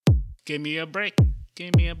Give me a break.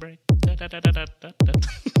 Give me a break. Da, da, da, da, da, da, da.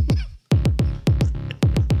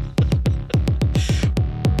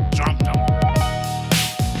 Drum, drum.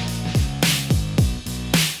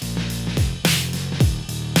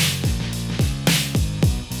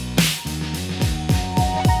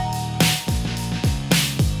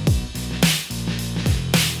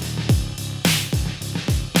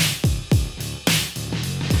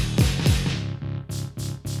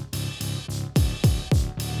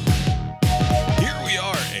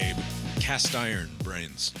 Cast Iron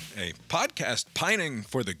Brains, a podcast pining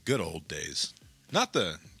for the good old days. Not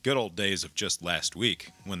the good old days of just last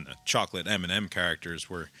week, when the chocolate M&M characters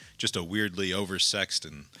were just a weirdly oversexed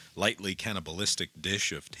and lightly cannibalistic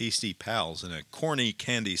dish of tasty pals in a corny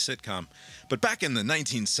candy sitcom, but back in the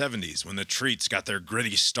 1970s when the treats got their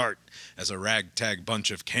gritty start as a ragtag bunch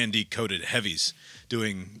of candy-coated heavies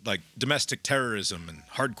doing, like, domestic terrorism and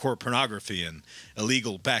hardcore pornography and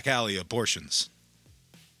illegal back-alley abortions.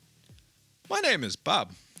 My name is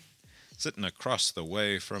Bob, sitting across the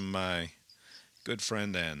way from my good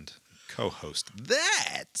friend and co-host.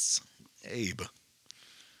 That's Abe.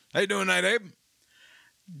 How you doing tonight, Abe?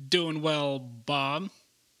 Doing well, Bob.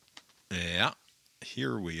 Yeah,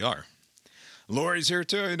 here we are. Lori's here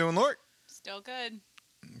too. How you doing, Lori? Still good.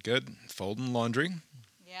 Good. Folding laundry.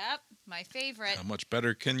 Yep, my favorite. How much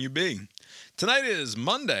better can you be? Tonight is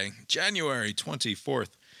Monday, January 24th,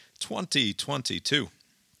 2022.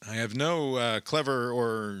 I have no clever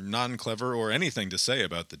or non-clever or anything to say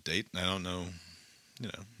about the date. I don't know,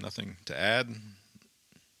 nothing to add.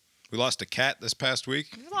 We lost a cat this past week.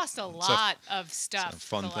 We lost a lot of stuff. It's a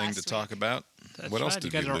fun thing to talk about. That's what else right.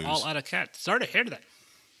 did you guys we lose? are all out of cats. Sorry to hear that.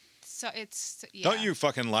 So it's Don't you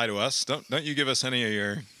fucking lie to us. Don't you give us any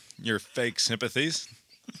of your fake sympathies.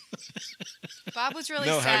 Bob was really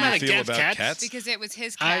know sad how you feel about cats? because it was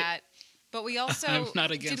his cat. But we also I'm not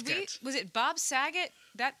against did we, cats. Was it Bob Saget?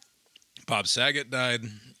 Bob Saget died.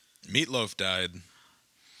 Meatloaf died.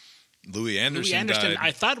 Louis Anderson died.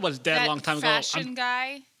 I thought was dead that a long time ago. fashion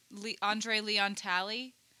guy, Andre Leon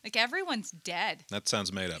Talley. Like, everyone's dead. That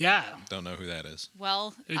sounds made up. Yeah. Don't know who that is.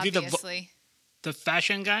 Well, Is he obviously. The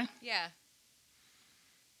fashion guy? Yeah.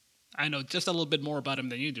 I know just a little bit more about him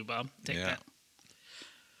than you do, Bob. Take that.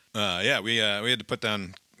 We had to put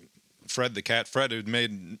down Fred the cat. Fred had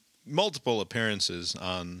made multiple appearances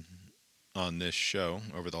on this show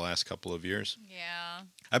over the last couple of years. Yeah.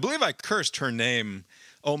 I believe I cursed her name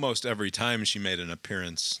almost every time she made an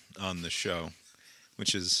appearance on the show,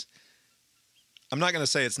 which is, I'm not going to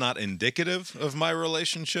say it's not indicative of my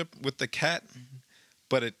relationship with the cat,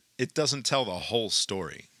 but it doesn't tell the whole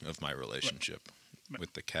story of my relationship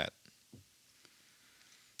with the cat.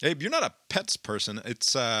 Abe, you're not a pets person.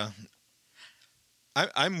 It's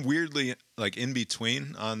I'm weirdly like in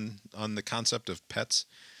between on the concept of pets,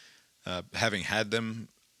 having had them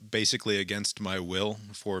basically against my will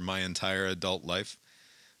for my entire adult life.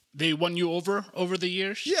 They won you over the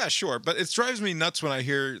years? Yeah, sure, but it drives me nuts when I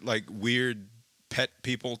hear like weird pet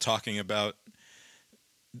people talking about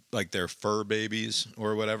like their fur babies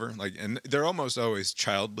or whatever. Like, and they're almost always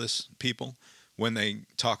childless people when they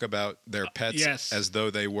talk about their pets as though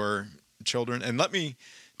they were children. And let me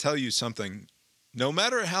tell you something. No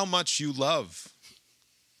matter how much you love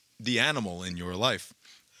the animal in your life,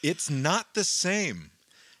 it's not the same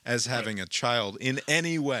as having a child in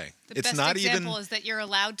any way. The best example is that you're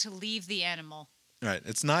allowed to leave the animal. Right.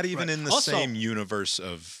 It's not even in the same universe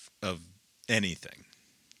of anything.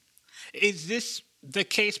 Is this the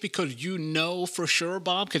case because you know for sure,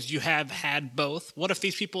 Bob, because you have had both? What if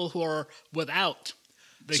these people who are without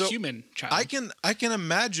the human child? I can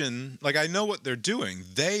imagine, like, I know what they're doing.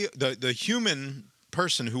 The human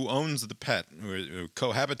person who owns the pet, who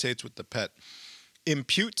cohabitates with the pet,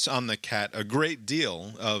 imputes on the cat a great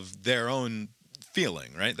deal of their own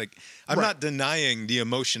feeling, right? Like, I'm not denying the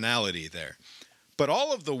emotionality there. But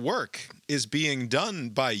all of the work is being done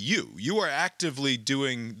by you. You are actively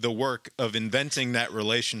doing the work of inventing that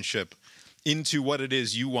relationship into what it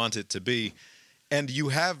is you want it to be. And you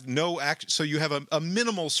have so you have a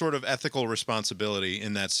minimal sort of ethical responsibility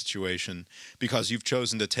in that situation because you've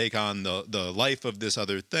chosen to take on the life of this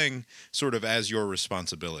other thing sort of as your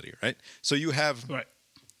responsibility, right? So you have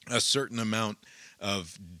a certain amount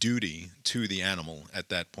of duty to the animal at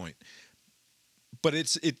that point. But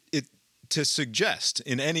it to suggest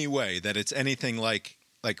in any way that it's anything like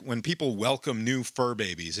when people welcome new fur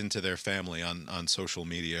babies into their family on social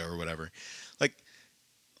media or whatever, like,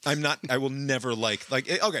 I will never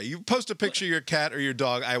okay, you post a picture of your cat or your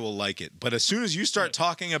dog, I will like it. But as soon as you start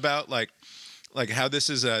talking about like like how this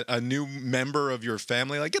is a new member of your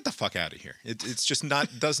family. Like, get the fuck out of here. It's just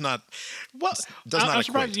does not I'm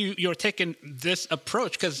surprised equate. you're taking this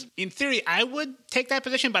approach because, in theory, I would take that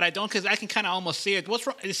position, but I don't because I can kind of almost see it. What's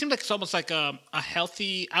wrong? It seems like it's almost like a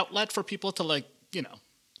healthy outlet for people to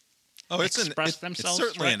express themselves. It's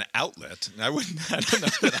certainly an outlet. I don't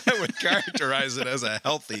know that I would characterize it as a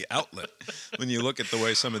healthy outlet when you look at the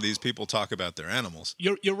way some of these people talk about their animals.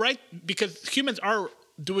 You're right because humans are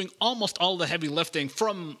doing almost all the heavy lifting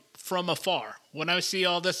from afar. When I see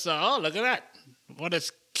all this, look at that! What a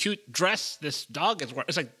cute dress this dog is wearing.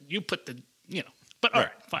 It's like you put the. But all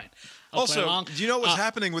right, fine. I'll play Also, along. do you know what's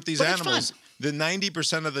happening with these but it's animals? fun. The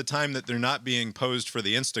 90% of the time that they're not being posed for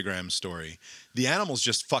the Instagram story, the animals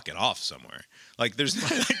just fuck it off somewhere. Like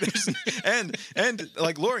and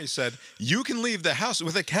like Lori said, you can leave the house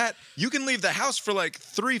with a cat. You can leave the house for like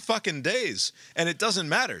 3 fucking days, and it doesn't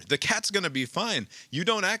matter. The cat's gonna be fine. You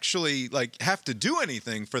don't actually like have to do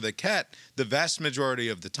anything for the cat the vast majority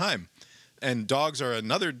of the time. And dogs are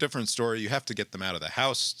another different story. You have to get them out of the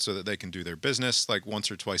house so that they can do their business like once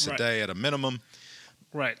or twice a day at a minimum.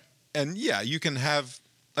 Right. And yeah, you can have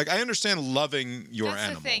like I understand loving your That's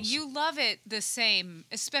animals. the thing. You love it the same,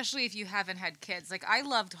 especially if you haven't had kids. Like I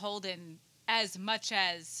loved Holden as much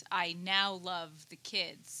as I now love the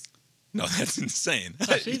kids. No, that's insane.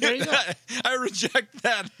 See, there you go. I reject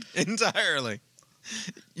that entirely.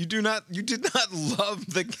 You did not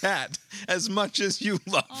love the cat as much as you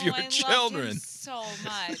love your I children. loved him so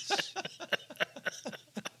much.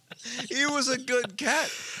 He was a good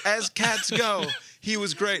cat, as cats go. He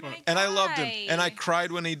was great, and I loved him. And I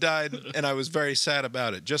cried when he died, and I was very sad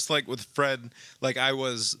about it. Just like with Fred, like I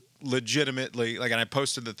was legitimately like, and I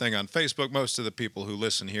posted the thing on Facebook. Most of the people who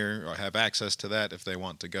listen here or have access to that if they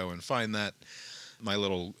want to go and find that, my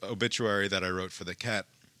little obituary that I wrote for the cat.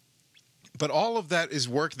 But all of that is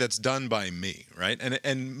work that's done by me, right?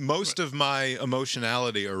 And most of my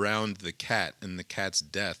emotionality around the cat and the cat's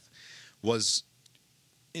death was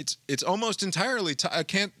it's almost entirely I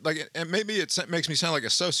can't like, and maybe it makes me sound like a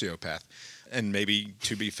sociopath. And maybe,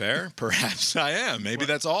 to be fair, perhaps I am. Maybe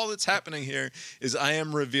that's all that's happening here is I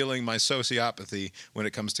am revealing my sociopathy when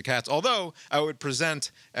it comes to cats. Although I would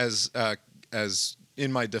present as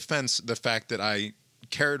in my defense the fact that I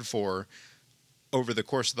cared for over the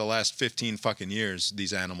course of the last 15 fucking years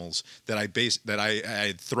these animals that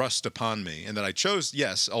I thrust upon me and that I chose.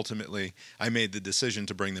 Yes, ultimately I made the decision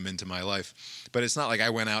to bring them into my life, but it's not like I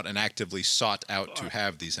went out and actively sought out to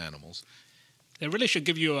have these animals. They really should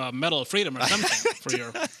give you a Medal of Freedom or something for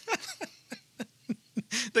your.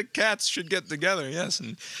 The cats should get together, yes,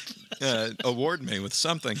 and award me with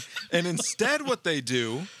something. And instead what they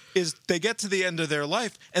do is they get to the end of their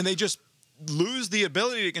life and they just lose the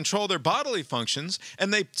ability to control their bodily functions,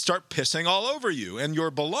 and they start pissing all over you and your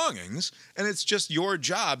belongings, and it's just your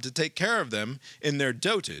job to take care of them in their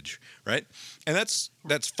dotage, right? And that's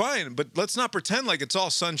fine, but let's not pretend like it's all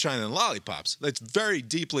sunshine and lollipops. It's very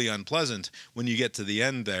deeply unpleasant when you get to the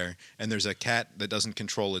end there and there's a cat that doesn't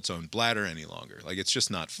control its own bladder any longer. Like, it's just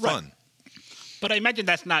not fun. Right. But I imagine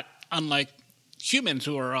that's not unlike humans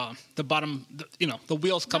who are the bottom, the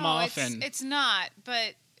wheels come off. It's not,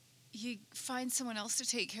 but you find someone else to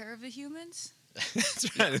take care of the humans?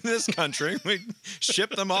 That's right. In this country, we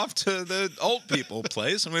ship them off to the old people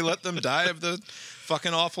place and we let them die of the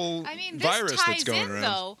fucking awful virus that's going around. This ties in,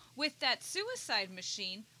 though, with that suicide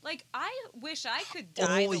machine. Like, I wish I could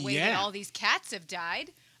die the way that all these cats have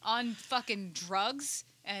died on fucking drugs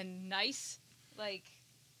and nice. Like,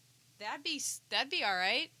 that'd be all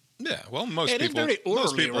right. Yeah, well, most people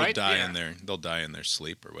right? die they'll die in their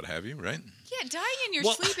sleep or what have you, right? Yeah, dying in your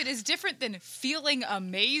sleep, it is different than feeling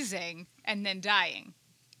amazing and then dying.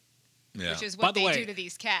 Yeah. Which is what they do to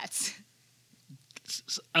these cats.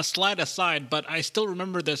 A slight aside, but I still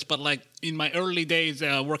remember this, but like in my early days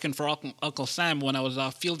working for Uncle Sam, when I was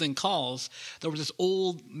fielding calls, there was this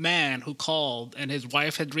old man who called and his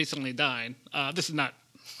wife had recently died. This is not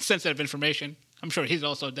sensitive information. I'm sure he's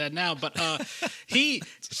also dead now, but he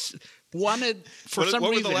wanted, for some reason...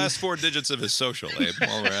 What were the last 4 digits of his social, Abe,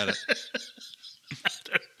 while we're at it?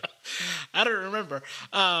 I don't remember.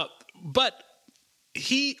 But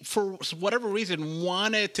he, for whatever reason,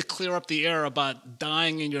 wanted to clear up the air about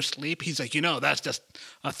dying in your sleep. He's like, that's just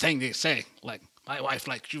a thing they say. Like, my wife,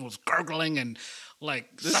 like, she was gargling and...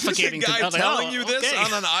 like suffocating. This is a guy telling you this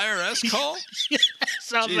on an IRS call?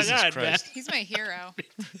 Sounds Jesus like that, Christ. man. He's my hero.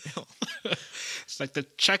 It's like the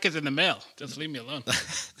check is in the mail. Just leave me alone.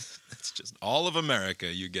 It's just all of America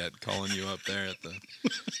you get calling you up there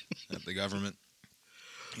at the government.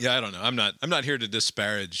 Yeah, I don't know. I'm not here to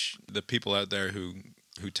disparage the people out there who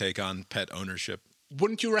take on pet ownership.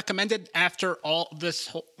 Wouldn't you recommend it after all this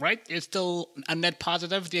whole, right? It's still a net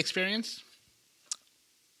positive, the experience?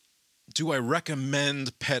 Do I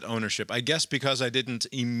recommend pet ownership? I guess because I didn't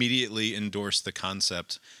immediately endorse the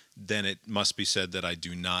concept, then it must be said that I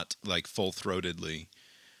do not, like, full-throatedly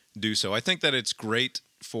do so. I think that it's great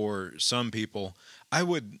for some people. I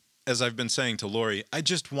would, as I've been saying to Lori, I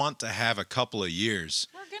just want to have a couple of years.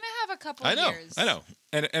 We're going to have a couple of years. I know.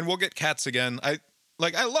 And we'll get cats again. I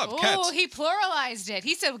love cats. Oh, he pluralized it.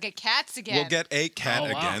 He said we'll get cats again. We'll get a cat wow.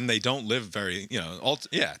 again. They don't live very,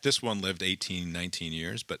 this one lived 18, 19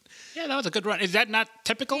 years, but... Yeah, that was a good run. Is that not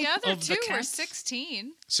typical the other of two the were cats?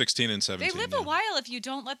 16. 16 and 17. They live a while if you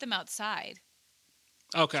don't let them outside.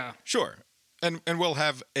 Okay. Sure. And we'll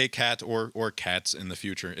have a cat or cats in the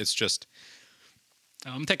future. It's just...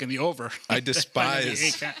 I'm taking the over. I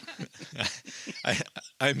despise...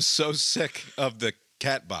 I'm so sick of the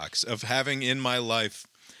cat box, of having in my life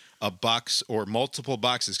a box or multiple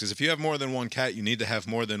boxes, because if you have more than one cat, you need to have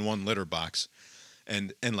more than one litter box.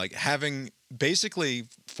 And like having basically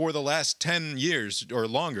for the last 10 years or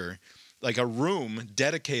longer, like a room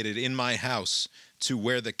dedicated in my house to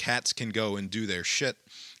where the cats can go and do their shit.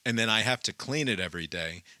 And then I have to clean it every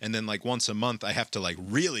day. And then like once a month, I have to like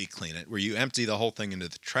really clean it, where you empty the whole thing into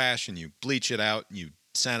the trash and you bleach it out and you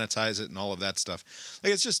sanitize it and all of that stuff.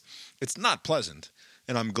 Like it's not pleasant.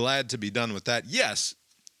 And I'm glad to be done with that. Yes,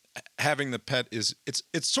 having the pet it's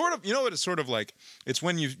sort of, you know what it's sort of like? It's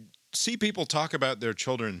when you see people talk about their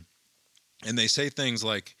children and they say things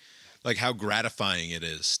like how gratifying it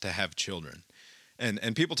is to have children.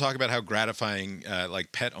 And people talk about how gratifying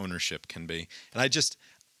like pet ownership can be. And I just,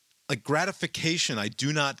 like gratification, I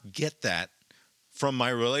do not get that from my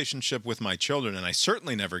relationship with my children. And I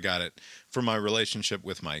certainly never got it from my relationship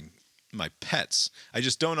with my pets. I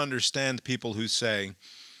just don't understand people who say,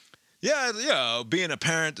 yeah, being a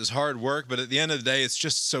parent is hard work, but at the end of the day, it's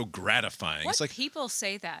just so gratifying. What it's like people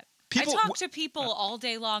say that? I people- talk to people all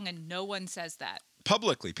day long, and no one says that.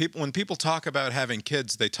 publicly, when people talk about having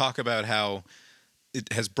kids, they talk about how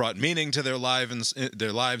it has brought meaning to their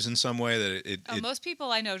lives in some way. That Most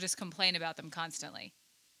people I know just complain about them constantly.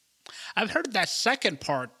 I've heard that second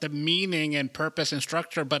part, the meaning and purpose and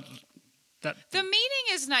structure, but The meaning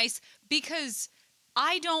is nice because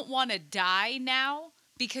I don't want to die now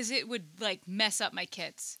because it would like mess up my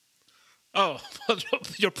kids. Oh,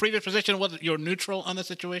 your previous position was you're neutral on the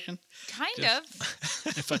situation? Kind of.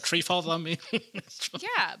 If a tree falls on me?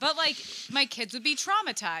 Yeah, but like my kids would be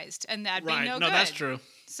traumatized and that'd be Right. no No, good. that's true.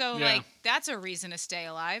 So Yeah. like that's a reason to stay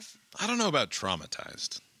alive. I don't know about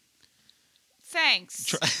traumatized.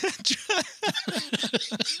 Thanks.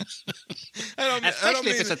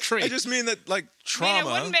 Especially if it's a tree. I just mean that like I trauma. mean,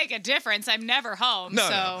 it wouldn't make a difference. I'm never home. No, so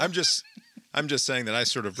no. I'm just saying that I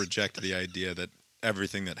sort of reject the idea that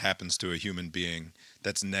everything that happens to a human being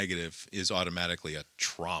that's negative is automatically a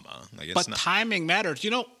trauma. Like it's But not. timing matters.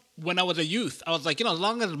 You know, when I was a youth, I was like, as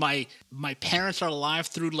long as my parents are alive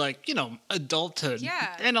through like, adulthood,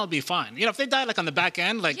 Yeah. then I'll be fine. If they die like on the back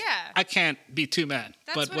end, like Yeah. I can't be too mad.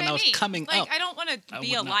 that's but what when I was mean. coming like, up, I don't want to I be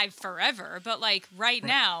would not. alive forever, but like right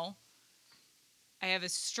now, I have a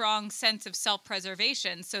strong sense of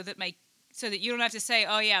self-preservation so that you don't have to say,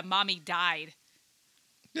 "Oh yeah, mommy died."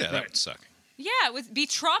 Yeah, that Right. would suck. Yeah, it would be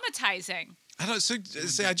traumatizing. I don't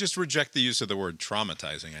say. I just reject the use of the word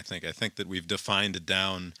traumatizing. I think that we've defined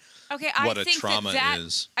down Okay, what I a think trauma that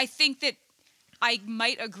is. I think that I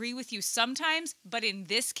might agree with you sometimes, but in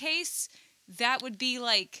this case, that would be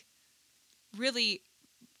like really,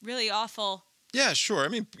 really awful. Yeah, sure. I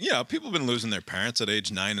mean, people have been losing their parents at age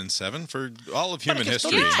 9 and 7 for all of human it can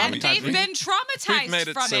still history. be Yeah, traumatizing. and they've been traumatized made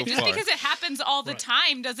it from so it. Just far. because it happens all the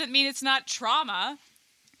time doesn't mean it's not trauma.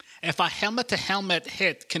 if a helmet-to-helmet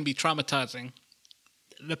hit can be traumatizing,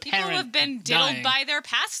 the People parent have been diddled dying, by their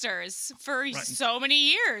pastors for so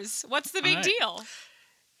many years. What's the big Right. deal?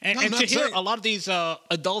 And, No, and not to hear saying- a lot of these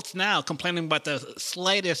adults now complaining about the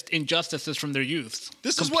slightest injustices from their youth.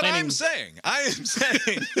 This is what I'm complaining- saying. I am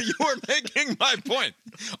saying that you are making my point.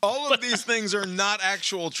 All of these things are not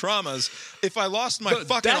actual traumas. If I lost my But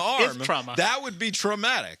fucking death is arm, trauma. that would be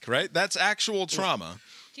traumatic, right? That's actual trauma.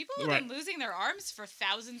 People have Right. been losing their arms for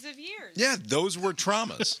thousands of years. Yeah, those were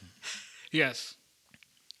traumas. Yes.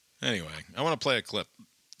 Anyway, I want to play a clip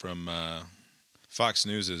from Fox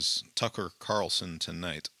News' Tucker Carlson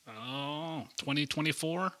tonight. Oh,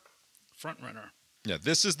 2024 frontrunner. Yeah,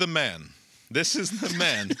 this is the man. This is the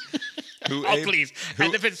man who Oh, Abe, please.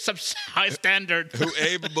 And if it's some high standard. who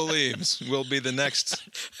Abe believes will be the next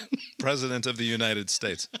president of the United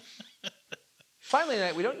States. Finally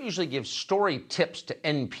tonight, we don't usually give story tips to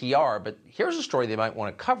NPR, but here's a story they might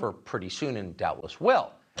want to cover pretty soon and doubtless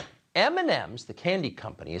will. M&M's, the candy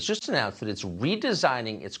company, has just announced that it's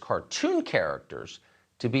redesigning its cartoon characters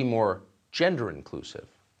to be more gender inclusive.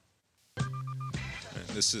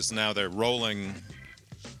 This is now their rolling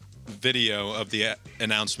video of the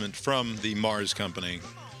announcement from the Mars company.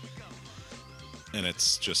 And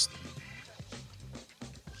it's just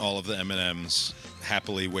all of the M&Ms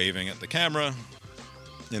happily waving at the camera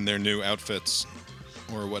in their new outfits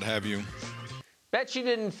or what have you. Bet you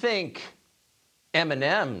didn't think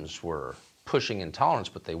M&Ms were pushing intolerance,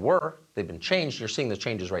 but they were. They've been changed. You're seeing the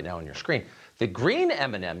changes right now on your screen. The green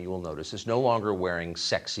M&M, you will notice, is no longer wearing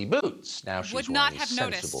sexy boots. Now she's wearing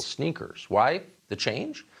sensible sneakers. Why the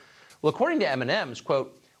change? Well, according to M&M's,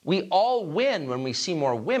 quote, we all win when we see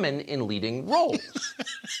more women in leading roles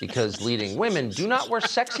because leading women do not wear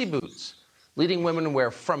sexy boots. Leading women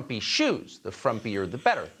wear frumpy shoes. The frumpier, the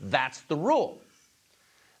better. That's the rule.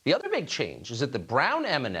 The other big change is that the brown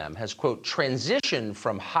M&M has, quote, transitioned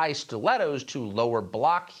from high stilettos to lower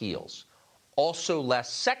block heels. Also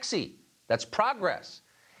less sexy. That's progress.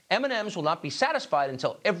 M&M's will not be satisfied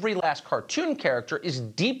until every last cartoon character is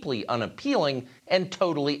deeply unappealing and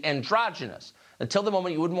totally androgynous. Until the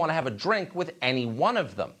moment you wouldn't want to have a drink with any one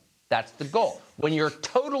of them. That's the goal. When you're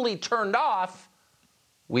totally turned off,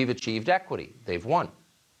 we've achieved equity. They've won.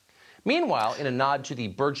 Meanwhile, in a nod to the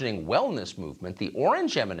burgeoning wellness movement, the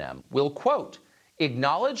orange M&M will, quote,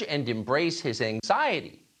 acknowledge and embrace his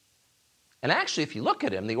anxiety. And actually, if you look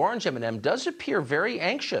at him, the orange M&M does appear very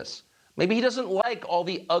anxious. Maybe he doesn't like all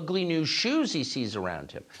the ugly new shoes he sees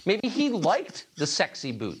around him. Maybe he liked the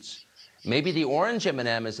sexy boots. Maybe the orange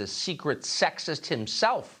M&M is a secret sexist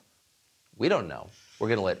himself. We don't know. We're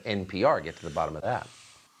going to let NPR get to the bottom of that.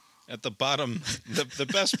 At the bottom, the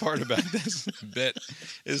best part about this bit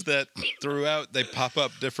is that throughout they pop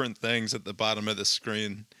up different things at the bottom of the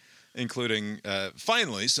screen, including,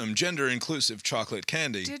 finally, some gender-inclusive chocolate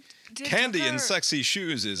candy. Did candy Tucker... in sexy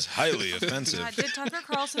shoes is highly offensive. Did Tucker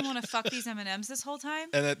Carlson want to fuck these M&Ms this whole time?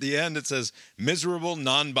 And at the end it says, miserable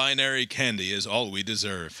non-binary candy is all we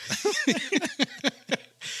deserve.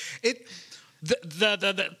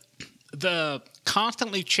 The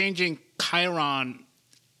constantly changing chyron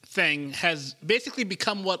thing has basically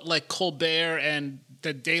become what like Colbert and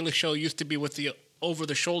The Daily Show used to be with the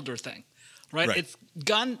over-the-shoulder thing, right? It's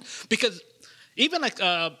gone because even like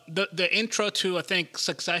the intro to I think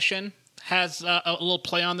Succession has a little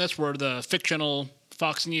play on this, where the fictional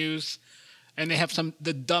Fox News and they have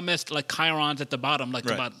the dumbest like chyrons at the bottom, like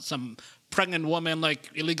about some pregnant woman like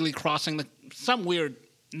illegally crossing some weird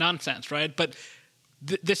nonsense, right? But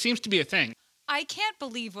this seems to be a thing. I can't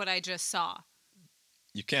believe what I just saw.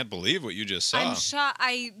 You can't believe what you just saw. I'm shocked.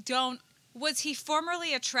 I don't. Was he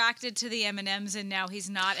formerly attracted to the M&Ms and now he's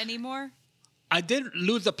not anymore? I did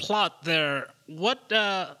lose the plot there. What?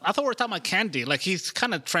 I thought we were talking about candy. Like he's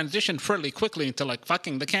kind of transitioned fairly quickly into like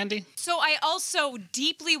fucking the candy. So I also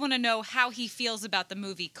deeply want to know how he feels about the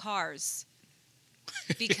movie Cars.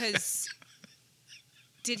 Because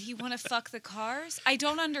did he want to fuck the cars? I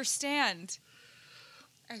don't understand.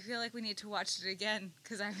 I feel like we need to watch it again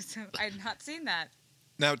because I had not seen that.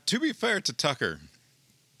 Now, to be fair to Tucker,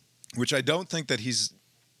 which I don't think that he's...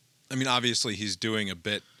 I mean, obviously he's doing a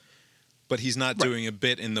bit, but he's not doing a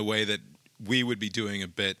bit in the way that we would be doing a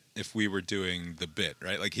bit if we were doing the bit,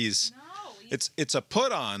 right? Like he's it's a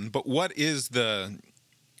put on, but what is the...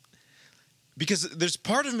 Because there's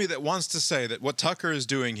part of me that wants to say that what Tucker is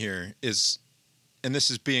doing here is, and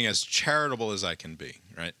this is being as charitable as I can be,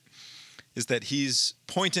 right, is that he's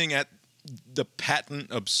pointing at the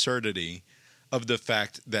patent absurdity of the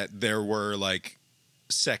fact that there were like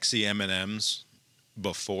sexy M&Ms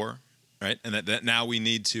before, right? And that now we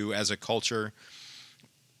need to, as a culture,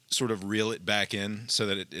 sort of reel it back in so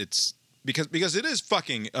that it's because it is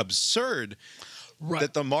fucking absurd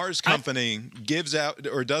that the Mars company gives out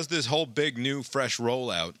or does this whole big new fresh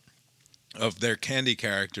rollout of their candy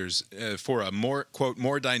characters for a more, quote,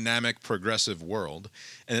 more dynamic, progressive world.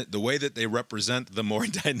 And the way that they represent the more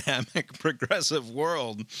dynamic, progressive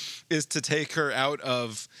world is to take her out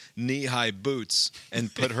of knee-high boots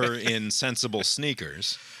and put her in sensible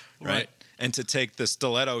sneakers, right? And to take the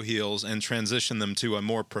stiletto heels and transition them to a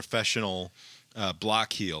more professional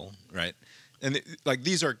block heel, right? And like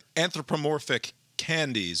these are anthropomorphic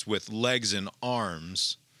candies with legs and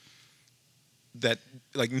arms that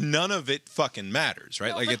like none of it fucking matters,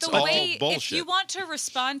 right? No, like it's all bullshit. If you want to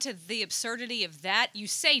respond to the absurdity of that, you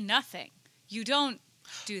say nothing. You don't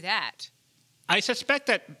do that. I suspect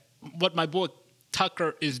that what my boy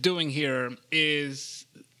Tucker is doing here is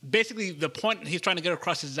basically the point he's trying to get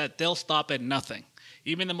across is that they'll stop at nothing.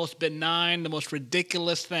 Even the most benign, the most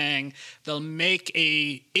ridiculous thing, they'll make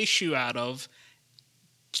a issue out of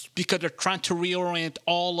because they're trying to reorient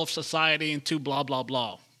all of society into blah, blah,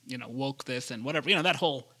 blah. Woke this and whatever. That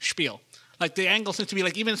whole spiel. Like, the angle seems to be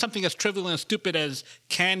like, even something as trivial and stupid as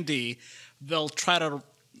candy, they'll try to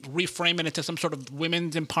reframe it into some sort of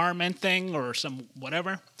women's empowerment thing or some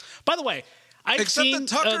whatever. By the way, Except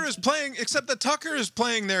that Tucker is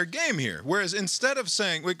playing their game here. Whereas instead of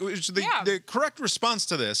saying, the correct response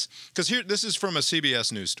to this, because this is from a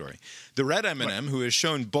CBS News story. The red M&M, who has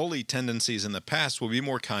shown bully tendencies in the past, will be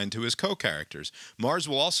more kind to his co-characters. Mars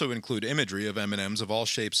will also include imagery of M&Ms of all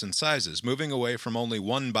shapes and sizes, moving away from only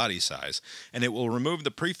one body size, and it will remove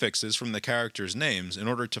the prefixes from the characters' names in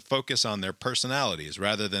order to focus on their personalities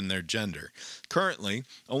rather than their gender. Currently,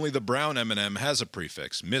 only the brown M&M has a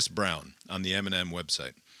prefix, Miss Brown, on the M&M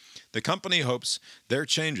website. The company hopes their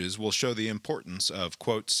changes will show the importance of,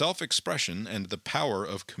 quote, self-expression and the power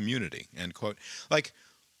of community, end quote. Like,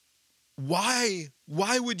 why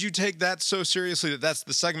would you take that so seriously that that's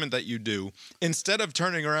the segment that you do, instead of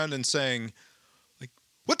turning around and saying, like,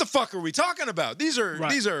 what the fuck are we talking about? These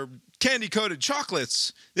are candy-coated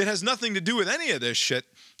chocolates. It has nothing to do with any of this shit.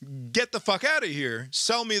 Get the fuck out of here.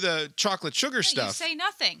 Sell me the chocolate sugar stuff. You say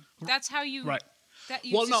nothing. That's how you... Right. That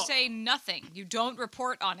you say nothing. You don't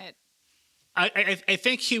report on it. I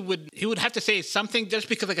think he would have to say something, just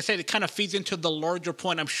because, like I said, it kind of feeds into the larger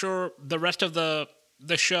point. I'm sure the rest of the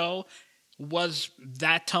show was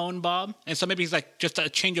that tone, Bob. And so maybe he's like, just a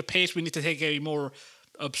change of pace. We need to take a more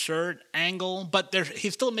absurd angle. But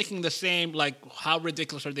he's still making the same, like, how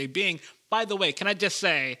ridiculous are they being? By the way, can I just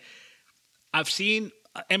say, I've seen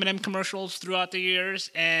M&M commercials throughout the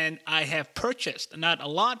years, and I have purchased, not a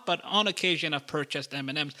lot, but on occasion I've purchased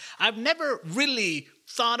M&Ms. I've never really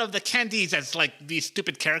thought of the candies as like these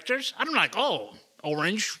stupid characters. I'm like, oh,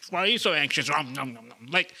 orange, why are you so anxious?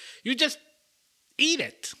 Like, you just eat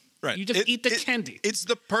it. Right. You just eat the candy. It's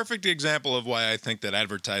the perfect example of why I think that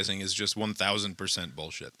advertising is just 1,000%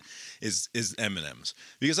 bullshit, is M&Ms.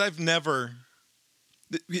 Because M&M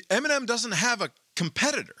doesn't have a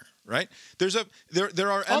competitor. Right? There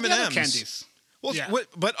are all M&Ms. The other candies. Well, yeah.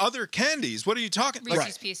 But other candies. What are you talking?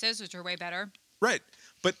 Reese's Pieces, which are way better. Right.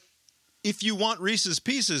 But if you want Reese's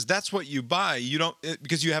Pieces, that's what you buy. You don't,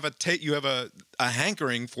 because you have a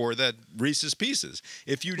hankering for that Reese's Pieces.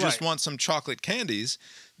 If you just want some chocolate candies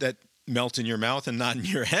that melt in your mouth and not in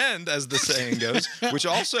your hand, as the saying goes, which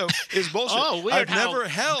also is bullshit. Oh, weird.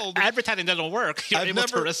 Advertising doesn't work. You're able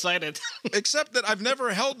to recite it. Except that I've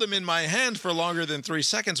never held them in my hand for longer than 3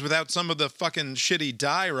 seconds without some of the fucking shitty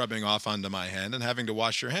dye rubbing off onto my hand and having to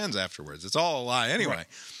wash your hands afterwards. It's all a lie anyway. Right.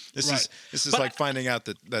 This is like finding out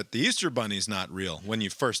that the Easter Bunny's not real when you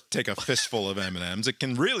first take a fistful of M&Ms. It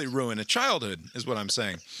can really ruin a childhood, is what I'm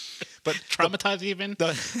saying. But traumatize even.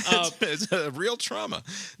 It's a real trauma.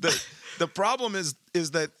 The problem is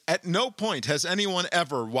that at no point has anyone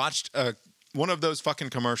ever watched one of those fucking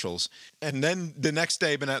commercials and then the next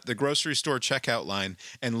day been at the grocery store checkout line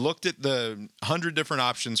and looked at the 100 different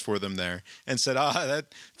options for them there and said, that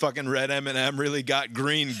fucking red M&M really got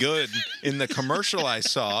green good in the commercial I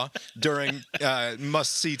saw during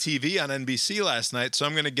must-see TV on NBC last night, so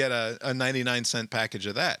I'm going to get a 99-cent package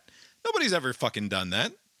of that. Nobody's ever fucking done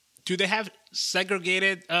that. Do they have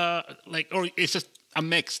segregated, or it's just a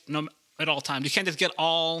mix at all times? You can't just get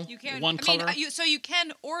all one color? So you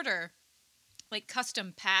can order like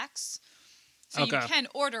custom packs. So you can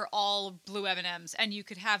order all blue M&Ms, and you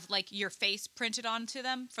could have like your face printed onto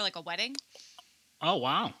them for like a wedding. Oh,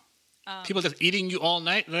 wow. People just eating you all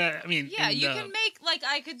night? I mean, yeah, you can make, like,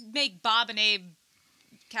 I could make Bob and Abe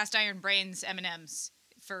cast iron brains M&Ms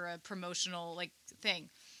for a promotional like thing.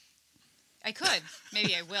 I could.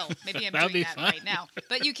 Maybe I will. Maybe I'm doing that right now.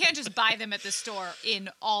 But you can't just buy them at the store in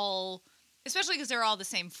all, especially because they're all the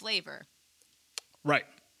same flavor. Right.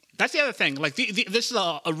 That's the other thing. Like, this is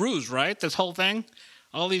a ruse, right? This whole thing?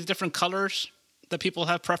 All these different colors that people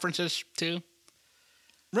have preferences to?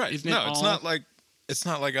 Right. It's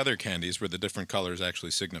not like other candies where the different colors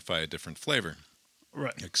actually signify a different flavor.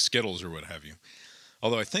 Right. Like Skittles or what have you.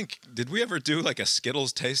 Although I think, did we ever do like a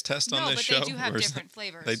Skittles taste test on this show? No, but they do have different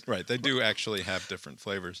flavors. They do actually have different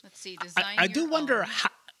flavors. Let's see, design I do wonder,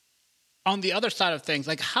 on the other side of things,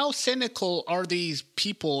 like how cynical are these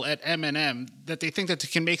people at M&M that they think that they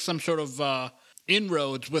can make some sort of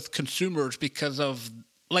inroads with consumers because of,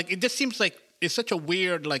 like, it just seems like it's such a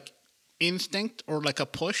weird, like, instinct or like a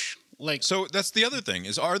push. Like, so that's the other thing,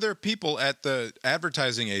 is are there people at the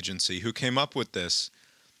advertising agency who came up with this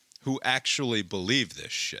who actually believe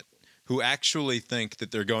this shit, who actually think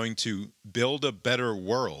that they're going to build a better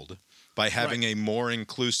world by having a more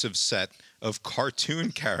inclusive set of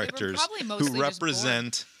cartoon characters who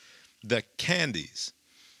represent the candies.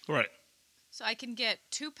 Right. So I can get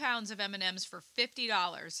 2 pounds of M&Ms for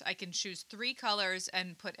 $50. I can choose 3 colors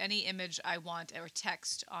and put any image I want or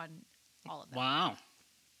text on all of them. Wow.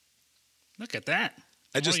 Look at that.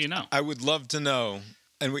 What do you know? I would love to know,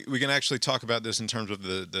 and we can actually talk about this in terms of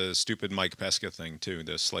the stupid Mike Pesca thing too,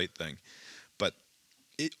 the Slate thing. But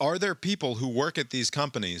are there people who work at these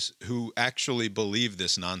companies who actually believe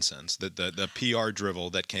this nonsense, that the PR drivel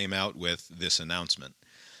that came out with this announcement?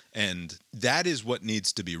 And that is what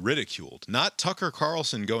needs to be ridiculed, not Tucker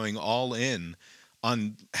Carlson going all in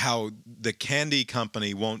on how the candy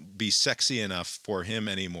company won't be sexy enough for him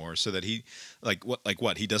anymore, so that he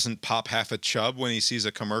he doesn't pop half a chub when he sees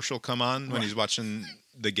a commercial come on when he's watching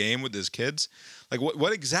the game with his kids. Like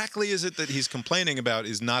what exactly is it that he's complaining about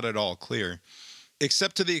is not at all clear,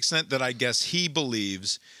 except to the extent that I guess he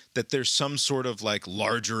believes that there's some sort of like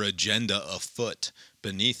larger agenda afoot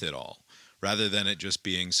beneath it all, rather than it just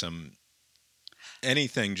being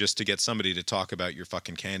anything just to get somebody to talk about your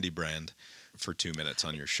fucking candy brand for 2 minutes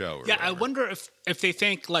on your show. Or whatever. I wonder if they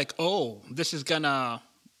think like, oh, there's gonna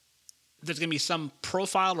be some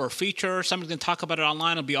profile or feature, somebody's gonna talk about it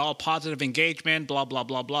online, it'll be all positive engagement, blah blah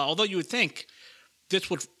blah blah. Although you would think this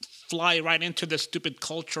would fly right into the stupid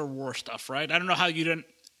culture war stuff, right? I don't know how you didn't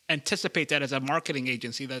anticipate that as a marketing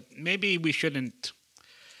agency, that maybe we shouldn't.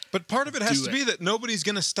 But part of it has to be that nobody's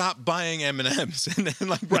going to stop buying M&Ms, and then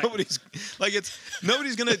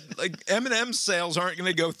nobody's going to M&M sales aren't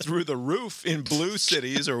going to go through the roof in blue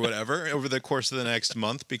cities or whatever over the course of the next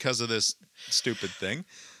month because of this stupid thing.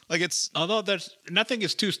 Although nothing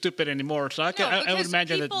is too stupid anymore, so I would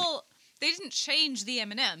imagine that they didn't change the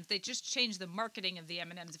M&Ms. They just changed the marketing of the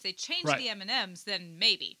M&Ms. If they changed the M&Ms, then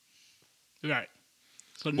maybe. Right.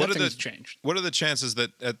 So nothing's changed. What are the chances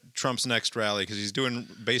that at Trump's next rally, because he's doing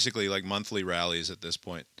basically like monthly rallies at this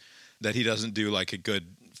point, that he doesn't do like a good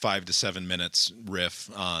 5 to 7 minutes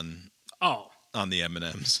riff on the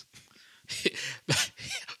M&Ms?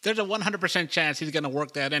 There's a 100% chance he's going to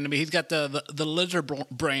work that in. I mean, he's got the lizard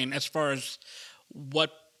brain as far as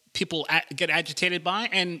what people get agitated by,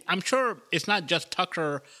 and I'm sure it's not just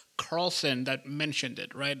Tucker Carlson that mentioned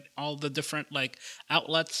it, right? All the different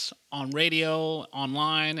outlets on radio,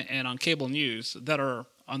 online, and on cable news that are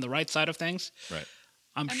on the right side of things. Right.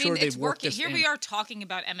 I'm sure they've worked this in. Here we are talking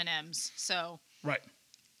about M&Ms, so. Right.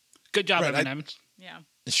 Good job, M&Ms. Yeah.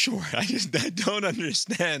 Sure. I don't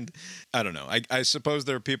understand. I don't know. I suppose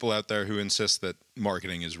there are people out there who insist that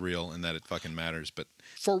marketing is real and that it fucking matters, but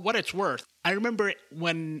for what it's worth, I remember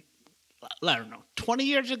when, I don't know, 20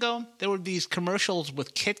 years ago, there were these commercials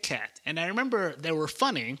with Kit Kat, and I remember they were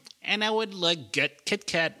funny, and I would get Kit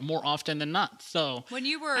Kat more often than not. So when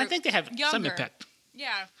you were I think they have some impact.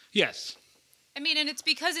 Yeah. Yes. I mean, and it's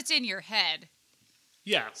because it's in your head.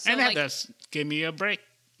 Yeah, so and they have this, give me a break.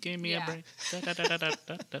 Give me a break.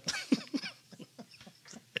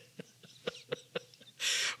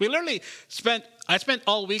 We literally I spent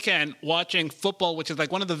all weekend watching football, which is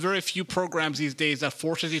one of the very few programs these days that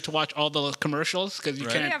forces you to watch all the commercials because you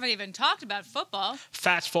can't. We haven't even talked about football.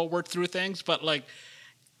 Fast forward through things, but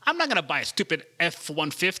I'm not gonna buy a stupid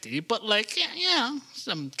F-150, but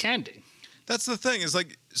some candy. That's the thing is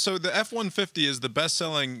so the F-150 is the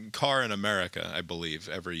best-selling car in America, I believe,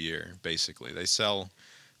 every year. Basically, they sell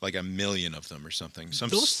 1 million of them or something.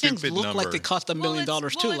 Those things look like they cost $1 million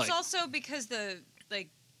too. Well, it's also because the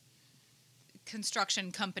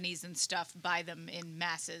construction companies and stuff buy them in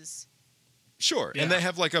masses. Sure, yeah. And they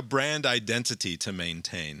have a brand identity to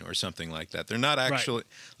maintain or something like that. They're not actually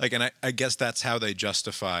and I guess that's how they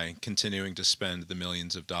justify continuing to spend the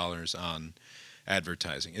millions of dollars on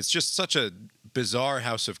advertising. It's just such a bizarre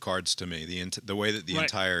house of cards to me. The way that the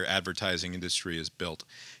entire advertising industry is built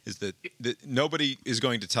is that nobody is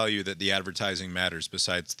going to tell you that the advertising matters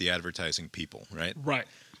besides the advertising people, right? Right,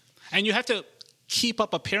 and you have to keep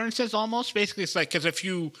up appearances almost. Basically, it's because if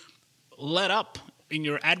you let up in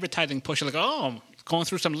your advertising push, you're going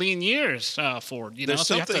through some lean years, Ford. There's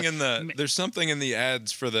something there's something in the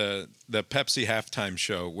ads for the Pepsi halftime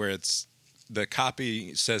show where the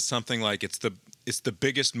copy says something like it's the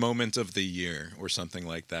biggest moment of the year or something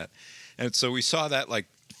like that. And so we saw that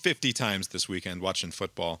 50 times this weekend watching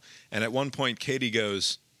football. And at one point, Katie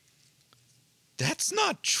goes, "That's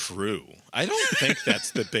not true. I don't think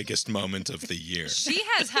that's the biggest moment of the year." She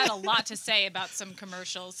has had a lot to say about some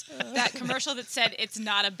commercials. That commercial that said it's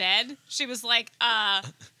not a bed, she was like,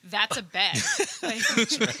 that's a bed.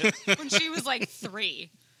 When she was 3.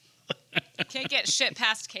 Can't get shit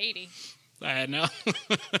past Katie. I know.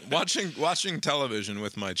 Watching television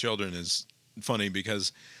with my children is funny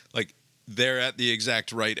because they're at the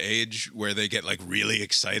exact right age where they get really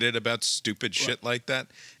excited about stupid shit like that,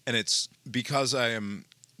 and it's because I am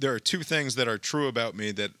there are two things that are true about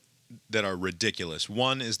me that are ridiculous.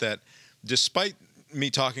 One is that despite me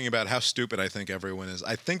talking about how stupid I think everyone is,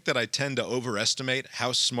 I think that I tend to overestimate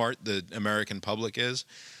how smart the American public is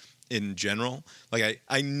in general. Like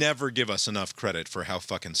I never give us enough credit for how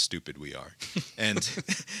fucking stupid we are. And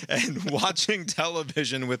watching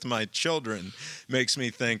television with my children makes me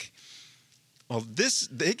think, well,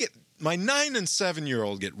 my 9 and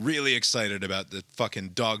 7-year-old get really excited about the fucking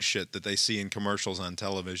dog shit that they see in commercials on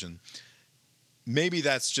television. Maybe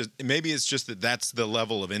it's just that that's the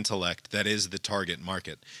level of intellect that is the target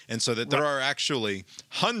market. And so that there are actually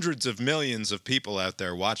hundreds of millions of people out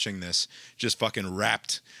there watching this, just fucking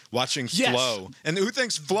rapt, watching Flo. And who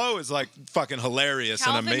thinks Flo is like fucking hilarious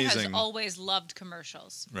and amazing? Calvin has always loved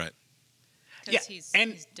commercials. Right. Yeah, he's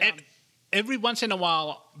dumb. And every once in a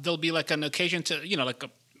while, there'll be like an occasion to, like a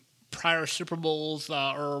prior Super Bowls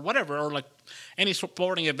or whatever, or like any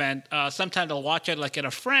sporting event. Sometimes I'll watch it like at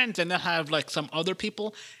a friend's, and they'll have like some other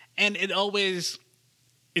people, and it's always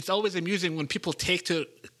amusing when people take to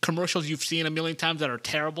commercials you've seen a million times that are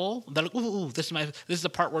terrible. They're like, "Ooh, this is the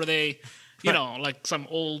part where they." Like some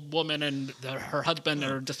old woman and her husband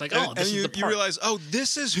are just like, oh, this is the part. You realize,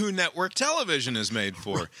 this is who network television is made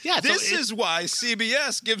for. This is why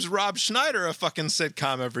CBS gives Rob Schneider a fucking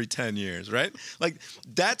sitcom every 10 years, right? Like,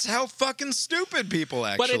 that's how fucking stupid people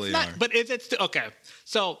actually are. But is it okay?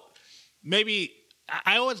 So maybe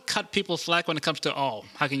I always cut people slack when it comes to,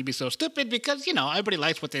 how can you be so stupid? Because, everybody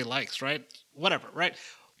likes what they likes, right? Whatever, right?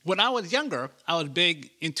 When I was younger, I was big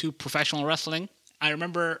into professional wrestling. I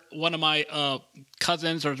remember one of my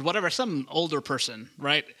cousins or whatever, some older person,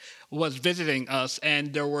 right, was visiting us,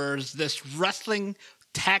 and there was this wrestling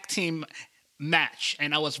tag team match,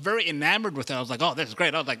 and I was very enamored with it. I was like, oh, this is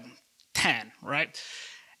great. I was like 10, right?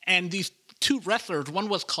 And these two wrestlers, one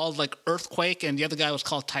was called like Earthquake, and the other guy was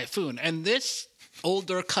called Typhoon. And this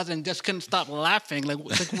older cousin just couldn't stop laughing. Like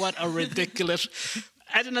what a ridiculous...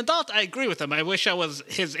 As an adult, I agree with him. I wish I was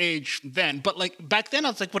his age then. But like back then, I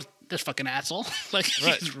was like, what, this fucking asshole? Like,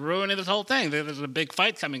 he's ruining this whole thing. There's a big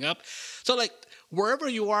fight coming up. So like, wherever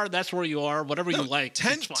you are, that's where you are. Whatever you like.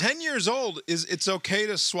 10 years old, it's okay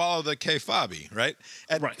to swallow the kayfabe, right?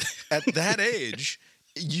 At that age,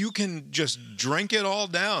 you can just drink it all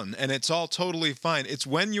down, and it's all totally fine. It's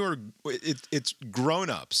when it's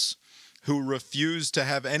grown-ups who refuse to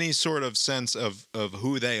have any sort of sense of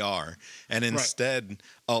who they are, and instead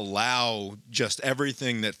allow just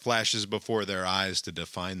everything that flashes before their eyes to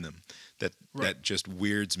define them. That just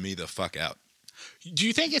weirds me the fuck out. Do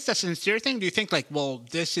you think it's a sincere thing? Do you think like, well,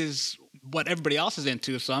 this is what everybody else is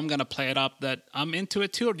into, so I'm going to play it up that I'm into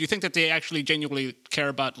it too? Or do you think that they actually genuinely care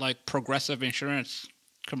about like progressive insurance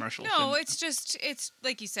commercials? No, it's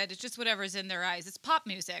like you said, it's just whatever's in their eyes. It's pop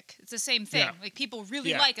music. It's the same thing. Yeah. Like people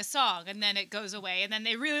really like a song, and then it goes away, and then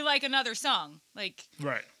they really like another song. Like,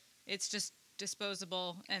 it's just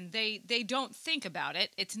disposable, and they don't think about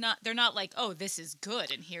it. It's not. They're not like, oh, this is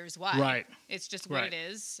good, and here's why. Right. It's just what it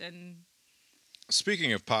is. And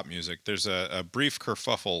speaking of pop music, there's a brief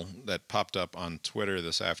kerfuffle that popped up on Twitter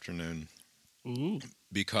this afternoon. Ooh.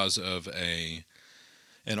 Because of an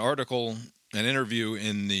article. An interview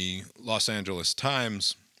in the Los Angeles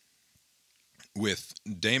Times with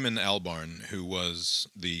Damon Albarn, who was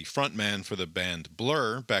the frontman for the band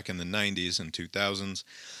Blur back in the 90s and 2000s.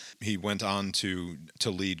 He went on to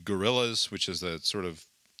lead Gorillaz, which is the sort of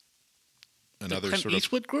another Clint sort of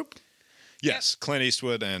Eastwood group. Yes, Clint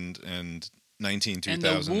Eastwood and 2000. And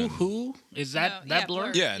the Woohoo, is that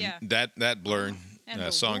Blur? Yeah, and that Blur.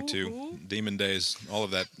 Song 2, Demon Days, all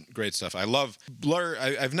of that great stuff. I love Blur.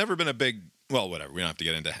 I've never been a big... Well, whatever. We don't have to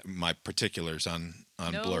get into my particulars on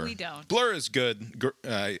Blur. No, we don't. Blur is good.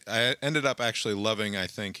 I ended up actually loving, I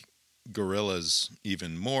think, Gorillaz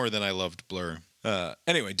even more than I loved Blur.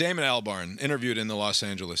 Anyway, Damon Albarn, interviewed in the Los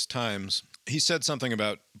Angeles Times, he said something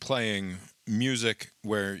about playing music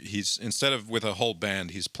where he's, instead of with a whole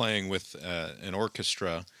band, he's playing with an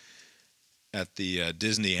orchestra at the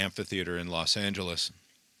Disney Amphitheater in Los Angeles,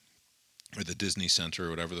 or the Disney Center, or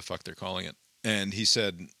whatever the fuck they're calling it. And he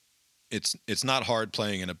said, it's not hard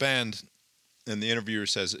playing in a band. And the interviewer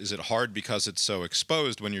says, is it hard because it's so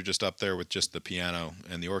exposed when you're just up there with just the piano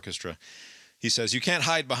and the orchestra? He says, you can't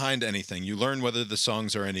hide behind anything. You learn whether the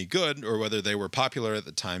songs are any good or whether they were popular at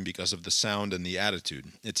the time because of the sound and the attitude.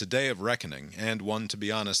 It's a day of reckoning, and one, to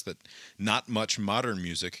be honest, that not much modern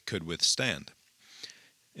music could withstand.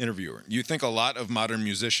 Interviewer, you think a lot of modern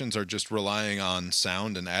musicians are just relying on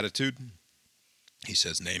sound and attitude? He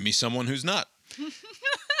says, name me someone who's not.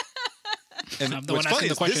 And I'm the one asking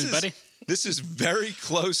the questions, buddy. This is very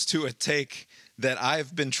close to a take that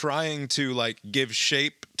I've been trying to like give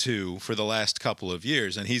shape to for the last couple of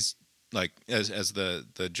years. And he's like, as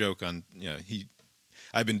the joke on,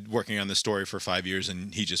 I've been working on this story for 5 years,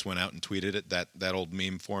 and he just went out and tweeted it, that old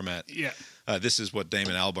meme format. Yeah. This is what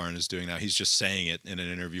Damon Albarn is doing now. He's just saying it in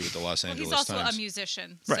an interview with the Los Angeles Times. He's also a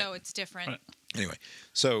musician, Right. so it's different. Right. Anyway,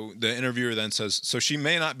 so the interviewer then says, so she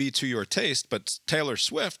may not be to your taste, but Taylor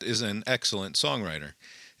Swift is an excellent songwriter.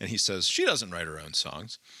 And he says, she doesn't write her own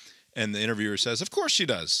songs. And the interviewer says, of course she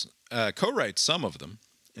does. Co-writes some of them.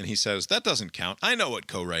 And he says, that doesn't count. I know what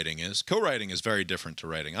co-writing is. Co-writing is very different to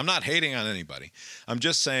writing. I'm not hating on anybody. I'm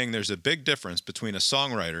just saying there's a big difference between a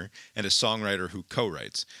songwriter and a songwriter who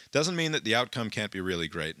co-writes. Doesn't mean that the outcome can't be really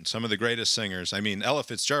great. And some of the greatest singers, Ella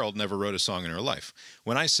Fitzgerald never wrote a song in her life.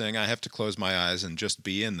 When I sing, I have to close my eyes and just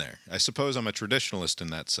be in there. I suppose I'm a traditionalist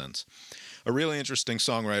in that sense. A really interesting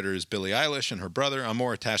songwriter is Billie Eilish and her brother. I'm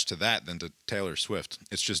more attached to that than to Taylor Swift.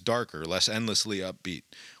 It's just darker, less endlessly upbeat,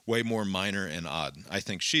 way more minor and odd. I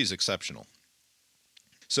think she's exceptional.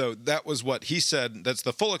 So that was what he said. That's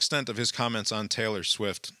the full extent of his comments on Taylor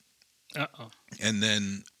Swift. Uh-oh. And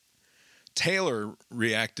then Taylor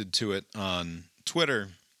reacted to it on Twitter.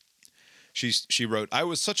 She wrote, I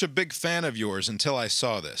was such a big fan of yours until I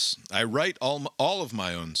saw this. I write all of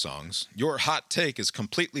my own songs. Your hot take is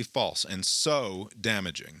completely false and so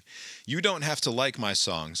damaging. You don't have to like my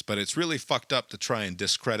songs, but it's really fucked up to try and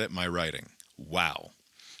discredit my writing. Wow.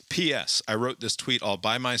 P.S. I wrote this tweet all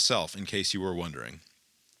by myself in case you were wondering.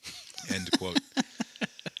 End quote.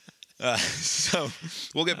 So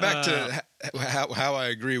we'll get back to how I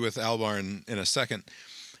agree with Albarn in a second.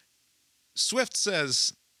 Swift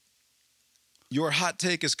says, your hot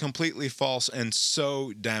take is completely false and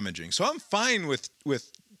so damaging. So I'm fine with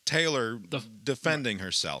Taylor defending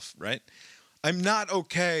herself, right? I'm not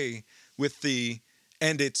okay with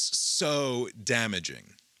and it's so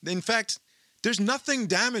damaging. In fact, there's nothing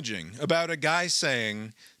damaging about a guy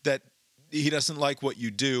saying that he doesn't like what you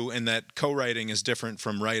do and that co-writing is different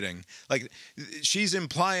from writing. Like, she's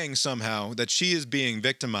implying somehow that she is being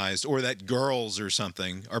victimized, or that girls or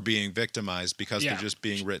something are being victimized because they're just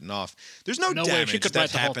being written off. There's no damage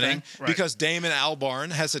that's happening because Damon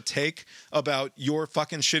Albarn has a take about your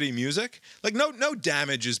fucking shitty music. Like, no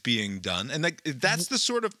damage is being done. And that's the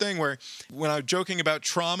sort of thing where, when I was joking about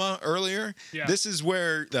trauma earlier, this is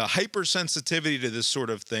where the hypersensitivity to this sort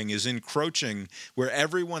of thing is encroaching, where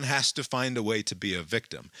everyone has to find a way to be a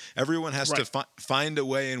victim. Everyone has to find a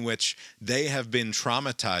way in which they have been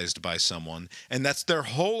traumatized by someone, and that's their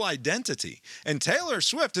whole identity. And Taylor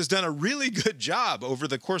Swift has done a really good job over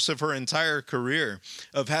the course of her entire career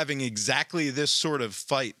of having exactly this sort of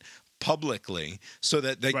fight publicly, so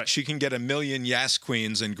that she can get a million Yas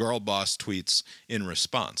Queens and Girl Boss tweets in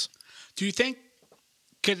response. Do you think,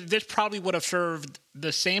 because this probably would have served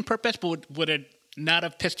the same purpose, but would it not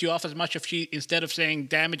have pissed you off as much if she, instead of saying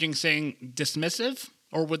damaging, saying dismissive?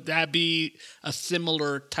 Or would that be a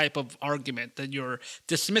similar type of argument, that you're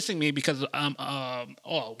dismissing me because a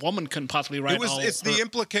woman couldn't possibly write It's the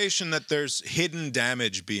implication that there's hidden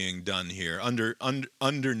damage being done here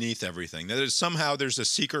underneath everything. That there's a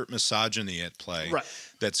secret misogyny at play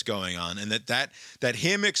that's going on, and that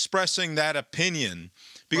him expressing that opinion,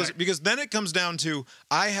 because then it comes down to,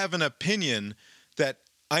 I have an opinion that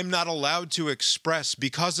I'm not allowed to express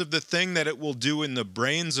because of the thing that it will do in the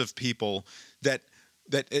brains of people.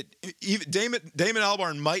 Damon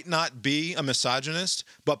Albarn might not be a misogynist,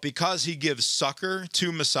 but because he gives succor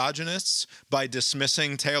to misogynists by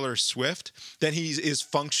dismissing Taylor Swift, then he is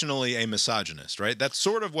functionally a misogynist, right? That's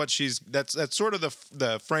sort of what that's sort of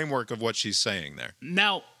the framework of what she's saying there.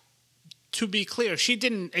 Now, to be clear, she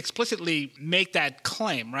didn't explicitly make that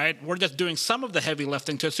claim, right? We're just doing some of the heavy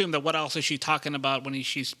lifting to assume that what else is she talking about when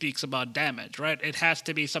she speaks about damage, right? It has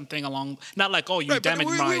to be something along, not like, oh, you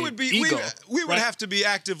damaged my ego. We would have to be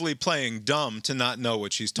actively playing dumb to not know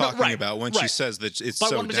what she's talking about when she says that it's so damaging.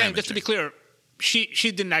 But what I'm saying, just to be clear, she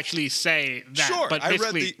didn't actually say that. Sure, but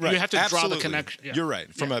basically, you have to draw the connection. Yeah. You're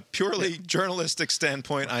right. From a purely journalistic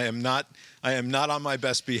standpoint, I am not on my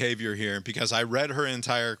best behavior here, because I read her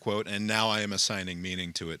entire quote and now I am assigning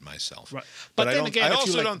meaning to it myself. Right. But I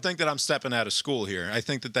also don't think that I'm stepping out of school here. I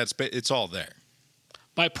think that it's all there.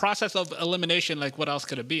 By process of elimination, like, what else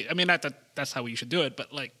could it be? I mean, not that that's how we should do it,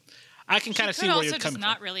 but like, I can kind of see where you're coming from. She could also just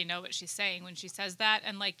not really know what she's saying when she says that,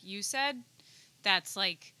 and like you said, that's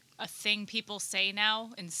like a thing people say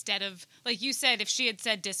now, instead of, like you said, if she had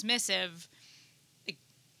said dismissive, like,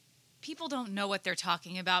 people don't know what they're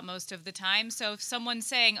talking about most of the time. So if someone's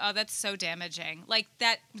saying, oh, that's so damaging, like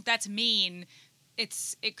that's mean,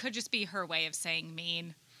 it could just be her way of saying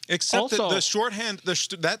mean. Except Also- that the shorthand,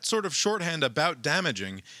 that sort of shorthand about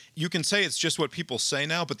damaging, you can say it's just what people say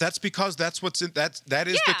now, but that's because that's what's in, that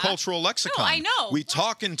is the Yeah. cultural lexicon. No, I know. We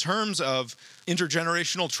talk in terms of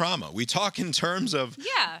intergenerational trauma. We talk in terms of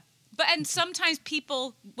Yeah. And sometimes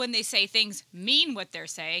people, when they say things, mean what they're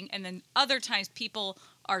saying, and then other times people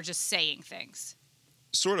are just saying things.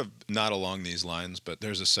 sort of not along these lines, but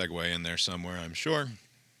there's a segue in there somewhere, I'm sure.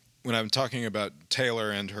 When I'm talking about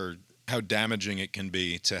Taylor and how damaging it can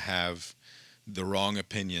be to have the wrong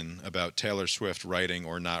opinion about Taylor Swift writing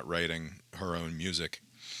or not writing her own music,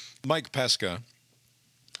 Mike Pesca,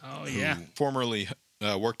 Oh, who yeah. formerly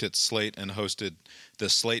worked at Slate and hosted the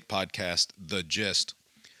Slate podcast, The Gist,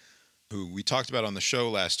 who we talked about on the show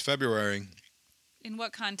last February. In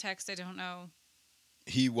what context, I don't know.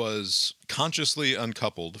 He was consciously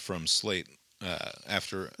uncoupled from Slate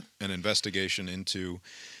after an investigation into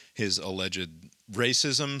his alleged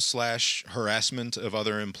racism / harassment of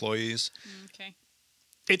other employees. Okay.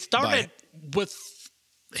 It started with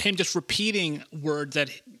him just repeating words that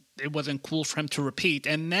it wasn't cool for him to repeat,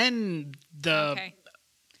 and then the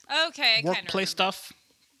Okay, I kind of workplace stuff.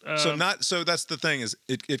 So that's the thing, is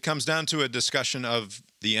it comes down to a discussion of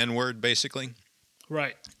the N-word, basically,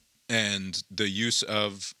 Right. and the use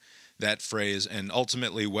of that phrase, and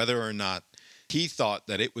ultimately whether or not he thought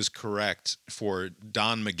that it was correct for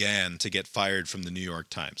Don McGahn to get fired from the New York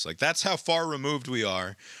Times. Like, that's how far removed we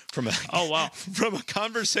are from from a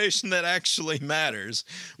conversation that actually matters,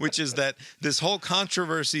 which is that this whole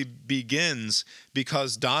controversy begins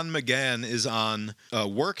because Don McGahn is on a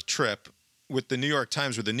work trip with the New York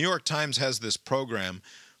Times, where the New York Times has this program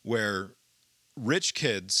where rich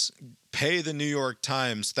kids pay the New York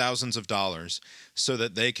Times thousands of dollars so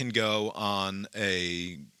that they can go on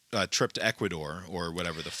a trip to Ecuador or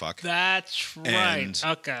whatever the fuck. That's right.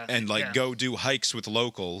 And go do hikes with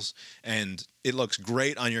locals. And it looks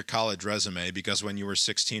great on your college resume because when you were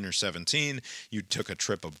 16 or 17, you took a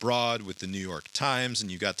trip abroad with the New York Times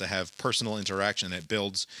and you got to have personal interaction. It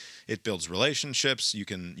builds relationships. You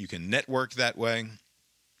can network that way.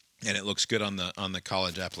 And it looks good on the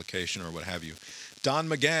college application or what have you. Don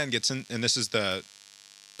McGahn gets in, and this is the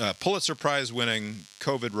Pulitzer Prize winning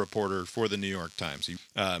COVID reporter for the New York Times.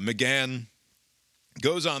 McGahn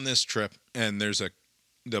goes on this trip, and there's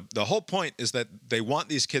the whole point is that they want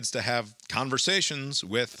these kids to have conversations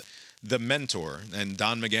with the mentor, and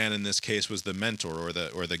Don McGahn in this case was the mentor or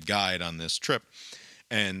the guide on this trip.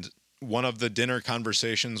 And one of the dinner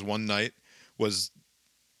conversations one night was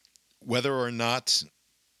whether or not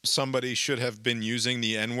somebody should have been using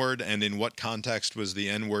the N-word, and in what context was the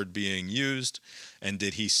N-word being used, and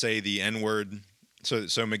did he say the N-word? So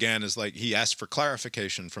McGahn is like, he asked for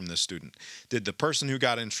clarification from this student. Did the person who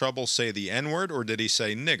got in trouble say the N-word, or did he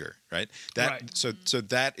say nigger? Right. So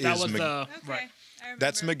that is was Okay, right. I remember.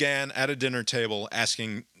 that's McGahn at a dinner table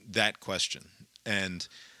asking that question, and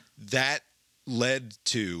that led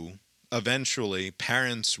to eventually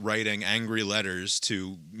parents writing angry letters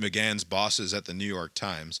to McGahn's bosses at the New York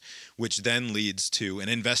Times, which then leads to an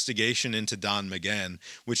investigation into Don McGahn,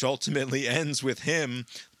 which ultimately ends with him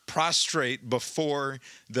prostrate before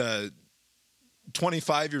the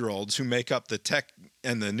 25-year-olds who make up the tech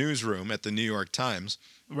and the newsroom at the New York Times.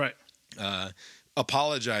 Right.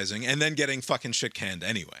 Apologizing and then getting fucking shit canned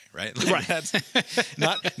anyway, right? Like, that's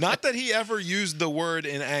not that he ever used the word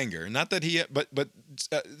in anger, not that he, but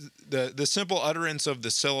the simple utterance of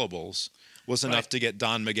the syllables was enough to get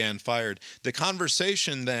Don McGahn fired. The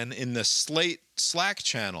conversation then in the Slate Slack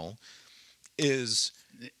channel is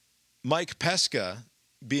Mike Pesca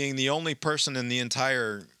being the only person in the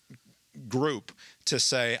entire group to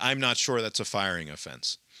say, "I'm not sure that's a firing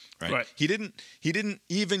offense." Right. He didn't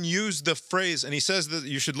even use the phrase, and he says that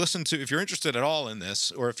you should listen to, if you're interested at all in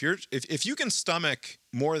this, or if you can stomach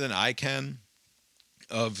more than I can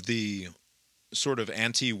of the sort of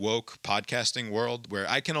anti-woke podcasting world, where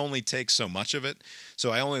I can only take so much of it.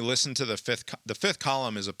 So I only listen to the fifth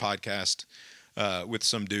column is a podcast with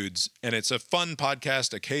some dudes, and it's a fun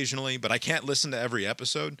podcast occasionally, but I can't listen to every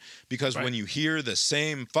episode because when you hear the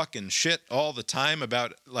same fucking shit all the time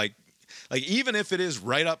about like even if it is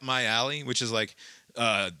right up my alley, which is like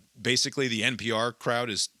basically the NPR crowd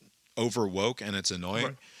is over woke and it's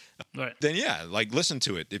annoying, then yeah, like listen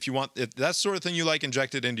to it. If that's sort of thing you like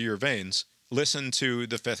injected into your veins, listen to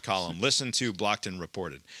the fifth column, listen to Blocked and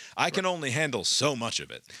Reported. I can only handle so much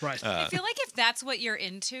of it. Right. I feel like if that's what you're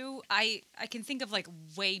into, I can think of like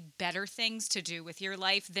way better things to do with your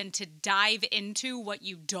life than to dive into what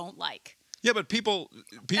you don't like. Yeah, but people,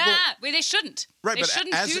 they shouldn't. Right, they but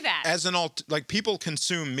shouldn't do that. As like people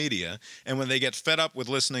consume media, and when they get fed up with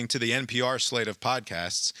listening to the NPR slate of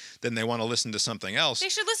podcasts, then they want to listen to something else. They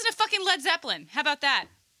should listen to fucking Led Zeppelin. How about that?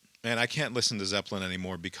 Man, I can't listen to Zeppelin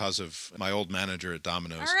anymore because of my old manager at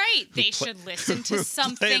Domino's. All right, they should listen to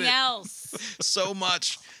something else. So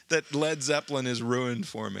much that Led Zeppelin is ruined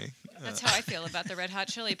for me. That's how I feel about the Red Hot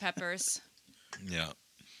Chili Peppers. Yeah.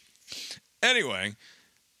 Anyway,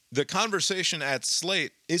 the conversation at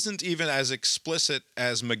Slate isn't even as explicit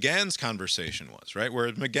as McGahn's conversation was, right?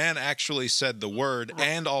 Where McGahn actually said the word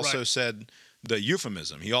and also said the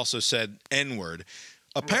euphemism. He also said N-word.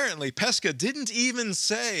 Apparently, Pesca didn't even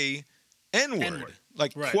say N-word.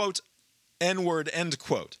 Like, quote, N-word, end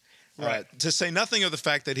quote. To say nothing of the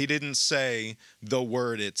fact that he didn't say the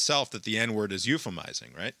word itself, that the N-word is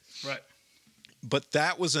euphemizing, right? Right. But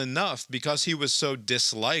that was enough because he was so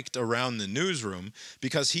disliked around the newsroom,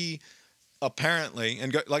 because he apparently,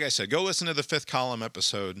 and like I said, go listen to the Fifth Column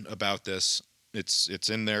episode about this. It's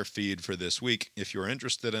in their feed for this week if you're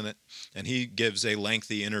interested in it. And he gives a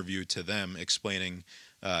lengthy interview to them explaining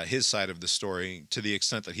his side of the story to the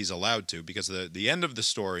extent that he's allowed to, because the end of the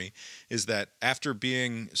story is that after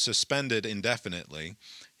being suspended indefinitely,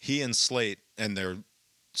 he and Slate and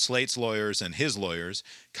Slate's lawyers and his lawyers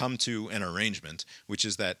come to an arrangement, which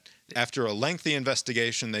is that after a lengthy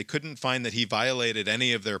investigation, they couldn't find that he violated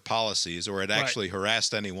any of their policies or had actually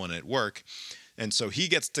harassed anyone at work. And so he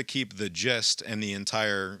gets to keep the gist and the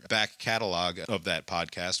entire back catalog of that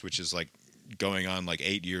podcast, which is like going on like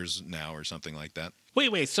 8 years now or something like that.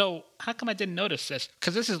 Wait. So how come I didn't notice this?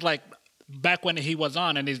 Because this is like back when he was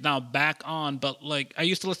on and he's now back on. But like I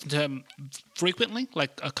used to listen to him frequently,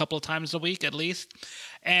 like a couple of times a week at least.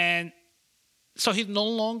 And so he's no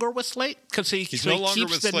longer with Slate? Because he keeps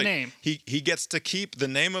the name. He gets to keep the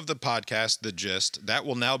name of the podcast, The Gist. That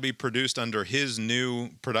will now be produced under his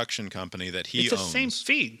new production company that he owns. It's the same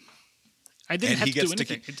feed. I didn't have to do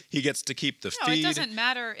anything. He gets to keep the feed. No, it doesn't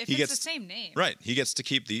matter if it's the same name. Right. He gets to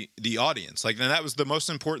keep the audience. Like, and that was the most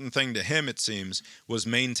important thing to him, it seems, was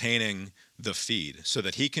maintaining the feed so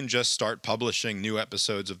that he can just start publishing new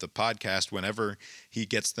episodes of the podcast whenever he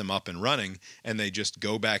gets them up and running, and they just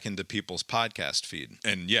go back into people's podcast feed.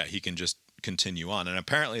 And yeah, he can just continue on. And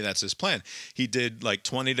apparently that's his plan. He did like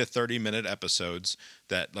 20 to 30 minute episodes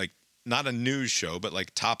that, like, not a news show, but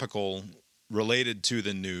like topical related to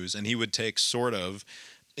the news, and he would take sort of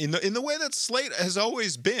in the way that Slate has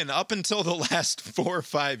always been up until the last 4 or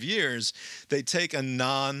 5 years. They take a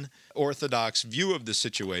non-orthodox view of the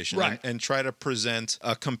situation and try to present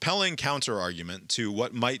a compelling counter-argument to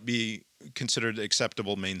what might be considered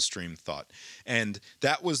acceptable mainstream thought. And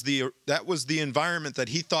that was the environment that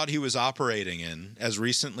he thought he was operating in as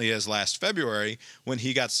recently as last February, when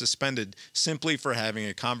he got suspended simply for having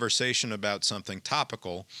a conversation about something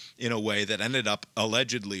topical in a way that ended up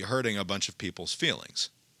allegedly hurting a bunch of people's feelings.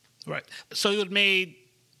 Right. So he was made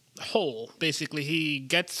whole. Basically, he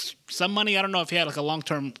gets some money. I don't know if he had like a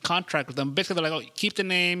long-term contract with them. Basically, they're like, oh, keep the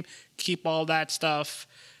name, keep all that stuff,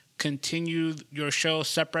 continue your show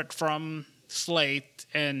separate from Slate,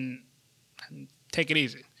 and take it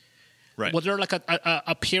easy. Right. Was there like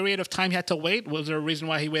a period of time he had to wait? Was there a reason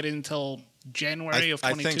why he waited until January of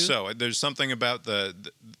 22? I think so. There's something about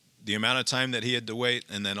the amount of time that he had to wait,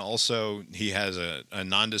 and then also he has a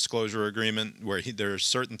non-disclosure agreement where there are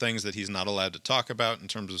certain things that he's not allowed to talk about in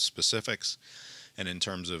terms of specifics and in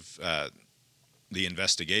terms of the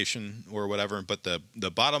investigation or whatever. But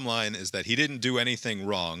the bottom line is that he didn't do anything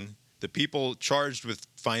wrong. The people charged with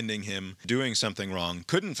finding him doing something wrong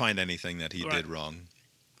couldn't find anything that he did wrong.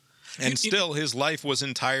 And still, his life was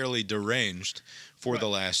entirely deranged for the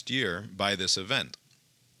last year by this event.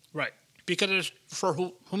 Right. Because for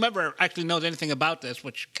whomever actually knows anything about this,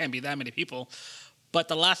 which can't be that many people, but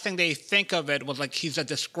the last thing they think of it was like he's a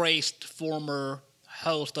disgraced former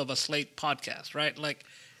host of a Slate podcast, right? Like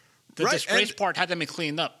the disgrace part had to be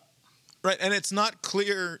cleaned up. Right, and it's not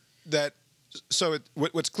clear that... So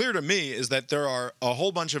what's clear to me is that there are a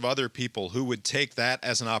whole bunch of other people who would take that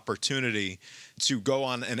as an opportunity to go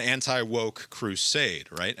on an anti-woke crusade,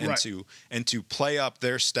 right? And to play up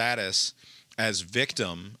their status as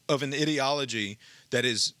victim of an ideology that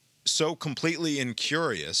is so completely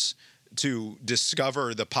incurious to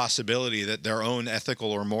discover the possibility that their own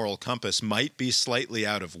ethical or moral compass might be slightly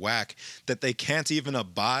out of whack, that they can't even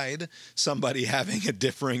abide somebody having a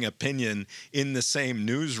differing opinion in the same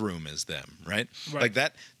newsroom as them, right? Like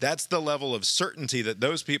that's the level of certainty that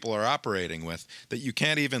those people are operating with, that you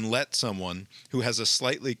can't even let someone who has a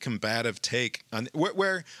slightly combative take on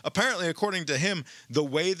where apparently, according to him, the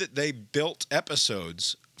way that they built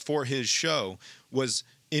episodes for his show was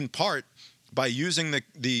in part by using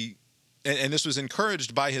and this was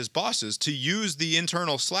encouraged by his bosses, to use the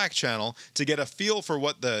internal Slack channel to get a feel for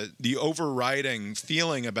what the overriding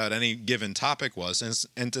feeling about any given topic was,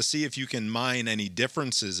 and to see if you can mine any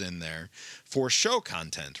differences in there for show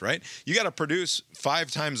content, right? You got to produce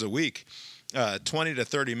 5 times a week, 20 to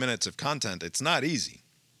 30 minutes of content. It's not easy.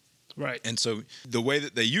 Right. And so the way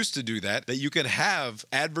that they used to do that you could have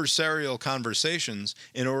adversarial conversations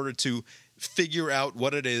in order to figure out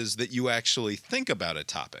what it is that you actually think about a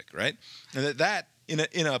topic, right? And that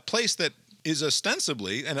in a place that is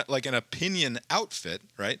ostensibly like an opinion outfit,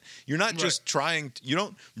 right? You're not just you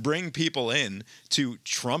don't bring people in to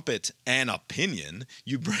trumpet an opinion.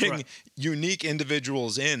 You bring unique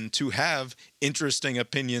individuals in to have interesting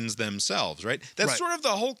opinions themselves, right? That's sort of the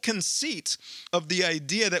whole conceit of the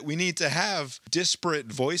idea that we need to have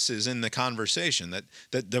disparate voices in the conversation,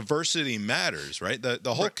 that diversity matters, right?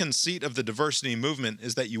 The whole conceit of the diversity movement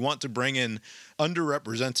is that you want to bring in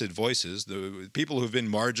underrepresented voices, the people who've been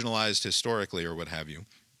marginalized historically or what have you,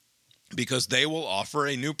 because they will offer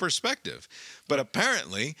a new perspective. But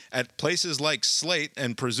apparently, at places like Slate,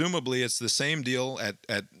 and presumably it's the same deal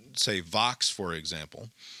at say, Vox, for example,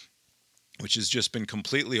 which has just been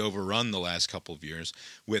completely overrun the last couple of years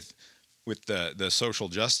with the social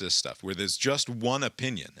justice stuff, where there's just one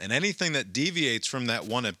opinion. And anything that deviates from that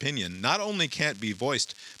one opinion not only can't be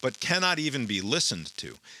voiced, but cannot even be listened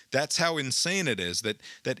to. That's how insane it is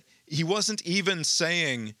that he wasn't even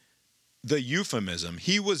saying the euphemism.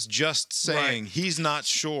 He was just saying he's not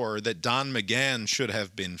sure that Don McGahn should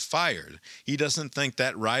have been fired. He doesn't think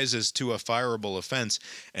that rises to a fireable offense.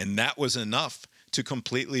 And that was enough to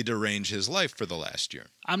completely derange his life for the last year.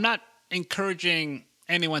 I'm not encouraging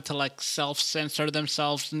anyone to like self-censor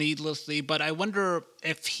themselves needlessly, but I wonder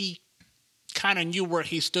if he kind of knew where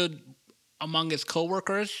he stood among his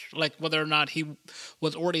coworkers, like whether or not he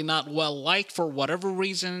was already not well liked for whatever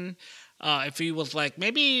reason. If he was like,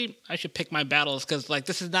 maybe I should pick my battles because like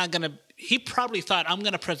this is not gonna. He probably thought I'm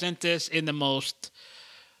gonna present this in the most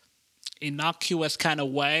innocuous kind of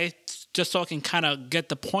way, just so I can kind of get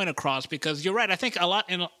the point across. Because you're right. I think a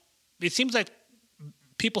lot. It seems like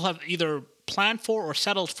people have either planned for or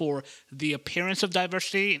settled for the appearance of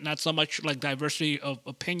diversity, not so much like diversity of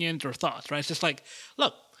opinions or thoughts, right? It's just like,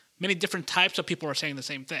 look, many different types of people are saying the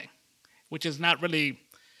same thing, which is not really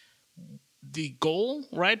the goal,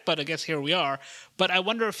 right? But I guess here we are. But I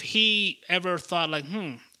wonder if he ever thought like,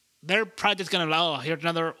 they're probably just going to allow, here's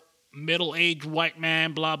another middle-aged white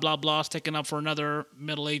man, blah, blah, blah, sticking up for another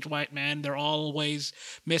middle-aged white man. They're always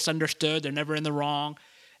misunderstood. They're never in the wrong.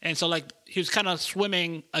 And so, like, he was kind of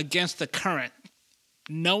swimming against the current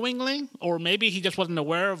knowingly, or maybe he just wasn't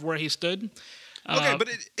aware of where he stood. Okay, but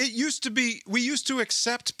it used to be, we used to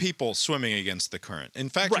accept people swimming against the current. In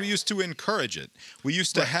fact, we used to encourage it. We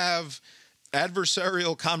used to have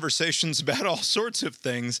adversarial conversations about all sorts of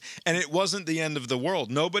things, and it wasn't the end of the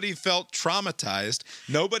world. Nobody felt traumatized.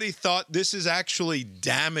 Nobody thought this is actually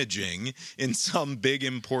damaging in some big,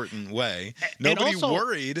 important way. Nobody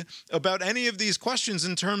worried about any of these questions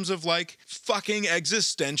in terms of like fucking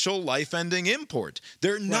existential life-ending import.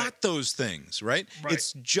 They're not those things, right?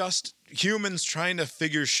 It's just humans trying to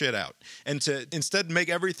figure shit out. And to instead make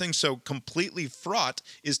everything so completely fraught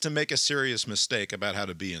is to make a serious mistake about how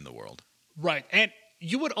to be in the world. Right. And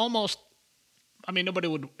you would almost, I mean, nobody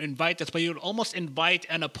would invite this, but you would almost invite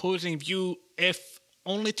an opposing view if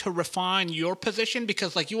only to refine your position,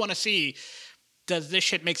 because like you want to see, does this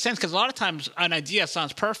shit make sense? Because a lot of times an idea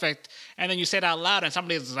sounds perfect, and then you say it out loud, and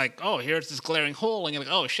somebody's like, oh, here's this glaring hole, and you're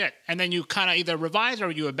like, oh, shit. And then you kind of either revise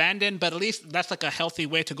or you abandon, but at least that's like a healthy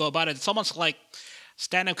way to go about it. It's almost like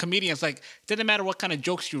stand-up comedians, like, it doesn't matter what kind of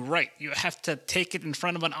jokes you write. You have to take it in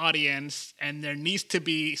front of an audience, and there needs to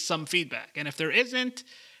be some feedback. And if there isn't,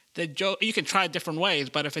 the joke, you can try different ways,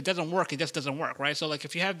 but if it doesn't work, it just doesn't work, right? So, like,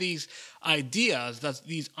 if you have these ideas,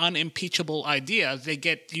 these unimpeachable ideas, you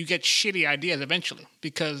get shitty ideas eventually,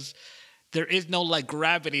 because there is no, like,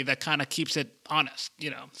 gravity that kind of keeps it honest, you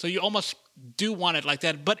know? So you almost do want it like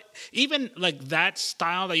that. But even, like, that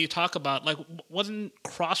style that you talk about, like, wasn't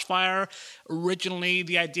Crossfire originally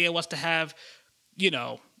the idea was to have, you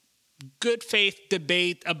know, good faith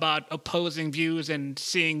debate about opposing views and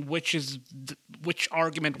seeing which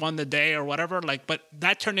argument won the day or whatever, like, but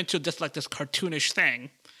that turned into just like this cartoonish thing,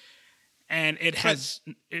 and it's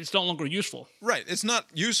no longer useful. Right. It's not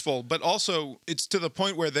useful, but also it's to the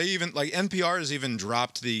point where they even, like, NPR has even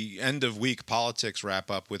dropped the end of week politics wrap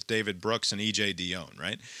up with David Brooks and EJ Dionne,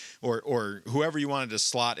 right? or whoever you wanted to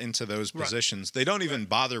slot into those positions. They don't even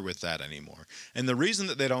bother with that anymore. And the reason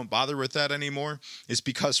that they don't bother with that anymore is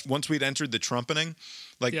because once we'd entered the Trumpening,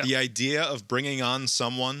 the idea of bringing on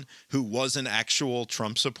someone who was an actual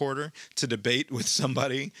Trump supporter to debate with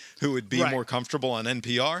somebody who would be more comfortable on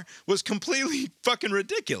NPR was completely fucking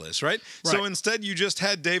ridiculous, right? So instead, you just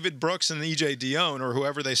had David Brooks and E.J. Dionne or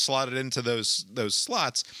whoever they slotted into those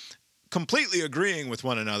slots completely agreeing with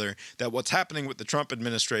one another that what's happening with the Trump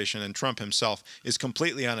administration and Trump himself is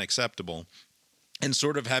completely unacceptable. And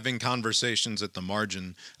sort of having conversations at the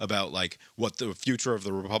margin about like what the future of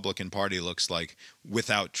the Republican Party looks like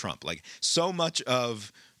without Trump. Like so much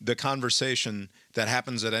of the conversation that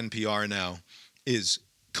happens at NPR now is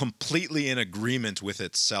completely in agreement with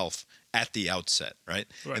itself at the outset, right?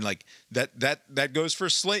 And like that goes for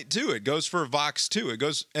Slate too. It goes for Vox too. It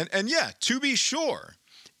goes and yeah, to be sure,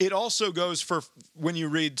 it also goes for when you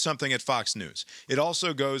read something at Fox News. It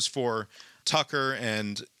also goes for Tucker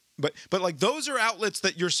and But like those are outlets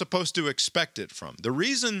that you're supposed to expect it from. The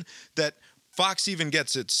reason that Fox even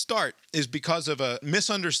gets its start is because of a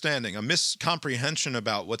misunderstanding, a miscomprehension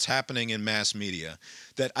about what's happening in mass media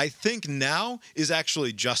that I think now is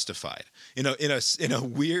actually justified in a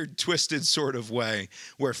weird, twisted sort of way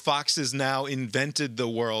where Fox has now invented the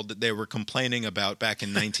world that they were complaining about back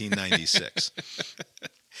in 1996.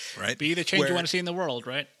 Right? Be the change you want to see in the world,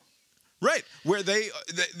 right? Right, where they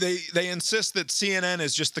insist that CNN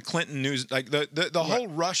is just the Clinton news, like the whole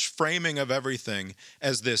Rush framing of everything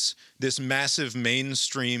as this massive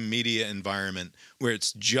mainstream media environment where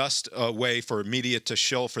it's just a way for media to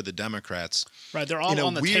shill for the Democrats. Right, they're all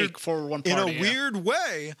on the take for one party. In a weird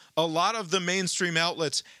way, a lot of the mainstream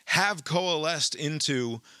outlets have coalesced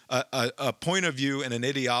into a point of view and an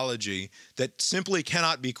ideology that simply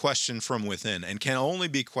cannot be questioned from within and can only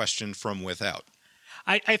be questioned from without.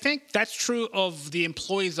 I think that's true of the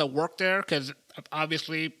employees that work there because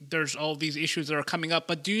obviously there's all these issues that are coming up.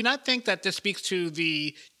 But do you not think that this speaks to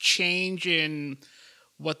the change in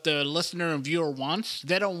what the listener and viewer wants?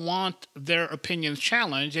 They don't want their opinions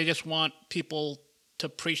challenged. They just want people to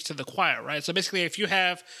preach to the choir, right? So basically, if you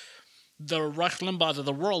have the Rush Limbaughs of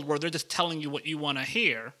the world where they're just telling you what you want to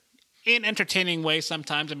hear in entertaining ways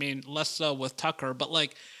sometimes, I mean, less so with Tucker, but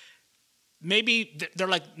like maybe they're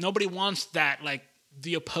like, nobody wants that, like,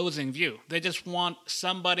 the opposing view. They just want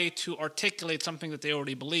somebody to articulate something that they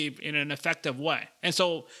already believe in an effective way. And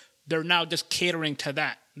so they're now just catering to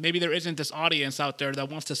that. Maybe there isn't this audience out there that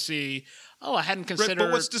wants to see, oh, I hadn't considered... Right,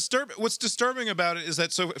 but what's disturbing about it is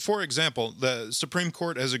that, so for example, the Supreme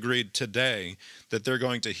Court has agreed today that they're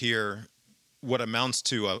going to hear what amounts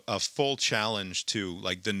to a full challenge to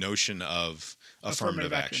like the notion of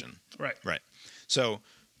affirmative action. Right. So,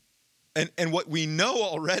 and what we know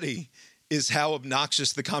already is how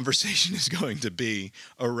obnoxious the conversation is going to be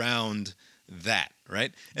around that,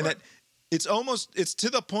 right? And that it's to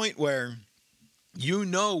the point where you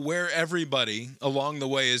know where everybody along the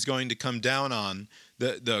way is going to come down on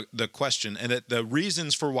the question and that the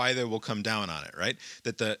reasons for why they will come down on it, right?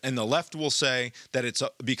 That the left will say that it's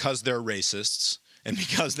because they're racists and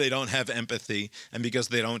because they don't have empathy and because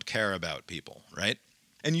they don't care about people, right?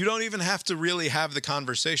 And you don't even have to really have the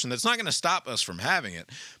conversation. That's not going to stop us from having it.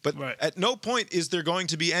 But at no point is there going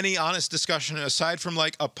to be any honest discussion aside from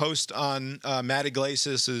like a post on Matt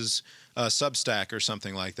Iglesias's Substack or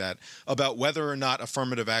something like that about whether or not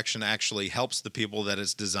affirmative action actually helps the people that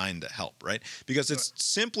it's designed to help, right? Because it's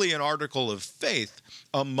simply an article of faith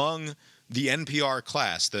among the NPR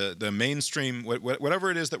class, the mainstream,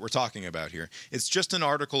 whatever it is that we're talking about here. It's just an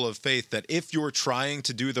article of faith that if you're trying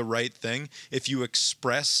to do the right thing, if you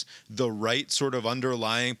express the right sort of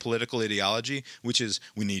underlying political ideology, which is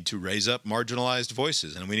we need to raise up marginalized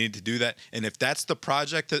voices and we need to do that. And if that's the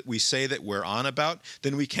project that we say that we're on about,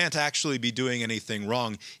 then we can't actually be doing anything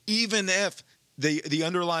wrong, even if the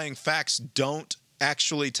underlying facts don't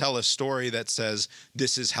actually tell a story that says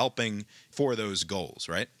this is helping for those goals,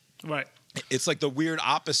 right? Right. It's like the weird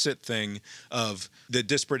opposite thing of the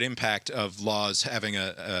disparate impact of laws having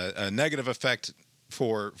a negative effect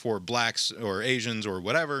for blacks or Asians or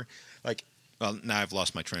whatever. Like, well, now I've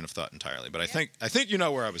lost my train of thought entirely, but I think you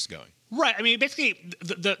know where I was going. Right. I mean, basically,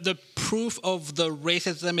 the proof of the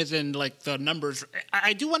racism is in like the numbers.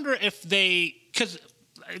 I do wonder if because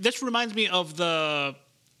this reminds me of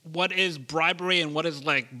what is bribery and what is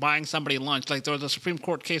like buying somebody lunch. Like there was a Supreme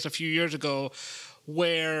Court case a few years ago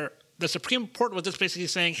where the Supreme Court was just basically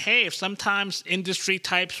saying, hey, if sometimes industry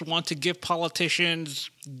types want to give politicians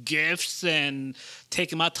gifts and take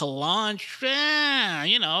them out to lunch,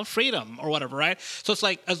 freedom or whatever, right? So it's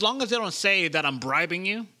like, as long as they don't say that I'm bribing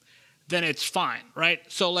you, then it's fine, right?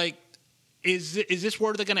 So like, is this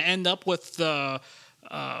where they're going to end up with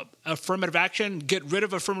affirmative action? Get rid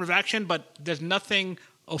of affirmative action, but there's nothing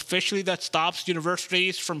officially that stops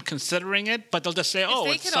universities from considering it, but they'll just say, "Oh,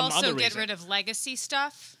 it's some other reason." They could also get rid of legacy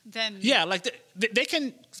stuff. Then they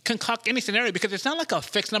can concoct any scenario because it's not like a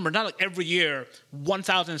fixed number. Not like every year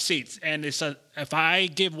 1,000 seats, and if I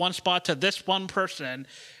give one spot to this one person,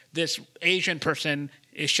 this Asian person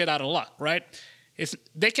is shit out of luck, right?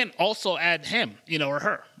 They can also add him, or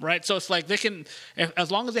her, right? So it's like they can,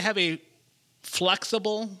 as long as they have a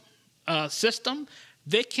flexible system,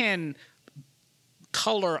 they can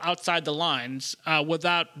color outside the lines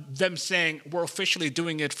without them saying we're officially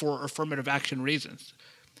doing it for affirmative action reasons,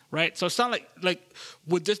 right? So it's not like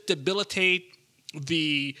would this debilitate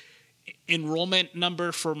the enrollment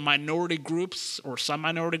number for minority groups or some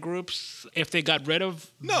minority groups if they got rid of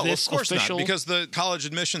this of course official... not, because the college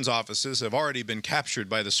admissions offices have already been captured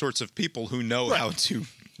by the sorts of people who know how to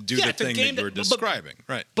do the thing that you're describing.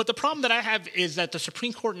 Right. But the problem that I have is that the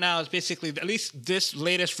Supreme Court now is basically, at least this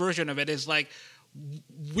latest version of it, is like,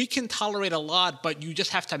 we can tolerate a lot, but you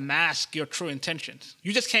just have to mask your true intentions.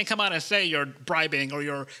 You just can't come out and say you're bribing or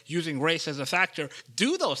you're using race as a factor.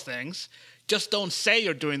 Do those things. Just don't say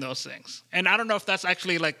you're doing those things. And I don't know if that's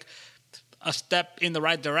actually like a step in the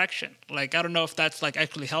right direction. Like, I don't know if that's like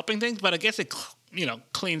actually helping things, but I guess it,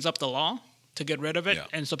 cleans up the law to get rid of it. Yeah.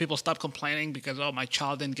 And so people stop complaining because, my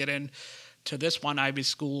child didn't get in to this one Ivy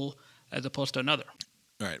school as opposed to another.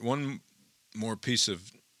 All right. One more piece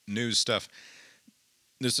of news stuff.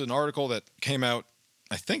 There's an article that came out,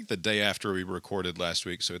 I think, the day after we recorded last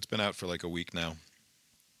week, so it's been out for like a week now.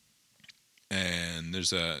 And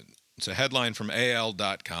it's a headline from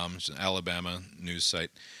AL.com, it's an Alabama news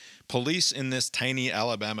site. Police in this tiny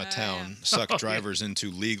Alabama town suck drivers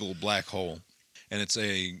into legal black hole. And it's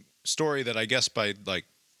a story that I guess by like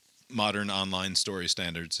modern online story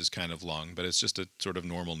standards is kind of long, but it's just a sort of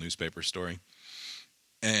normal newspaper story.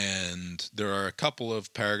 And there are a couple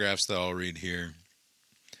of paragraphs that I'll read here.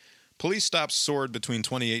 Police stops soared between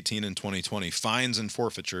 2018 and 2020. Fines and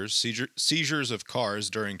forfeitures, seizures of cars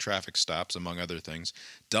during traffic stops, among other things,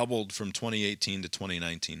 doubled from 2018 to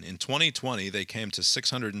 2019. In 2020, they came to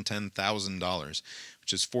 $610,000,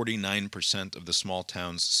 which is 49% of the small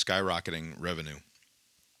town's skyrocketing revenue.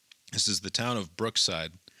 This is the town of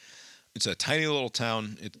Brookside. It's a tiny little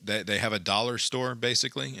town. They have a dollar store,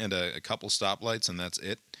 basically, and a couple stoplights, and that's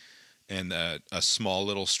it, and a small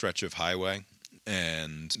little stretch of highway.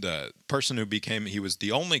 And the person he was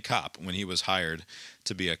the only cop when he was hired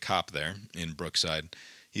to be a cop there in Brookside.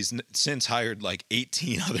 He's since hired like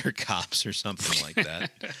 18 other cops or something like that.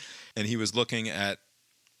 And he was looking at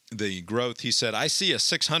the growth. He said, I see a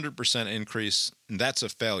 600% increase, and that's a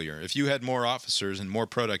failure. If you had more officers and more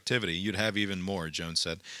productivity, you'd have even more, Jones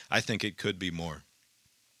said. I think it could be more.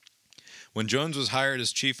 When Jones was hired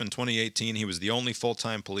as chief in 2018, he was the only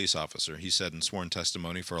full-time police officer, he said in sworn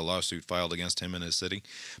testimony for a lawsuit filed against him in his city.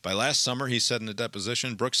 By last summer, he said in a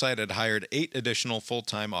deposition, Brookside had hired 8 additional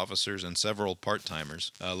full-time officers and several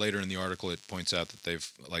part-timers. Later in the article, it points out that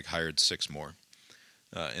they've hired 6 more.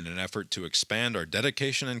 In an effort to expand our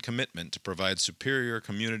dedication and commitment to provide superior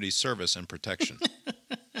community service and protection.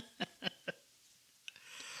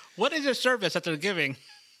 What is the service that they're giving?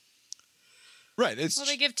 Right.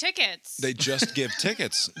 They give tickets. They just give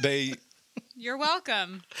tickets. You're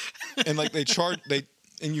welcome. And they charge.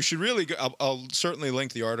 And you should really go. I'll certainly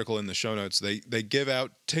link the article in the show notes. They give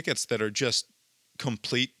out tickets that are just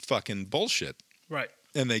complete fucking bullshit. Right.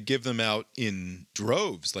 And they give them out in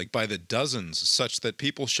droves, like by the dozens, such that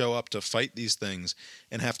people show up to fight these things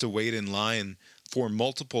and have to wait in line for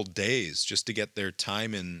multiple days just to get their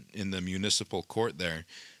time in the municipal court there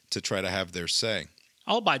to try to have their say.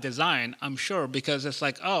 All by design, I'm sure, because it's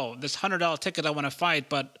like, this $100 ticket I want to fight,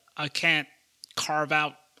 but I can't carve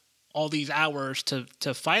out all these hours to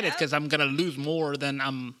fight it because I'm going to lose more than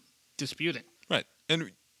I'm disputing. Right.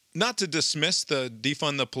 And not to dismiss the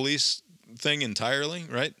defund the police thing entirely,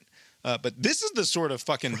 right? But this is the sort of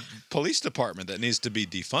fucking police department that needs to be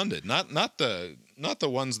defunded, not the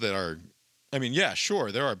ones that are. I mean, yeah,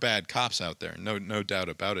 sure, there are bad cops out there, no doubt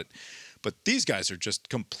about it. But these guys are just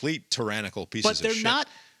complete tyrannical pieces of shit. But they're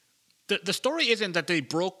not. The story isn't that they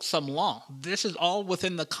broke some law. This is all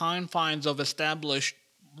within the confines of established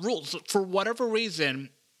rules. For whatever reason,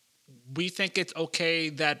 we think it's okay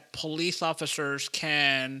that police officers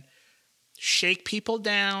can shake people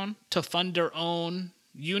down to fund their own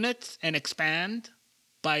units and expand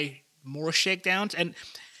by more shakedowns. And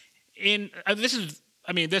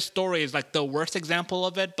this story is like the worst example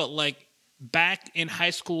of it, but back in high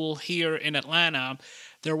school here in Atlanta,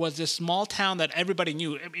 there was this small town that everybody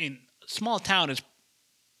knew. I mean, small town is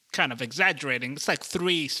kind of exaggerating. It's like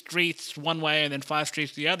 3 streets one way and then 5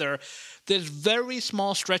 streets the other. There's very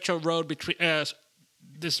small stretch of road between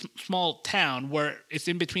this small town where it's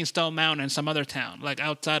in between Stone Mountain and some other town, like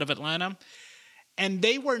outside of Atlanta. And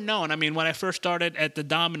they were known. I mean, when I first started at the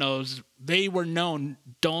Domino's, they were known,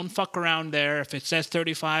 don't fuck around there. If it says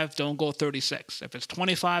 35, don't go 36. If it's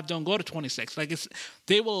 25, don't go to 26. Like,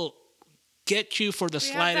 they will get you for the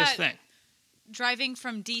slightest thing. Driving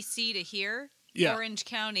from D.C. to here, Orange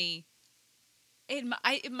County,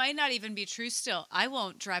 it might not even be true still. I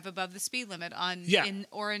won't drive above the speed limit in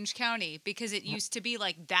Orange County because it used to be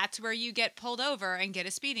like that's where you get pulled over and get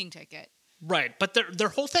a speeding ticket. Right, but their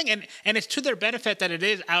whole thing, and it's to their benefit that it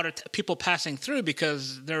is out of people passing through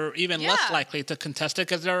because they're even less likely to contest it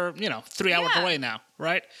because they're 3 hours away now,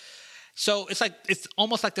 right? So it's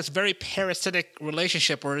almost like this very parasitic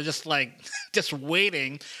relationship where they're just like just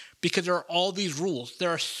waiting because there are all these rules. There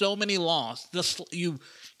are so many laws. You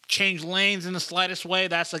change lanes in the slightest way,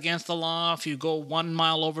 that's against the law. If you go 1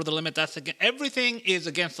 mile over the limit, that's against. Everything is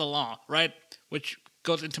against the law, right? Which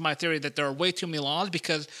goes into my theory that there are way too many laws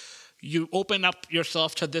because you open up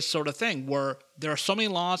yourself to this sort of thing where there are so many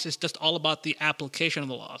laws, it's just all about the application of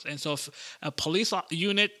the laws. And so if a police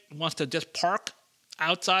unit wants to just park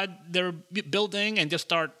outside their building and just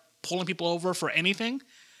start pulling people over for anything,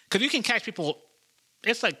 because you can catch people,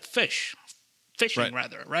 it's like fishing,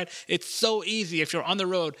 right? It's so easy if you're on the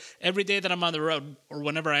road. Every day that I'm on the road, or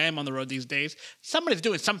whenever I am on the road these days, somebody's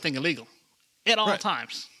doing something illegal at all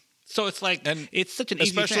times. So it's like, and it's such an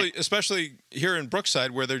easy thing. Especially here in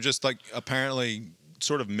Brookside, where they're just like apparently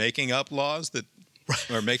sort of making up laws that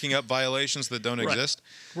are making up violations that don't exist.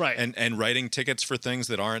 Right. And writing tickets for things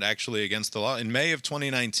that aren't actually against the law. In May of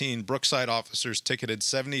 2019, Brookside officers ticketed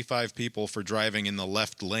 75 people for driving in the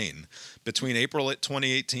left lane. Between April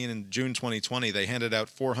 2018 and June 2020, they handed out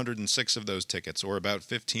 406 of those tickets, or about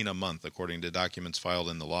 15 a month, according to documents filed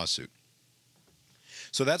in the lawsuit.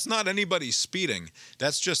 So that's not anybody speeding.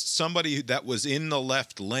 That's just somebody that was in the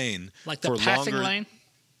left lane. Like the passing lane?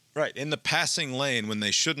 Right, in the passing lane when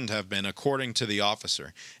they shouldn't have been, according to the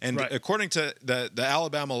officer. And according to the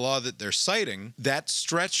Alabama law that they're citing, that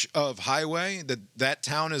stretch of highway that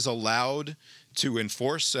town is allowed to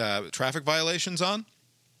enforce traffic violations on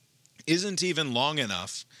isn't even long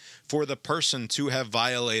enough for the person to have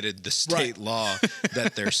violated the state law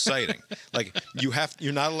that they're citing. Like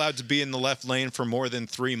you're not allowed to be in the left lane for more than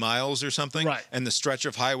 3 miles or something. Right. And the stretch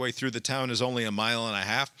of highway through the town is only 1.5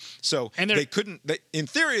 miles. So in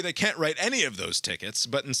theory, they can't write any of those tickets,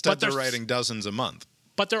 but instead they're writing dozens a month.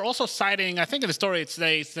 But they're also citing, I think in the story it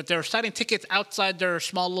says that they're citing tickets outside their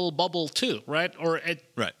small little bubble too, right? Or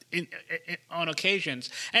on occasions.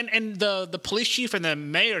 And the police chief and the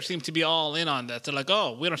mayor seem to be all in on that. They're like,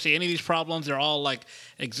 oh, we don't see any of these problems. They're all like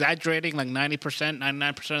exaggerating, like 90%,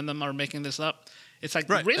 99% of them are making this up. It's like,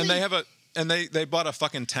 really? And they bought a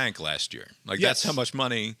fucking tank last year. Like that's how much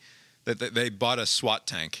money that they bought a SWAT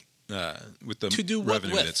tank with the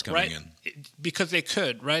revenue that's coming in. Because they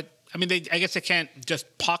could, right? I mean, I guess they can't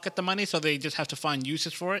just pocket the money, so they just have to find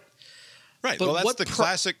uses for it. Right. But well, that's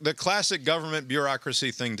the classic government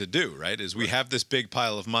bureaucracy thing to do, right? Is we have this big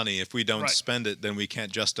pile of money. If we don't spend it, then we can't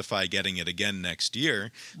justify getting it again next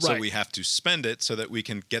year. So we have to spend it so that we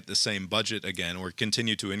can get the same budget again or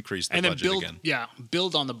continue to increase the budget again. Yeah,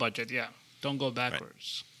 build on the budget, Don't go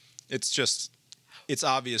backwards. Right. It's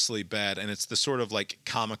obviously bad, and it's the sort of like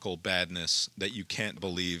comical badness that you can't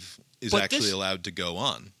believe is actually allowed to go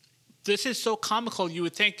on. This is so comical. You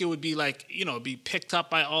would think it would be like, be picked up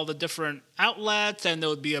by all the different outlets, and there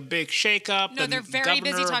would be a big shakeup. No, they're very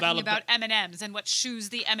busy talking about M&Ms and what shoes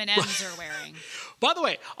the M&Ms are wearing. By the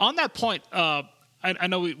way, on that point, I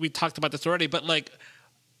know we talked about this already, but like,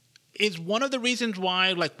 is one of the reasons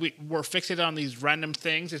why like we're fixated on these random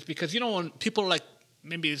things is because when people are like,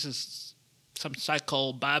 maybe this is some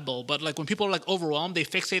psychobabble, but like when people are like overwhelmed, they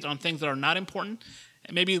fixate on things that are not important,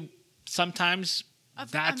 and maybe sometimes.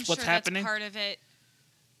 That's what's happening. That's part of it.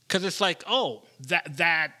 Because it's like, oh,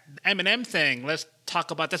 that Eminem thing. Let's talk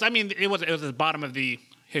about this. I mean, it was at the bottom of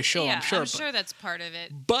his show. Yeah, I'm sure. I'm sure that's part of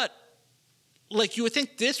it. But like, you would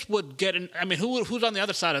think this would get in. I mean, who's on the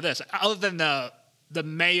other side of this, other than the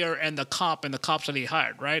mayor and the cop and the cops that he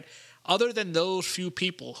hired, right? Other than those few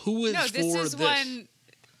people, who is for this? No, this is one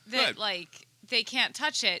that like they can't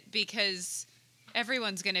touch it because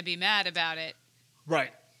everyone's going to be mad about it.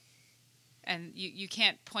 Right. And you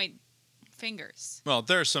can't point fingers. Well,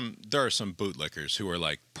 there are some bootlickers who are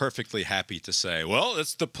like perfectly happy to say, "Well,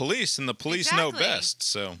 it's the police, and the police know best."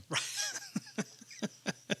 So,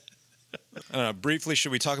 briefly,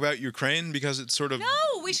 should we talk about Ukraine because it's sort of no?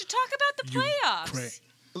 We should talk about the playoffs.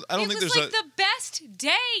 I don't think there's the best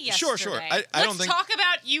day yesterday. Sure. Let's talk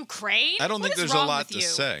about Ukraine. I don't think there's a lot to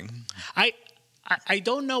say. I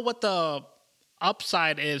don't know what the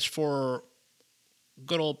upside is for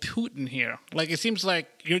good old Putin here. Like, it seems like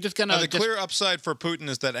you're just gonna. The clear upside for Putin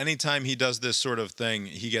is that anytime he does this sort of thing,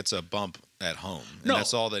 he gets a bump at home, and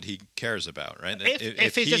that's all that he cares about, right?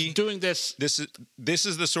 If he's just doing this, this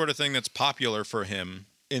is the sort of thing that's popular for him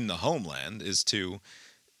in the homeland, is to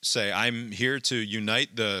say, I'm here to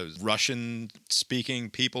unite the Russian-speaking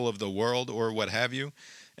people of the world, or what have you,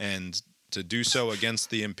 and to do so against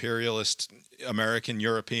the imperialist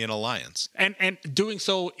American-European alliance. And doing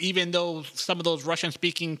so even though some of those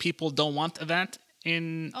Russian-speaking people don't want that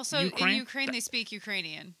in Ukraine. In Ukraine, they speak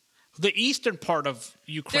Ukrainian. The eastern part of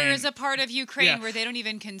Ukraine. There is a part of Ukraine where they don't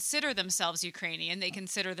even consider themselves Ukrainian. They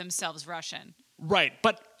consider themselves Russian. Right.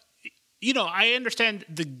 But, I understand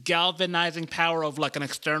the galvanizing power of, like, an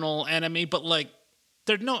external enemy, but, like,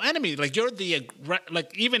 there's no enemy. Like, you're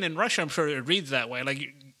even in Russia, I'm sure it reads that way. Like,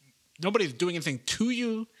 nobody's doing anything to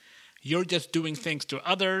you. You're just doing things to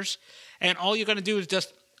others. And all you're going to do is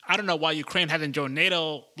just, I don't know why Ukraine hasn't joined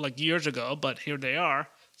NATO, like, years ago, but here they are.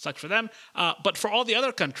 Sucks for them. But for all the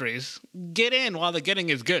other countries, get in while the getting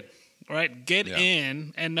is good, right? Get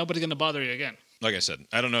in, and nobody's going to bother you again. Like I said,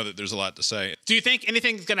 I don't know that there's a lot to say. Do you think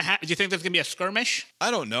anything's going to happen? Do you think there's going to be a skirmish? I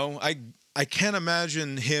don't know. I can't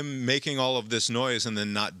imagine him making all of this noise and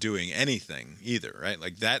then not doing anything either, right?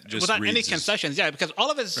 Like, that just without any concessions, because all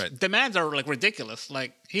of his demands are, like, ridiculous.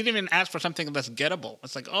 Like, he didn't even ask for something that's gettable.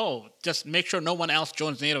 It's like, just make sure no one else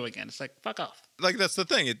joins NATO again. It's like, fuck off. Like, that's the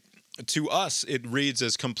thing. To us, it reads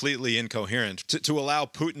as completely incoherent. To allow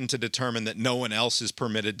Putin to determine that no one else is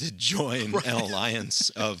permitted to join an alliance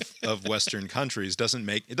of Western countries doesn't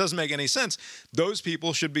make any sense. Those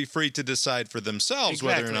people should be free to decide for themselves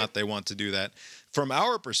whether or not they want to do that. From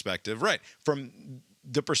our perspective, right? From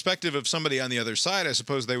the perspective of somebody on the other side, I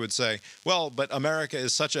suppose they would say, well, but America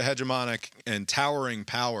is such a hegemonic and towering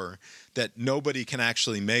power that nobody can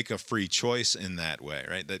actually make a free choice in that way,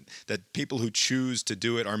 right? That people who choose to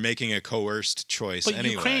do it are making a coerced choice anyway.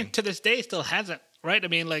 But Ukraine, to this day, still hasn't, right? I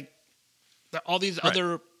mean, like, all these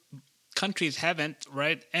other countries haven't,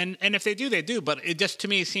 right? And if they do, they do. But it just, to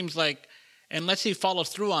me, seems like, unless he follows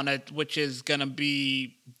through on it, which is going to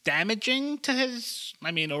be damaging to his,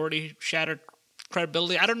 already shattered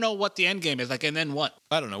credibility. I don't know what the end game is, like, and then what?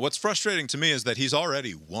 I don't know. What's frustrating to me is that he's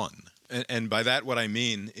already won. And by that, what I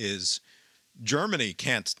mean is Germany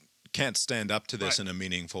can't stand up to this in a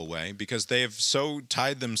meaningful way because they have so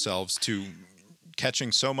tied themselves to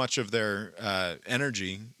catching so much of their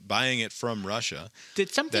energy, buying it from Russia.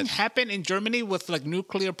 Did something happen in Germany with, like,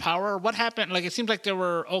 nuclear power? What happened? Like, it seems like they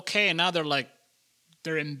were okay, and now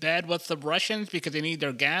they're in bed with the Russians because they need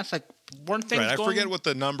their gas. Like, weren't things going? I forget what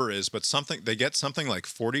the number is, but they get something like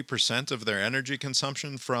 40% of their energy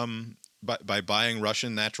consumption from by buying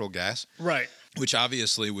Russian natural gas. Right. Which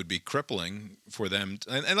obviously would be crippling for them.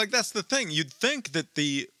 And like, that's the thing. You'd think that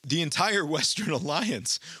the entire Western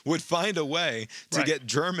alliance would find a way to get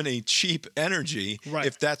Germany cheap energy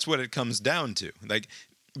if that's what it comes down to. Like,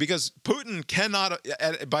 because Putin cannot,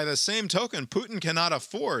 by the same token, Putin cannot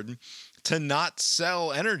afford to not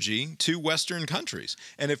sell energy to Western countries.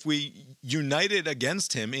 And if we united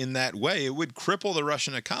against him in that way, it would cripple the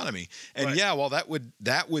Russian economy. And while that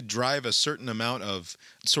would drive a certain amount of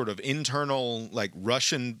sort of internal, like,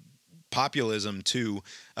 Russian populism to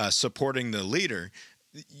supporting the leader,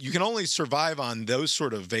 you can only survive on those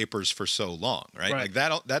sort of vapors for so long, right? Like,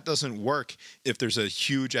 that doesn't work if there's a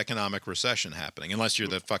huge economic recession happening, unless you're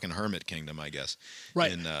the fucking hermit kingdom, I guess,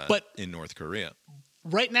 in North Korea.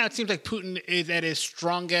 Right now, it seems like Putin is at his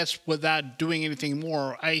strongest without doing anything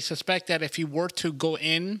more. I suspect that if he were to go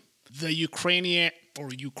in, the Ukraine,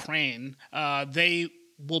 they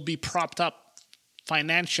will be propped up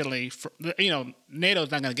financially. NATO's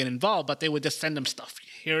not going to get involved, but they would just send them stuff.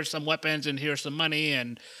 Here's some weapons and here's some money,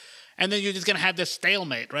 and then you're just going to have this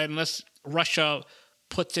stalemate, right? Unless Russia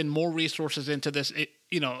puts in more resources into this,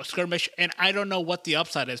 skirmish. And I don't know what the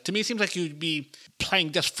upside is. To me, it seems like you'd be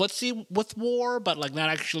playing just footsie with war, but, like, not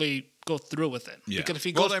actually go through with it. Yeah. Because if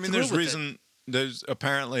he goes there's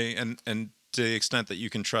apparently, and to the extent that you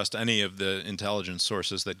can trust any of the intelligence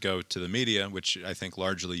sources that go to the media, which I think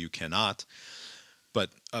largely you cannot, but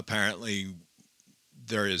apparently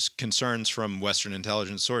there is concerns from Western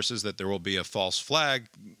intelligence sources that there will be a false flag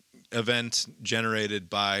event generated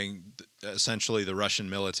by essentially the Russian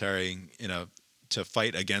military to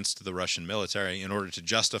fight against the Russian military in order to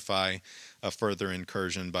justify a further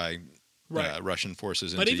incursion by Russian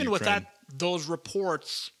forces into Ukraine. But even with those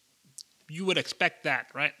reports, you would expect that,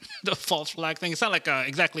 right? The false flag thing. It's not like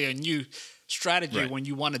exactly a new strategy when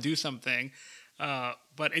you want to do something.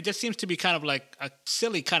 But it just seems to be kind of like a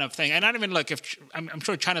silly kind of thing. And not even like if I'm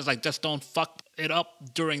sure China's like, just don't fuck it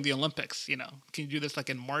up during the Olympics. You know, can you do this like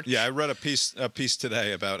in March? Yeah, I read a piece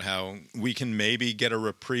today about how we can maybe get a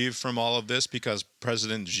reprieve from all of this because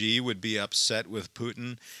President Xi would be upset with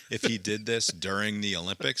Putin if he did this during the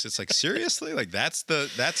Olympics. It's like, seriously, like that's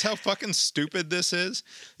how fucking stupid this is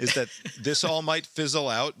that this all might fizzle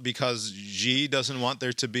out because Xi doesn't want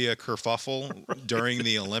there to be a kerfuffle during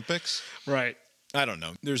the Olympics. Right. I don't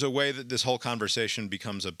know. There's a way that this whole conversation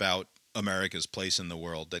becomes about America's place in the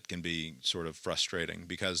world that can be sort of frustrating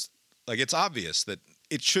because, like, it's obvious that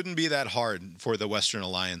it shouldn't be that hard for the Western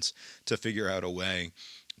Alliance to figure out a way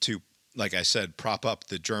to, like I said, prop up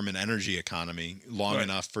the German energy economy long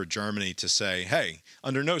enough for Germany to say, hey,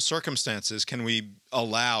 under no circumstances can we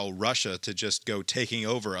allow Russia to just go taking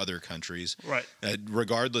over other countries,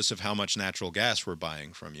 regardless of how much natural gas we're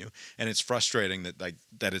buying from you. And it's frustrating that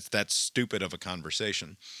it's that stupid of a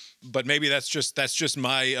conversation. But maybe that's just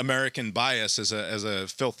my American bias as a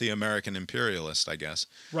filthy American imperialist, I guess.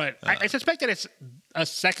 Right. I suspect that it's a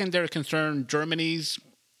secondary concern, Germany's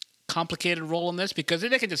complicated role in this, because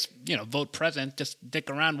they can just, vote present, just dick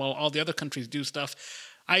around while all the other countries do stuff.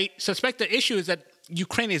 I suspect the issue is that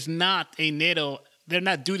Ukraine is not a NATO, they're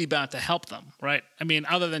not duty bound to help them, right? I mean,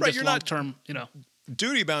 other than just long term,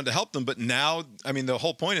 duty bound to help them, but now, I mean, the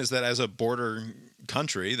whole point is that as a border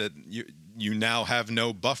country that you now have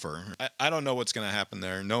no buffer. I don't know what's going to happen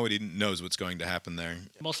there. Nobody knows what's going to happen there.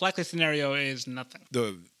 Most likely scenario is nothing.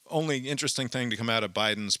 The only interesting thing to come out of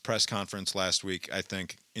Biden's press conference last week, I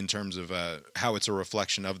think, in terms of how it's a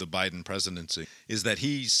reflection of the Biden presidency, is that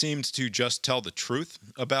he seemed to just tell the truth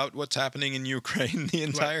about what's happening in Ukraine the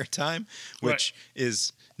entire time, which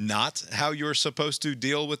is not how you're supposed to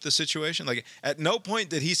deal with the situation. Like, at no point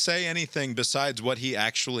did he say anything besides what he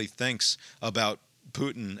actually thinks about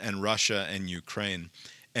Putin and Russia and Ukraine.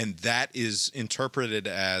 And that is interpreted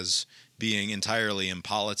as being entirely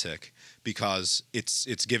impolitic because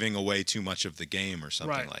it's giving away too much of the game or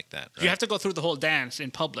something like that. Right? You have to go through the whole dance in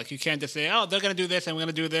public. You can't just say, oh, they're going to do this and we're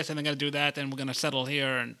going to do this and they're going to do that and we're going to settle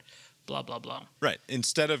here and blah, blah, blah. Right.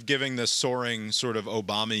 Instead of giving the soaring sort of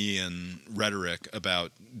Obama-ian rhetoric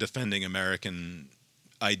about defending American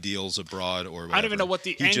ideals abroad or whatever. I don't even know what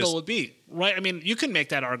the angle would be, right? I mean, you can make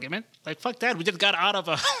that argument. Like, fuck that. We just got out of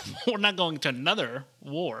we're not going to another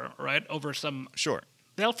war, right? Over some... Sure.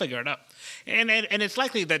 They'll figure it out. And it's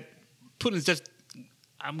likely that Putin's just,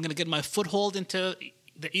 I'm going to get my foothold into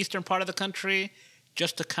the eastern part of the country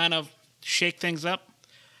just to kind of shake things up.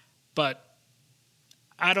 But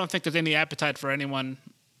I don't think there's any appetite for anyone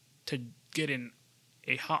to get in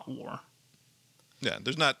a hot war. Yeah,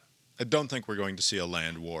 there's not... I don't think we're going to see a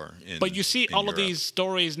land war in But you see all Europe. of these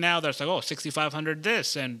stories now that's like, 6,500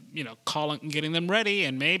 this, and, calling and getting them ready,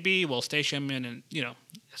 and maybe we'll station them in,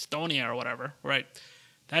 Estonia or whatever, right?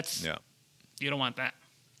 That's... Yeah. You don't want that.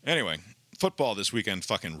 Anyway, football this weekend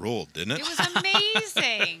fucking ruled, didn't it? It was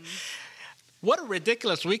amazing. What a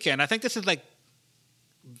ridiculous weekend. I think this is, like,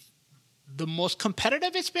 the most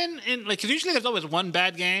competitive it's been in... Like, 'cause usually there's always one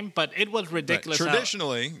bad game, but it was ridiculous.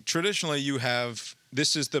 Right. Traditionally, you have...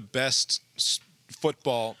 This is the best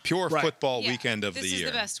football weekend of the year.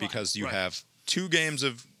 The best one. Because you have 2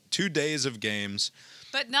 days of games.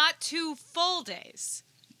 But not 2 full days.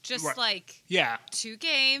 Just 2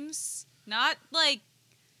 games. Not like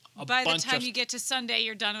by the time you get to Sunday,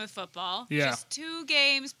 you're done with football. Yeah. Just 2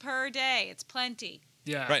 games per day. It's plenty.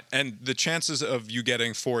 Yeah. Right. And the chances of you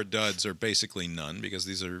getting 4 duds are basically none because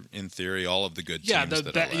these are, in theory, all of the good teams that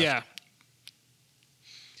are left. Yeah.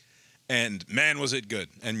 And man, was it good!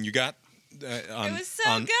 And you got it was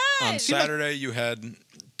so good. On Saturday. You had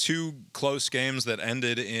 2 close games that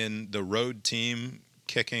ended in the road team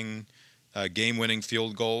kicking game-winning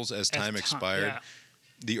field goals as time expired. Yeah.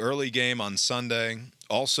 The early game on Sunday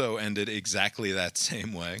also ended exactly that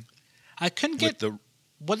same way. I couldn't get.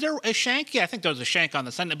 Was there a shank? Yeah, I think there was a shank on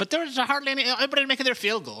the Sunday, but there was hardly any. Everybody making their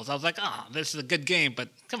field goals. I was like, this is a good game, but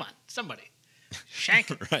come on, somebody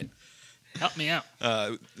shank it. Right. Help me out.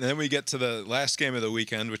 Then we get to the last game of the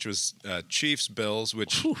weekend, which was Chiefs-Bills,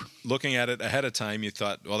 which, looking at it ahead of time, you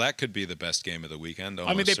thought, well, that could be the best game of the weekend.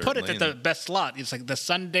 I mean, they put it at the best slot. It's like the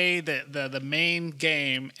Sunday, the main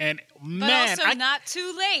game. And, but also not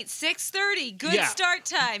too late. 6:30, good start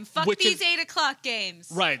time. Fuck these 8 o'clock games.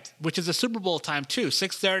 Right, which is a Super Bowl time, too.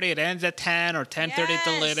 6:30, it ends at 10 or 10:30 at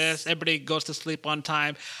the latest. Everybody goes to sleep on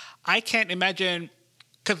time. I can't imagine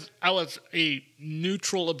because I was a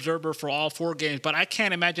neutral observer for all 4 games, but I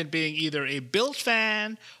can't imagine being either a Bills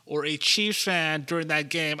fan or a Chiefs fan during that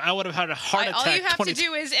game. I would have had a heart attack. All you have to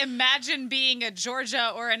do is imagine being a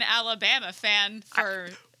Georgia or an Alabama fan for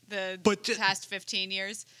the past 15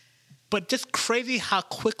 years. But just crazy how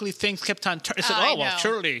quickly things kept on turning. It's like, well,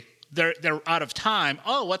 surely they're out of time.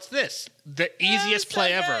 Oh, what's this? The easiest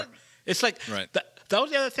play ever. It's like that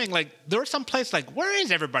was the other thing. Like there were some places like, where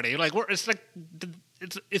is everybody? Like it's like.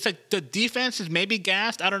 It's like the defense is maybe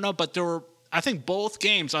gassed. I don't know, but there were, I think, both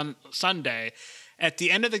games on Sunday. At the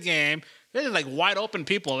end of the game, there's like wide open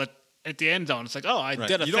people at the end zone. It's like, oh, I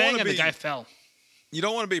did a thing and the guy fell. You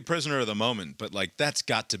don't want to be prisoner of the moment, but like that's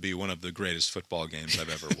got to be one of the greatest football games I've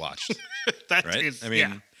ever watched. That right? is, I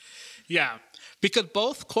mean, yeah, because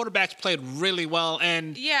both quarterbacks played really well,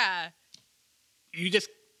 and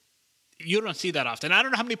you don't see that often. I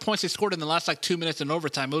don't know how many points they scored in the last 2 minutes in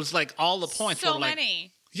overtime. It was like all the points so were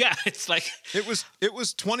many. Yeah, it's like it was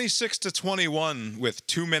 26-21 with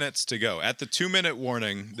 2 minutes to go. At the 2-minute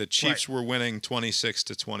warning, the Chiefs were winning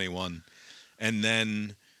 26-21, and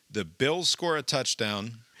then the Bills score a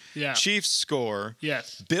touchdown. Yeah, Chiefs score.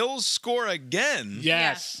 Yes, Bills score again.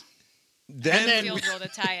 Yes. Then field goal to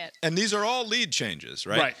tie it. And these are all lead changes,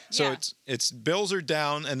 right? Right. So it's Bills are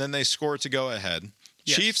down, and then they score to go ahead.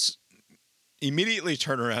 Yes. Chiefs immediately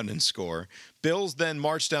turn around and score. Bills then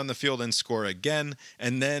march down the field and score again,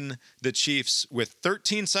 and then the Chiefs, with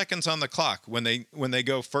 13 seconds on the clock, when they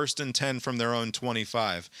go 1st and 10 from their own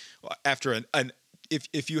 25, after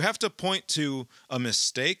if you have to point to a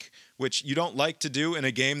mistake, which you don't like to do in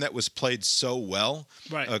a game that was played so well,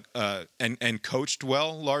 and coached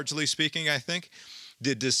well, largely speaking, I think.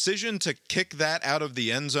 The decision to kick that out of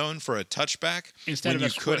the end zone for a touchback instead when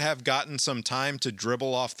you could have gotten some time to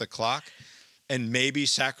dribble off the clock and maybe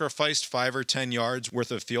sacrificed 5 or 10 yards worth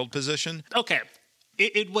of field position. Okay.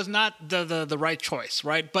 It was not the right choice,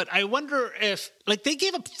 right? But I wonder if, they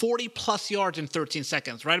gave up 40-plus yards in 13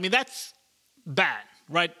 seconds, right? I mean, that's bad,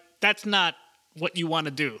 right? That's not what you want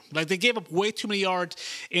to do. They gave up way too many yards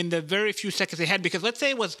in the very few seconds they had, because let's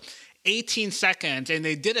say it was 18 seconds and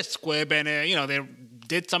they did a squib and, they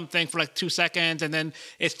did something for 2 seconds and then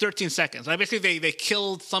it's 13 seconds. Basically, they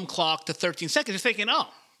killed some clock to 13 seconds. You're thinking,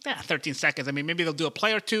 13 seconds. I mean, maybe they'll do a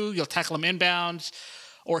play or two. You'll tackle them inbounds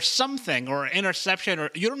or something, or an interception, or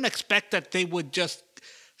you don't expect that they would just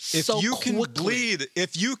quickly.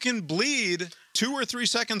 If you can bleed 2 or 3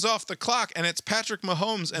 seconds off the clock and it's Patrick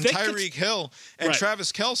Mahomes and Tyreek Hill and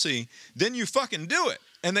Travis Kelce, then you fucking do it.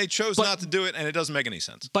 And they chose not to do it, and it doesn't make any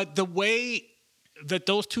sense. But the way that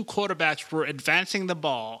those two quarterbacks were advancing the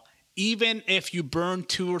ball, even if you burn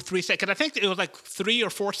 2 or 3 seconds, I think it was 3 or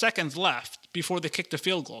 4 seconds left before they kicked the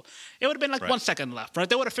field goal. It would have been 1 second left, right?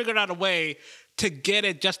 They would have figured out a way to get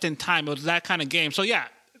it just in time. It was that kind of game. So, yeah,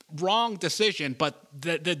 wrong decision, but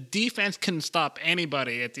the defense couldn't stop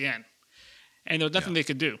anybody at the end. And there was nothing they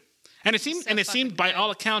could do. And it seemed by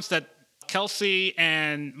all accounts that Kelce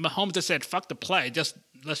and Mahomes just said, fuck the play. Just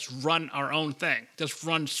let's run our own thing. Just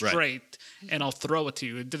run straight, and I'll throw it to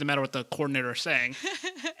you. It doesn't matter what the coordinator is saying.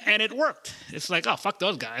 And it worked. It's fuck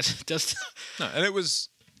those guys. No, and it was...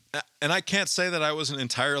 And I can't say that I was an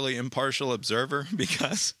entirely impartial observer,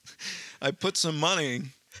 because I put some money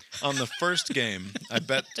on the first game. I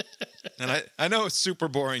bet, and I know it's super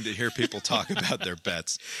boring to hear people talk about their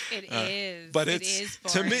bets. It is. But it is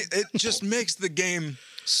boring. To me, it just makes the game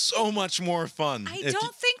so much more fun. I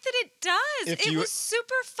don't think that it does. It was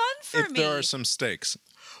super fun for me. If there are some stakes.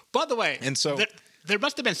 By the way, and so there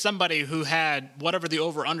must have been somebody who had whatever the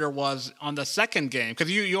over-under was on the second game,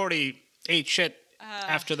 because you already ate shit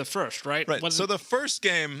after the first, right? Right. So the first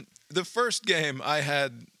game I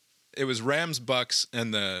had, it was Rams-Bucks,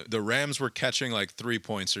 and the Rams were catching 3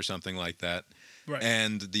 points or something like that. Right.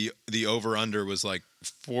 And the over-under was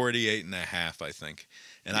 48.5, I think.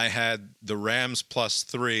 And I had the Rams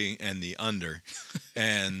 +3 and the under.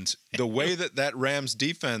 And the way that Rams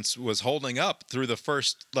defense was holding up through the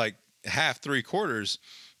first half, 3 quarters,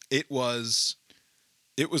 it was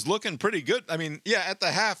looking pretty good. I mean, at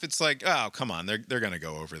the half, it's oh, come on, they're going to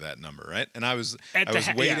go over that number, right? And I was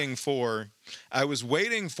waiting for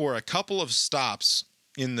a couple of stops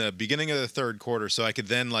in the beginning of the third quarter, so I could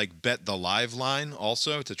then bet the live line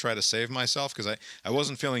also to try to save myself, because I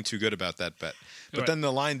wasn't feeling too good about that bet. But then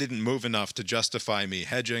the line didn't move enough to justify me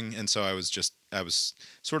hedging, and so I was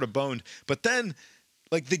sort of boned. But then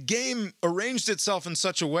the game arranged itself in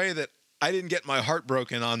such a way that I didn't get my heart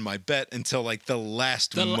broken on my bet until the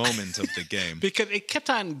last moment of the game. Because it kept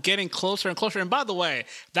on getting closer and closer. And by the way,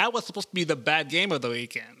 that was supposed to be the bad game of the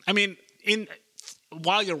weekend. I mean,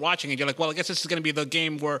 while you're watching it, you're like, well, I guess this is going to be the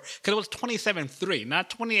game where, because it was 27-3, not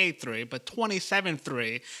 28-3, but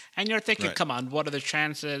 27-3, and you're thinking, Right. come on, what are the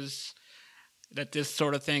chances that this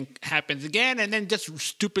sort of thing happens again? And then just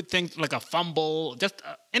stupid things like a fumble, just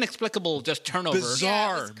inexplicable, just turnover.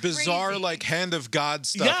 Yeah, it was bizarre, crazy. like hand of God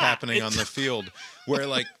stuff Yeah, happening on the field, where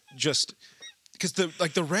like just. Because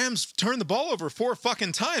the Rams turned the ball over 4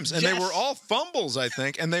 fucking times, and they Yes. were all fumbles, I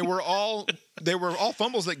think, and they were all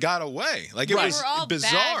fumbles that got away. Like it Right. They was were all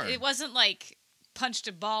bizarre. bad. It wasn't like punched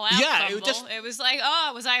a ball out. Yeah, it fumble. was just- It was like,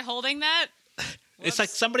 oh, was I holding that? It's like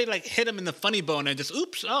somebody like hit him in the funny bone and just,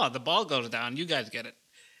 oops, oh, the ball goes down. You guys get it.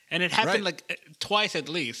 And it happened Right. like twice at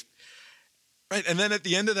least. Right, and then at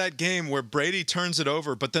the end of that game where Brady turns it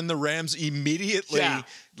over, but then the Rams immediately, Yeah.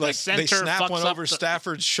 The like they center snap fucks one up over the-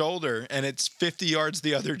 Stafford's shoulder, and it's 50 yards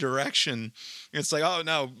the other direction. It's like, oh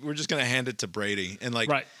no, we're just gonna hand it to Brady, and like,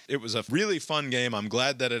 Right. it was a really fun game. I'm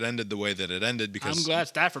glad that it ended the way that it ended because I'm glad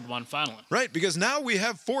Stafford won finally. Right, because now we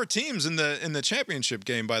have 4 teams in the championship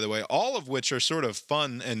game, by the way, all of which are sort of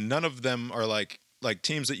fun, and none of them are like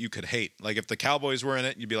teams that you could hate. Like if the Cowboys were in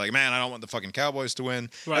it, you'd be like, man, I don't want the fucking Cowboys to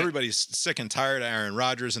win. Right. Everybody's sick and tired of Aaron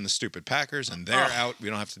Rodgers and the stupid Packers, and they're Ugh. out. We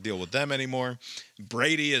don't have to deal with them anymore.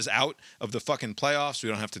 Brady is out of the fucking playoffs. We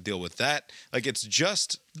don't have to deal with that. Like it's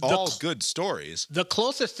just all good stories. The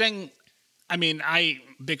closest thing, I mean, I'm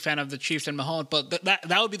a big fan of the Chiefs and Mahomes, but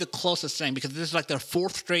that would be the closest thing because this is like their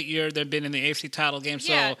 4th straight year they've been in the AFC title game.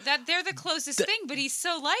 Yeah, So that they're the closest thing, but he's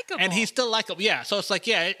so likable. and he's still likable. Yeah, so it's like,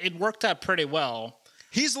 yeah, it worked out pretty well.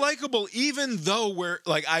 He's likable, even though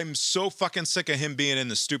I'm so fucking sick of him being in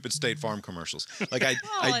the stupid State Farm commercials. Like I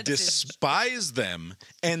it's just- despise them,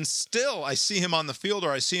 and still I see him on the field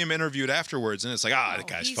or I see him interviewed afterwards, and it's like, that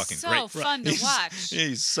guy's he's fucking so great. fun to He's- watch.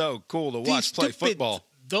 He's so cool to These watch play stupid- football.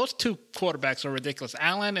 Those 2 quarterbacks are ridiculous.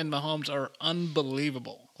 Allen and Mahomes are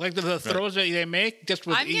unbelievable. Like the throws that they make just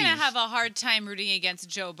with I'm ease. going to have a hard time rooting against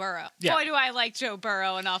Joe Burrow. Yeah. Boy, do I like Joe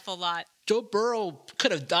Burrow an awful lot. Joe Burrow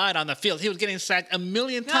could have died on the field. He was getting sacked a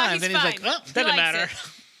million No, times, he's and he's like, fine. "Oh, He doesn't likes matter." it.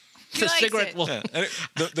 He The likes cigarette it. will. Yeah. And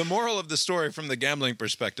the moral of the story from the gambling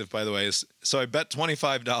perspective, by the way, is so I bet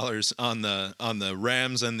 $25 on the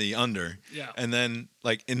Rams and the under. Yeah. And then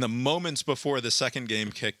like in the moments before the second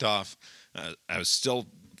game kicked off, I was still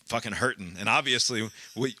fucking hurting. And obviously,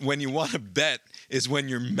 when you want to bet is when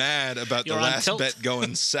you're mad about You're the on last tilt. bet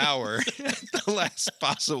going sour at the last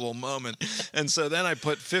possible moment. And so then I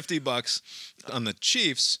put $50 on the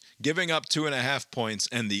Chiefs giving up 2.5 points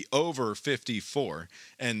and the over 54.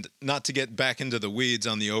 And not to get back into the weeds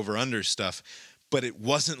on the over-under stuff, but it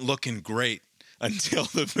wasn't looking great until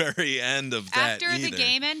the very end of that After the either.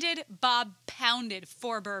 game ended, Bob pounded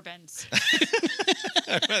 4 bourbons.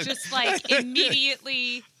 Just like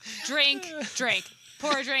immediately drink,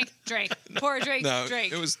 pour a drink, pour a drink, No,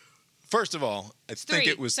 drink. it was, first of all, I think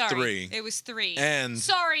it was Sorry, 3. It was 3. And-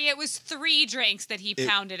 sorry, it was 3 drinks that he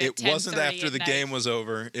pounded at It 10:30 wasn't after at the night. game was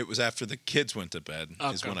over. It was after the kids went to bed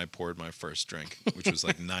is Okay. when I poured my first drink, which was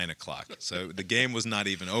like 9 o'clock. So the game was not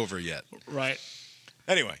even over yet. Right.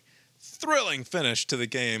 Anyway, thrilling finish to the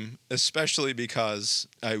game, especially because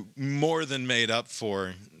I more than made up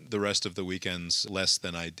for the rest of the weekend's less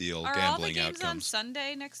than ideal Are all the gambling games on outcomes.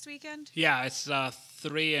 Sunday next weekend? Yeah, it's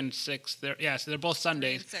 3 and 6. So they're both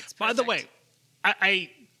Sundays. 3 and 6, By the perfect.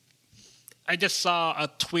 way, I just saw a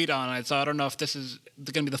tweet on it, so I don't know if this is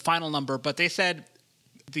going to be the final number, but they said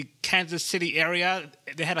the Kansas City area,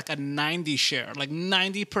 they had like a 90 share. Like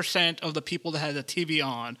 90% of the people that had the TV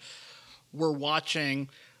on were watching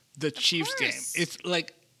the Chiefs game. course. It's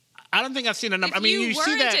like, I don't think I've seen a number. If I mean, you you weren't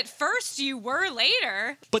see that, at first, you were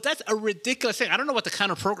later. but that's a ridiculous thing. I don't know what the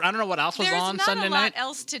kind of program, I don't know what else was There's on not Sunday a lot night.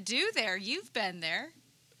 else to do there. You've been there.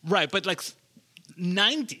 Right, but like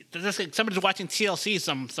 90. That's like somebody's watching TLC.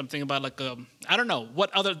 Something about like I don't know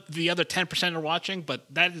what the other 10% are watching, but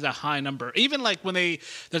that is a high number. Even like when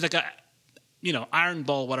there's like a Iron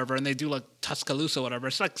Bowl whatever, and they do like Tuscaloosa whatever.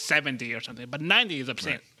 It's like 70 or something, but 90 is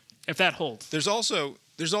obscene. Right. If that holds. There's also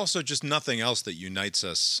just nothing else that unites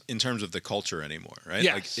us in terms of the culture anymore, right?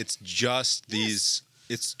 Yes. Like it's just these.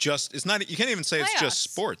 It's not. You can't even say it's just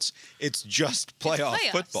Playoffs. sports. It's just playoff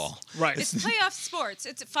playoffs. football. Right. It's playoff sports.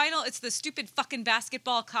 It's final. It's the stupid fucking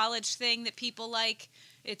basketball college thing that people like.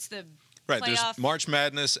 It's the Right. playoff. There's March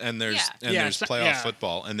Madness and there's Yeah. Yeah, there's it's not- playoff yeah.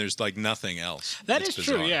 football and there's like nothing else. That It's is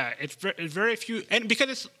true. bizarre. Yeah, it's very few, and because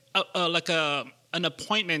it's like an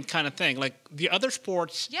appointment kind of thing. Like the other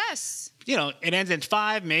sports, Yes. it ends in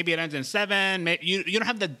 5, maybe it ends in 7. You don't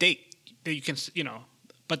have the date that you can,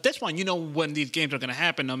 But this one, when these games are going to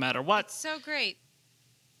happen, no matter what. So great.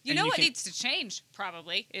 You And know you what can- needs to change?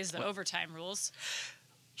 Probably is the overtime rules.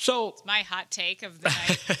 So It's my hot take of the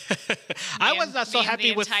night. I was not so happy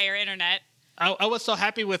the with entire internet. I was so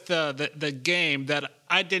happy with the game that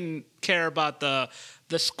I didn't care about the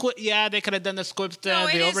squid. Yeah, they could have done the squibs then.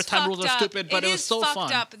 No, The overtime rules are stupid, but it was so fun. It is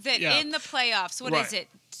fucked up that Yeah. in the playoffs, what Right. is it?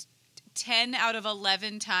 10 out of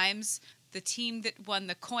 11 times, the team that won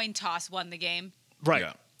the coin toss won the game. Right.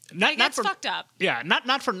 Yeah. Not That's for fucked up. Yeah,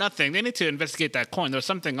 not for nothing. They need to investigate that coin. There's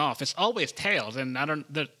something off. It's always tails, and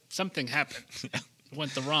something happened.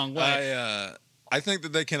 Went the wrong way. I think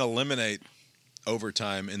that they can eliminate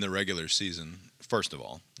overtime in the regular season. First of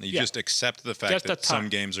all, you Yeah. just accept the fact Just a that tie. some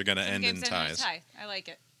games are going to end in Games end in a ties. tie. I like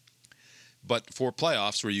it. But for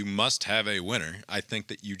playoffs where you must have a winner, I think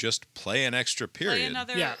that you just play an extra period. Play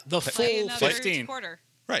another, Yeah, the play full another 15. quarter.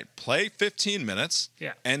 Right. Play 15 minutes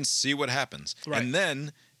Yeah. and see what happens. Right. And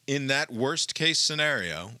then in that worst case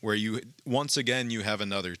scenario where you once again you have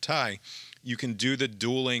another tie, you can do the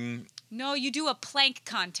dueling. No, you do a plank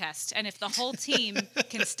contest, and if the whole team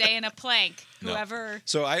can stay in a plank, No.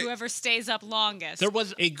 whoever stays up longest. There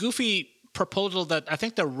was a goofy proposal that I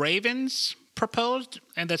think the Ravens proposed,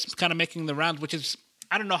 and that's kind of making the rounds, which is,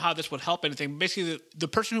 I don't know how this would help anything. Basically, the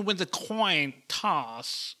person who wins the coin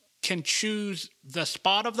toss can choose the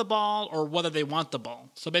spot of the ball or whether they want the ball.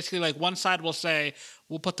 So basically, like one side will say,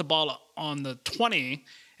 we'll put the ball on the 20,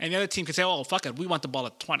 and the other team can say, oh, fuck it, we want the ball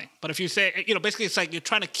at 20. But if you say, basically it's like you're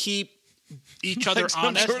trying to keep each other Like some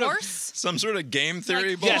honest. sort of- Horse? Some sort of game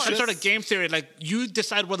theory Like bullshit. Yeah, some sort of game theory. Like you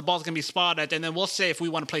decide where the ball's gonna be spotted, and then we'll say if we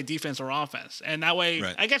want to play defense or offense. And that way,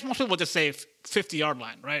 Right. I guess most people will just say 50-yard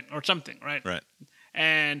line, right, or something, right? Right.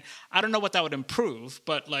 And I don't know what that would improve,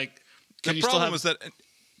 but like The problem was that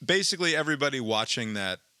basically everybody watching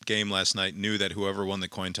that game last night knew that whoever won the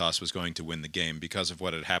coin toss was going to win the game because of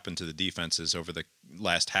what had happened to the defenses over the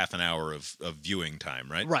last half an hour of viewing time,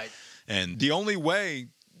 right? Right. And the only way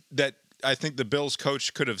that I think the Bills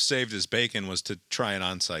coach could have saved his bacon was to try an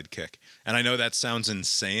onside kick. And I know that sounds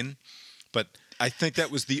insane, but I think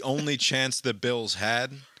that was the only chance the Bills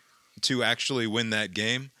had to actually win that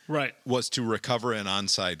game. Right. Was to recover an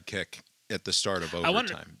onside kick at the start of overtime.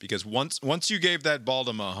 wonder- Because once you gave that ball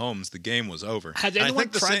to Mahomes, the game was over. Has And I anyone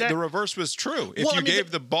think tried that? the reverse was true. If Well, I you mean,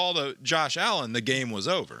 gave the ball to Josh Allen, the game was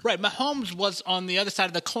over. Right. Mahomes was on the other side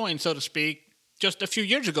of the coin, so to speak, just a few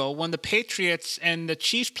years ago when the Patriots and the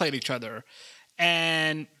Chiefs played each other.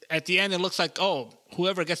 And at the end, it looks like,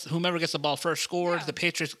 whomever gets the ball first scores. Yeah. The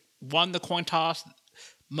Patriots won the coin toss.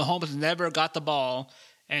 Mahomes never got the ball,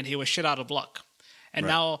 and he was shit out of luck. And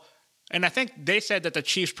Right. now, and I think they said that the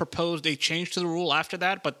Chiefs proposed a change to the rule after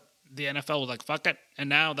that, but the NFL was like, fuck it. And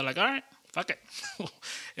now they're like, all right, fuck it.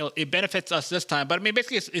 It benefits us this time. But I mean,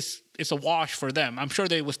 basically, it's a wash for them. I'm sure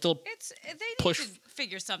they would still They need push- to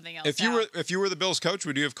figure something else If you out. were the Bills coach,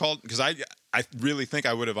 would you have called? Because I really think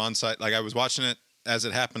I would have onside. Like I was watching it as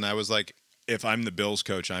it happened. I was like, if I'm the Bills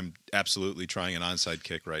coach, I'm absolutely trying an onside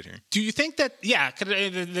kick right here. Do you think that? Yeah, 'cause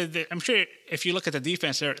I'm sure if you look at the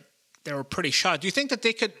defense, they were pretty shot. Do you think that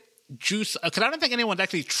they could juice? Because I don't think anyone's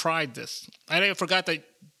actually tried this. I forgot that.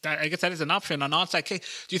 I guess that is an option on onside kick.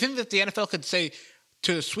 Do you think that the NFL could say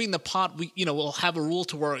to sweeten the pot, we'll have a rule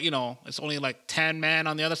to where it's only like 10 men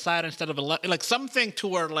on the other side instead of 11, like something to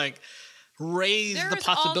where like raise the There's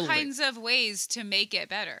possibility. all kinds of ways to make it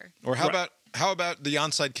better. Or how Right. about the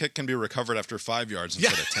onside kick can be recovered after 5 yards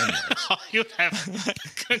instead of 10 yards? You have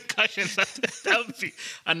concussions. That would be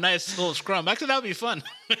a nice little scrum. Actually, that would be fun.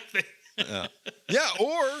 Yeah,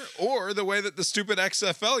 or the way that the stupid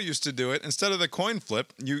XFL used to do it, instead of the coin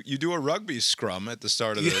flip, you do a rugby scrum at the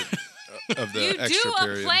start of the You extra do a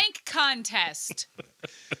period. plank contest.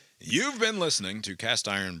 You've been listening to Cast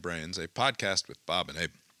Iron Brains, a podcast with Bob and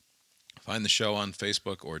Abe. Find the show on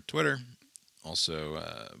Facebook or Twitter.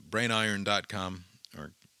 Also, brainiron.com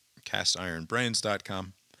or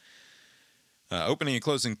castironbrains.com. Opening and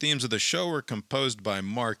closing themes of the show were composed by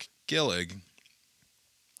Mark Gillig.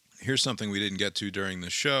 Here's something we didn't get to during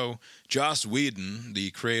the show. Joss Whedon,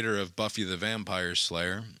 the creator of Buffy the Vampire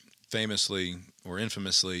Slayer, famously or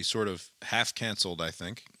infamously sort of half-canceled, I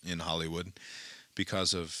think, in Hollywood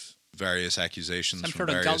because of various accusations Some from sort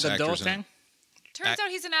of Gal various Gadot actors thing. Turns out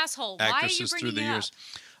he's an asshole. Why are you actresses bringing through the it years.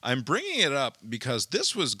 up? I'm bringing it up because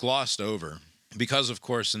this was glossed over. Because, of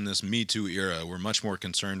course, in this Me Too era, we're much more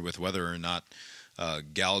concerned with whether or not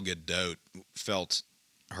Gal Gadot felt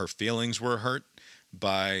her feelings were hurt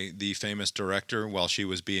by the famous director while she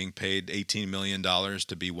was being paid $18 million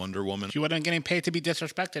to be Wonder Woman. She wasn't getting paid to be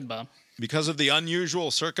disrespected, Bob. Because of the unusual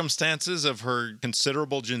circumstances of her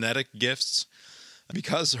considerable genetic gifts,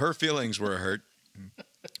 because her feelings were hurt,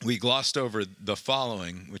 we glossed over the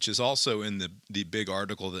following, which is also in the big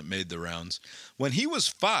article that made the rounds. When he was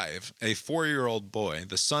 5, a 4-year-old boy,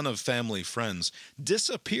 the son of family friends,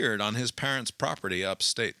 disappeared on his parents' property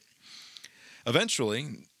upstate.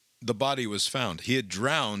 Eventually, the body was found. He had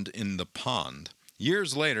drowned in the pond.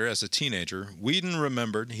 Years later, as a teenager, Whedon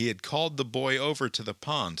remembered he had called the boy over to the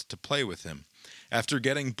pond to play with him. After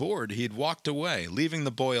getting bored, he had walked away, leaving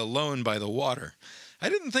the boy alone by the water. I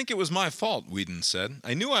didn't think it was my fault, Whedon said.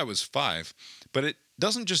 I knew I was 5, but it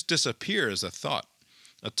doesn't just disappear as a thought.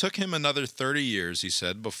 It took him another 30 years, he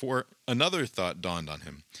said, before another thought dawned on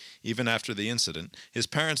him. Even after the incident, his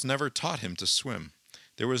parents never taught him to swim.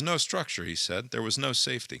 There was no structure, he said. There was no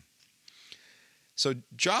safety. So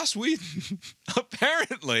Joss Whedon,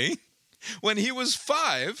 apparently, when he was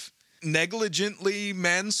 5, negligently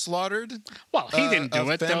manslaughtered. Well, he didn't do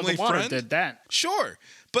it. Family the water friend. did that. Sure,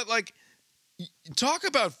 but like, talk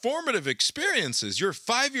about formative experiences. You're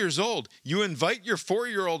 5 years old. You invite your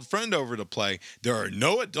 4-year-old friend over to play. There are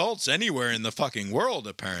no adults anywhere in the fucking world,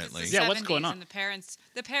 apparently. It's the Yeah, what's 70s, going on? And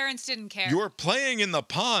the parents didn't care. You're playing in the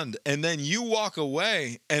pond, and then you walk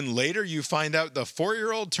away, and later you find out the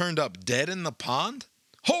 4-year-old turned up dead in the pond?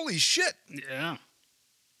 Holy shit! Yeah.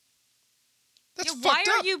 That's Why fucked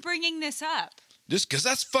are up. you bringing this up? Just because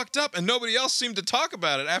that's fucked up, and nobody else seemed to talk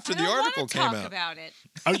about it after I the don't article wanna came talk out. about it.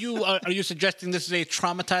 Are you suggesting this is a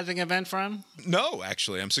traumatizing event for him? No,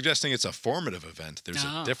 actually, I'm suggesting it's a formative event. There's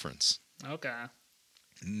Oh. a difference. Okay.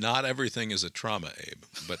 Not everything is a trauma, Abe,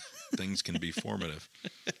 but things can be formative.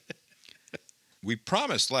 We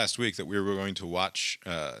promised last week that we were going to watch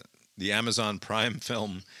the Amazon Prime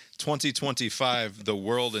film 2025, The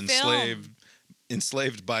World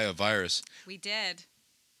Enslaved by a Virus. We did.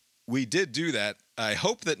 We did do that. I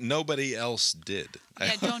hope that nobody else did.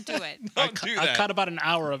 Yeah, don't do it. Don't do I that. caught about an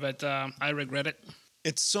hour of it. I regret it.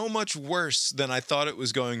 It's so much worse than I thought it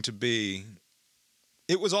was going to be.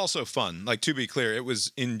 It was also fun. Like, to be clear, it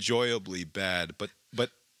was enjoyably bad, but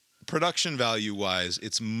production value wise,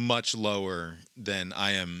 it's much lower than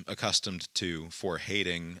I am accustomed to for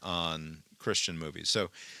hating on Christian movies. So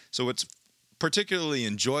what's particularly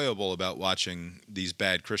enjoyable about watching these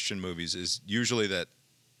bad Christian movies is usually that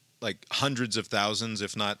like hundreds of thousands,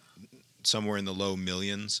 if not somewhere in the low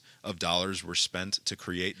millions of dollars were spent to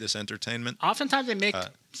create this entertainment. Oftentimes they make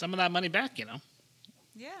some of that money back, you know?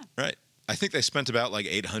 Yeah. Right. I think they spent about like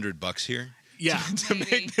 $800 here Yeah. to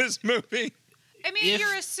Maybe. make this movie. I mean, If-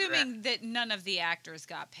 you're assuming that none of the actors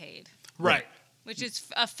got paid, Right. which is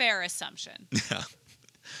a fair assumption. Yeah.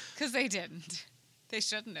 Because they didn't. They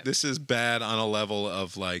shouldn't have. This is bad on a level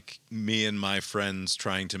of like me and my friends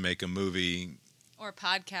trying to make a movie Or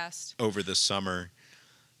podcast. over the summer.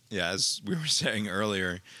 Yeah, as we were saying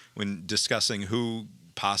earlier, when discussing who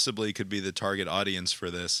possibly could be the target audience for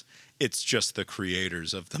this, it's just the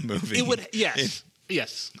creators of the movie. It would, yes.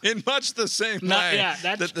 Yes. In much the same No, way yeah,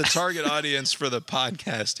 that the target audience for the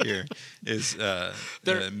podcast here is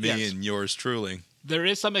me yes. and yours truly. There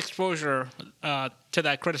is some exposure to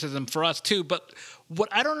that criticism for us too, but what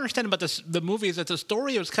I don't understand about the movie is that the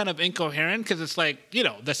story is kind of incoherent because it's like, you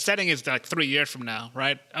know, the setting is like 3 years from now,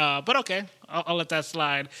 right? But okay, I'll let that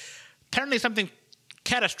slide. Apparently something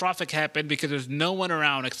catastrophic happened because there's no one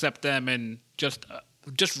around except them and just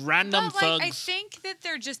random But, like, thugs. I think that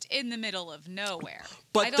they're just in the middle of nowhere.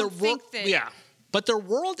 But I don't think that. yeah. But their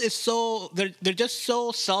world is so they're just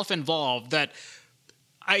so self-involved that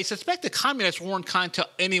I suspect the communists weren't kind to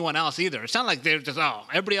anyone else either. It's not like they're just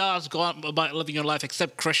everybody else go on about living your life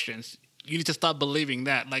except Christians. You need to stop believing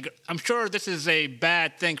that. Like, I'm sure this is a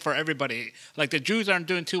bad thing for everybody. Like, the Jews aren't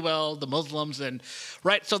doing too well, the Muslims, and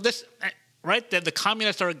right. So this, right, that the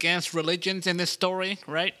communists are against religions in this story,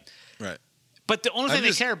 right? Right. But the only thing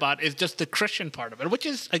just- they care about is just the Christian part of it, which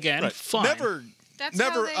is again Right. fine. That's how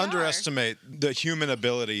Never they underestimate the human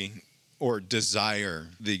ability or desire,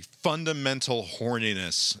 the fundamental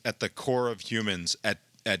horniness at the core of humans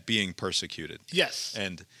at being persecuted. Yes.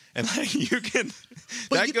 And like you can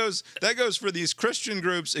But that goes for these Christian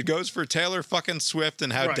groups, it goes for Taylor fucking Swift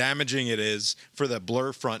and how Right. damaging it is for the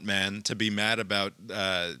Blur frontman to be mad about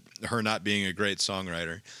her not being a great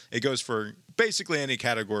songwriter. It goes for basically any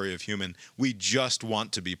category of human. We just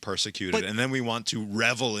want to be persecuted, But- and then we want to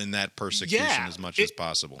revel in that persecution as much as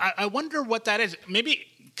possible. I wonder what that is. Maybe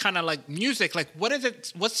kind of like music. Like, what is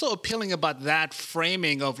it? What's so appealing about that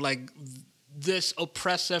framing of like this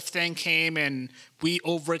oppressive thing came and we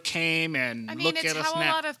overcame and I mean, look it's at us how a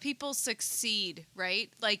now. lot of people succeed, right?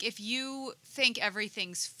 Like, if you think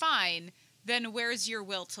everything's fine, then where's your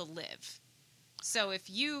will to live? So if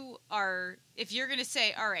you're going to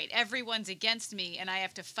say, all right, everyone's against me and I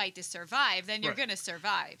have to fight to survive, then you're Right. going to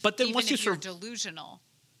survive. But then even once if you you're delusional.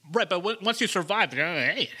 Right, but once you survive,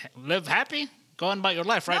 hey, live happy, go on about your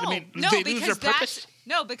life, right? They lose their purpose.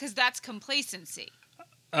 Because that's complacency.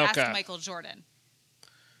 Okay. Ask Michael Jordan.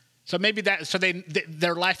 So maybe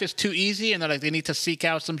their life is too easy, and they need to seek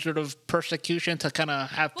out some sort of persecution to kind of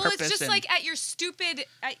have purpose. Well, it's just like at your stupid.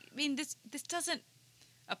 I mean, this doesn't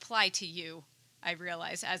apply to you. I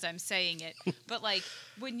realize as I'm saying it, but like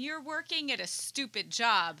when you're working at a stupid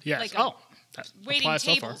job, like a waiting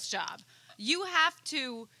tables job, you have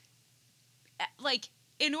to, like,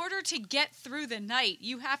 in order to get through the night,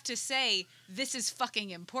 you have to say, this is fucking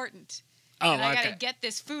important. And I got to get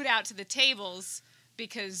this food out to the tables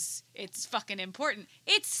because it's fucking important.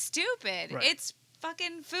 It's stupid. Right. It's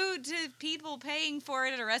fucking food to people paying for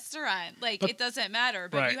it at a restaurant. Like, it doesn't matter.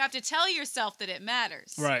 But you have to tell yourself that it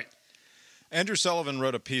matters. Right. Andrew Sullivan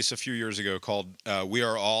wrote a piece a few years ago called We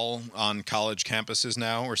Are All on College Campuses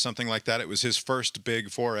Now, or something like that. It was his first big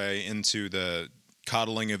foray into the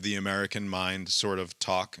coddling of the American mind sort of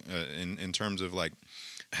talk in terms of like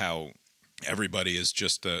how everybody is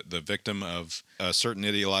just the victim of a certain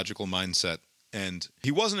ideological mindset. And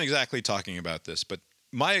he wasn't exactly talking about this, but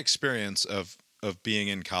my experience of being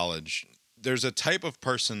in college, there's a type of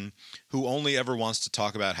person who only ever wants to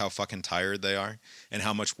talk about how fucking tired they are and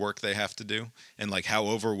how much work they have to do and like how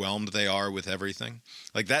overwhelmed they are with everything.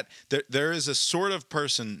 Like that, there is a sort of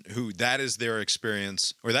person who that is their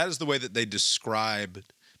experience, or that is the way that they describe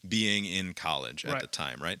being in college at the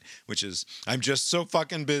time, right? Which is, I'm just so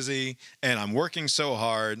fucking busy and I'm working so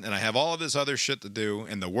hard and I have all of this other shit to do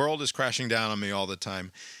and the world is crashing down on me all the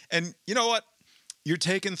time. And you know what? You're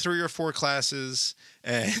taking 3 or 4 classes,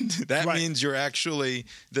 and that means you're actually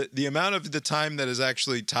the amount of the time that is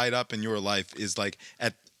actually tied up in your life is like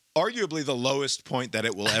at arguably the lowest point that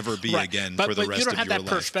it will ever be again for the rest of your life. But you don't have that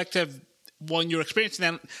perspective when you're experiencing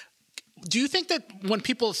that. Do you think that when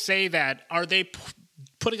people say that, are they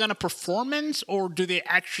putting on a performance, or do they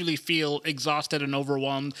actually feel exhausted and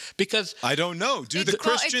overwhelmed? Because I don't know. Do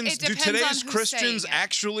today's Christians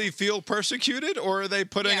actually feel persecuted, or are they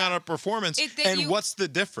putting on a performance? What's the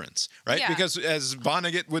difference, right? Yeah. Because as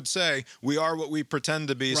Vonnegut would say, we are what we pretend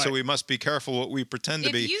to be, so we must be careful what we pretend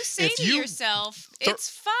to be. If you say to yourself, it's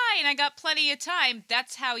fine, I got plenty of time,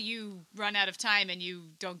 that's how you run out of time and you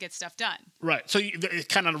don't get stuff done. Right. So it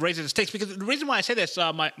kind of raises the stakes. Because the reason why I say this,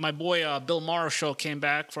 my boy Bill Maher's show came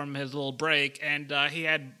back from his little break, and he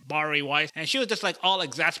had Bari Weiss, and she was just like all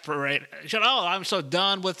exasperated. She said, I'm so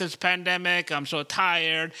done with this pandemic, I'm so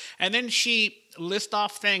tired. And then she lists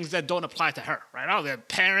off things that don't apply to her, right? The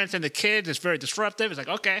parents and the kids, it's very disruptive. It's like,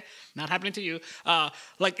 okay, not happening to you.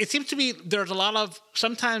 Like, it seems to be there's a lot of,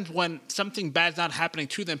 sometimes when something bad's not happening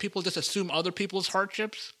to them, people just assume other people's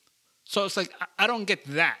hardships. So it's like, I don't get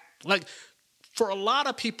that. Like, for a lot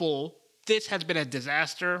of people, this has been a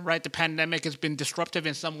disaster, right? The pandemic has been disruptive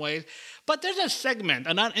in some ways. But there's a segment,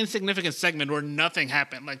 a not insignificant segment, where nothing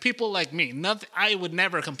happened. Like people like me, I would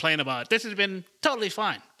never complain about it. This has been totally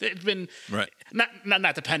fine. It's been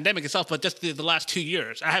not the pandemic itself, but just the last 2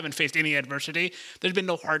 years. I haven't faced any adversity. There's been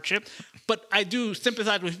no hardship. But I do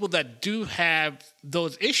sympathize with people that do have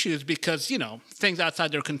those issues because, things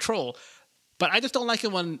outside their control. But I just don't like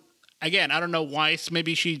it when, again, I don't know why.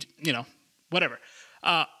 Maybe she, whatever.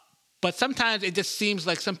 But sometimes it just seems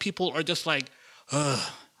like some people are just like, ugh,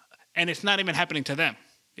 and it's not even happening to them.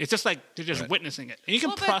 It's just like they're just witnessing it. And you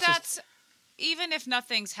can process. But that's, even if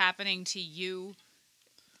nothing's happening to you,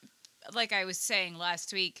 like I was saying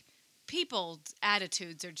last week, people's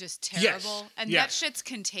attitudes are just terrible. And that shit's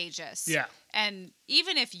contagious. Yeah. And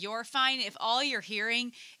even if you're fine, if all you're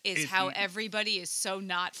hearing is how everybody is so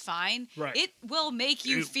not fine, it will make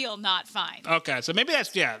you feel not fine. Okay, so maybe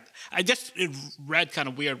that's, I just read kind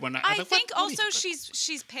of weird when I think also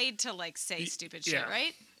she's paid to like say stupid shit,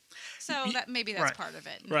 right? So maybe that's part of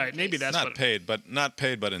it. Right, maybe that's not paid, but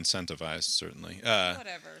incentivized, certainly.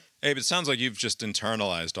 Whatever. Abe, it sounds like you've just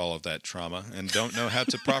internalized all of that trauma and don't know how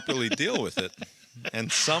to properly deal with it.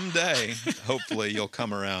 And someday, hopefully, you'll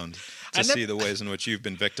come around to see the ways in which you've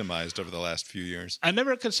been victimized over the last few years. I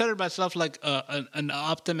never considered myself like an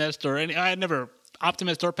optimist or I never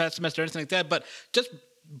optimist or pessimist or anything like that. But just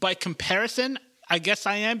by comparison, I guess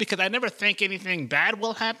I am, because I never think anything bad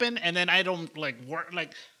will happen, and then I don't work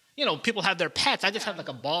people have their pets. I just have like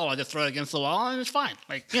a ball. I just throw it against the wall, and it's fine.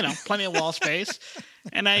 Like, plenty of wall space.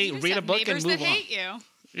 And I read a book and move on. That hate you.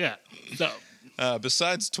 Yeah. So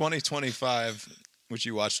besides 2025, which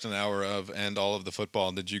you watched an hour of, and all of the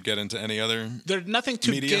football, did you get into any other There's nothing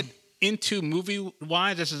to media? Get into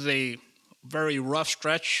movie-wise. This is a very rough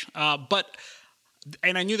stretch. And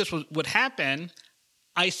I knew this would happen.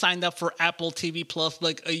 I signed up for Apple TV Plus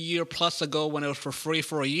like a year plus ago when it was for free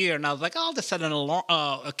for a year, and I was like, I'll just set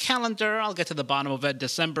a calendar. I'll get to the bottom of it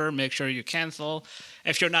December. Make sure you cancel.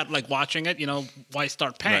 If you're not like watching it, why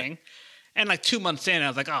start paying? Right. And like 2 months in, I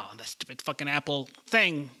was like, oh, that stupid fucking Apple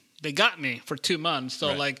thing. They got me for 2 months.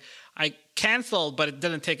 So like I canceled, but it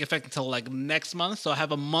didn't take effect until like next month. So I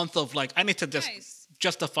have a month of like I need to just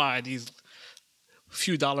justify these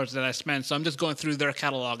few dollars that I spent. So I'm just going through their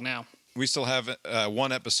catalog now. We still have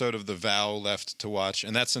one episode of The Vow left to watch,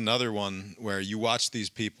 and that's another one where you watch these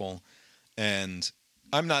people, and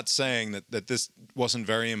I'm not saying that this wasn't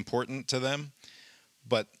very important to them,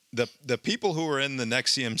 but the people who are in the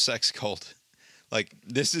NXIVM sex cult, like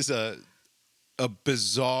this is a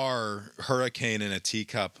bizarre hurricane in a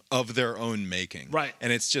teacup of their own making. Right.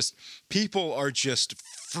 And it's just, people are just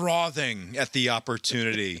frothing at the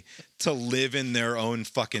opportunity to live in their own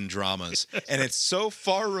fucking dramas. And it's so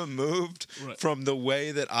far removed from the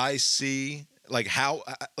way that I see like how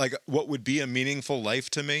like what would be a meaningful life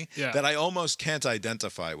to me that I almost can't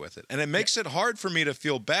identify with it. And it makes it hard for me to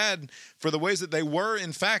feel bad for the ways that they were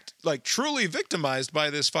in fact like truly victimized by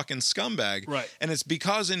this fucking scumbag. Right. And it's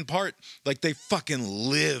because in part like they fucking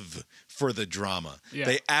live for the drama. Yeah.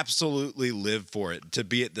 They absolutely live for it, to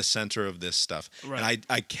be at the center of this stuff. Right. And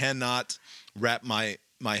I cannot wrap my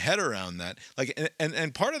head around that. Like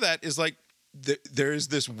and part of that is like there is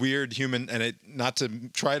this weird human, and it not to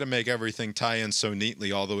try to make everything tie in so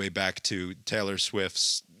neatly all the way back to Taylor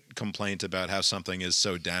Swift's complaint about how something is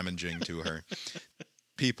so damaging to her.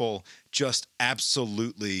 People just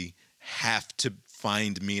absolutely have to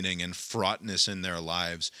find meaning and fraughtness in their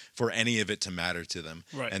lives for any of it to matter to them.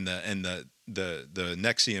 Right. And the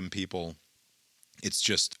NXIVM people, it's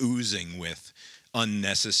just oozing with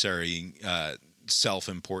unnecessary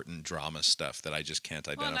self-important drama stuff that I just can't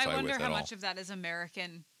identify with at all. And I wonder how much of that is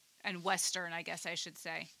American and Western, I guess I should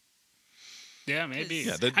say. Yeah, maybe.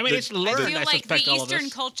 Yeah, it's learned. I feel like the Eastern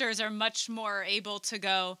cultures are much more able to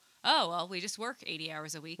go, oh, well, we just work 80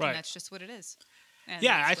 hours a week, and that's just what it is. And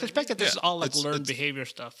I suspect that this is all like learned behavior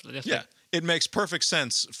stuff. It makes perfect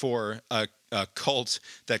sense for a cult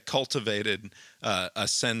that cultivated a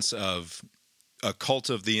sense of a cult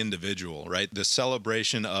of the individual, right? The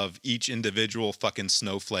celebration of each individual fucking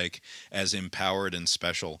snowflake as empowered and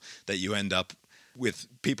special, that you end up with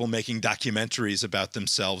people making documentaries about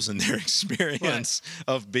themselves and their experience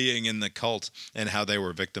of being in the cult and how they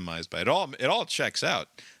were victimized by it. It all checks out,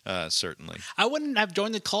 certainly. I wouldn't have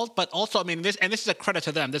joined the cult, but also, I mean, this is a credit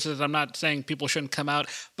to them. I'm not saying people shouldn't come out,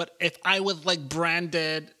 but if I was like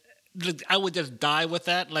branded, I would just die with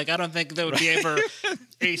that. Like, I don't think there would be ever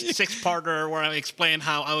a 6-parter where I explain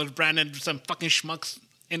how I was branded some fucking schmuck's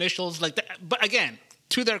initials like that. But again,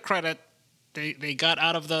 to their credit, they got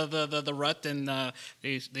out of the rut and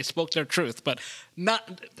they spoke their truth. But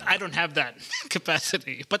I don't have that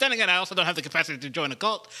capacity. But then again, I also don't have the capacity to join a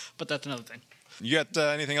cult. But that's another thing. You got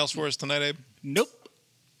anything else for us tonight, Abe? Nope.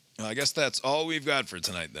 Well, I guess that's all we've got for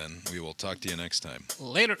tonight. Then we will talk to you next time.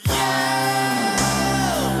 Later.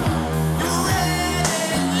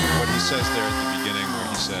 What he says there at the beginning, where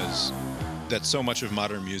he says that so much of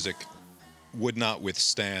modern music would not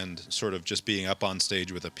withstand sort of just being up on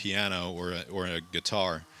stage with a piano or a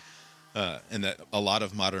guitar, and that a lot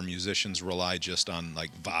of modern musicians rely just on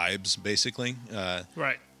like vibes, basically.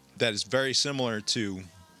 Right. That is very similar to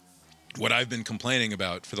what I've been complaining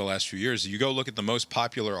about for the last few years. You go look at the most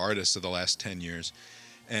popular artists of the last 10 years,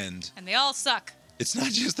 and they all suck. It's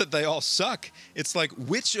not just that they all suck. It's like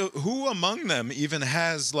who among them even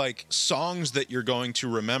has like songs that you're going to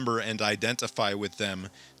remember and identify with them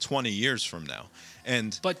 20 years from now?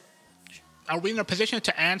 But are we in a position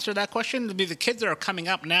to answer that question? I mean, the kids that are coming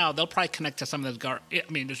up now, they'll probably connect to some of this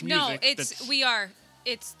there's music. No, we are.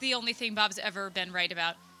 It's the only thing Bob's ever been right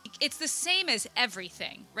about. It's the same as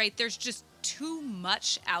everything, right? There's just too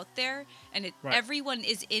much out there, and everyone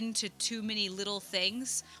is into too many little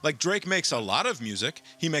things. Like Drake makes a lot of music.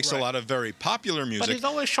 He makes a lot of very popular music. But he's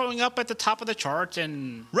always showing up at the top of the charts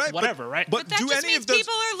and whatever, right? But that just means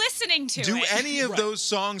people are listening to it. Do any of those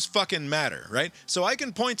songs fucking matter, right? So I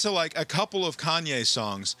can point to like a couple of Kanye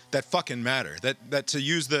songs that fucking matter. That to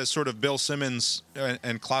use the sort of Bill Simmons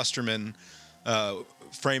and Klosterman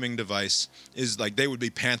framing device is like they would be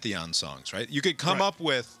Pantheon songs, right? You could come up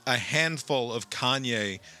with a handful of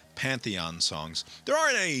Kanye Pantheon songs. There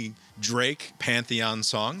aren't any Drake Pantheon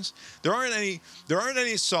songs. There aren't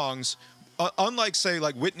any songs unlike say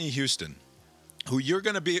like Whitney Houston, who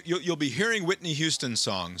you'll be hearing Whitney Houston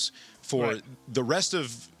songs for the rest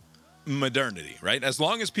of modernity, right? As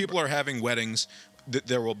long as people are having weddings,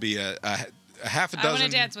 there will be a a half a I want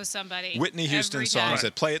dozen to dance with somebody. Whitney Houston every songs time.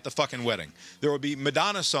 that play at the fucking wedding. There will be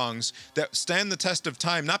Madonna songs that stand the test of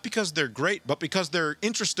time, not because they're great, but because they're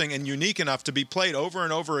interesting and unique enough to be played over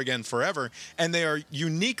and over again forever, and they are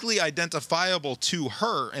uniquely identifiable to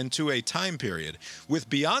her and to a time period. With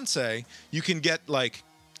Beyonce, you can get like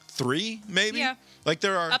 3, maybe? Yeah. Like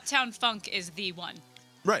there are... Uptown Funk is the one.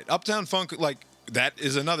 Right. Uptown Funk, like, that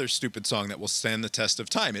is another stupid song that will stand the test of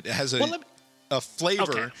time. It has a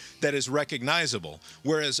flavor that is recognizable.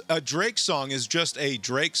 Whereas a Drake song is just a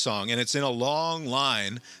Drake song, and it's in a long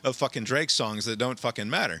line of fucking Drake songs that don't fucking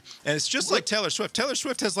matter. And it's just like Taylor Swift. Taylor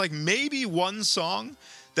Swift has like maybe one song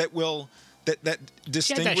that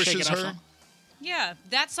distinguishes her. song. Yeah,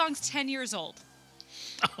 that song's 10 years old.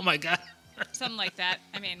 Oh my god. Something like that.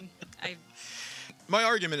 I mean, My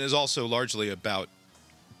argument is also largely about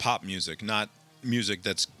pop music, not music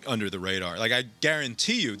that's under the radar. Like, I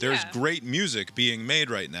guarantee you there's great music being made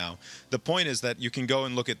right now. The point is that you can go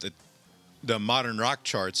and look at the modern rock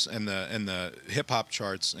charts and the hip hop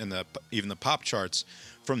charts and even the pop charts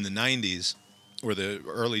from the 90s or the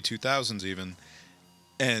early 2000s even,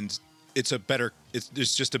 and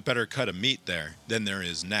there's just a better cut of meat there than there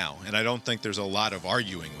is now. And I don't think there's a lot of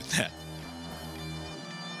arguing with that.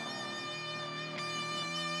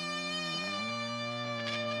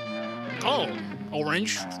 Oh,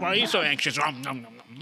 Orange, why are you so anxious?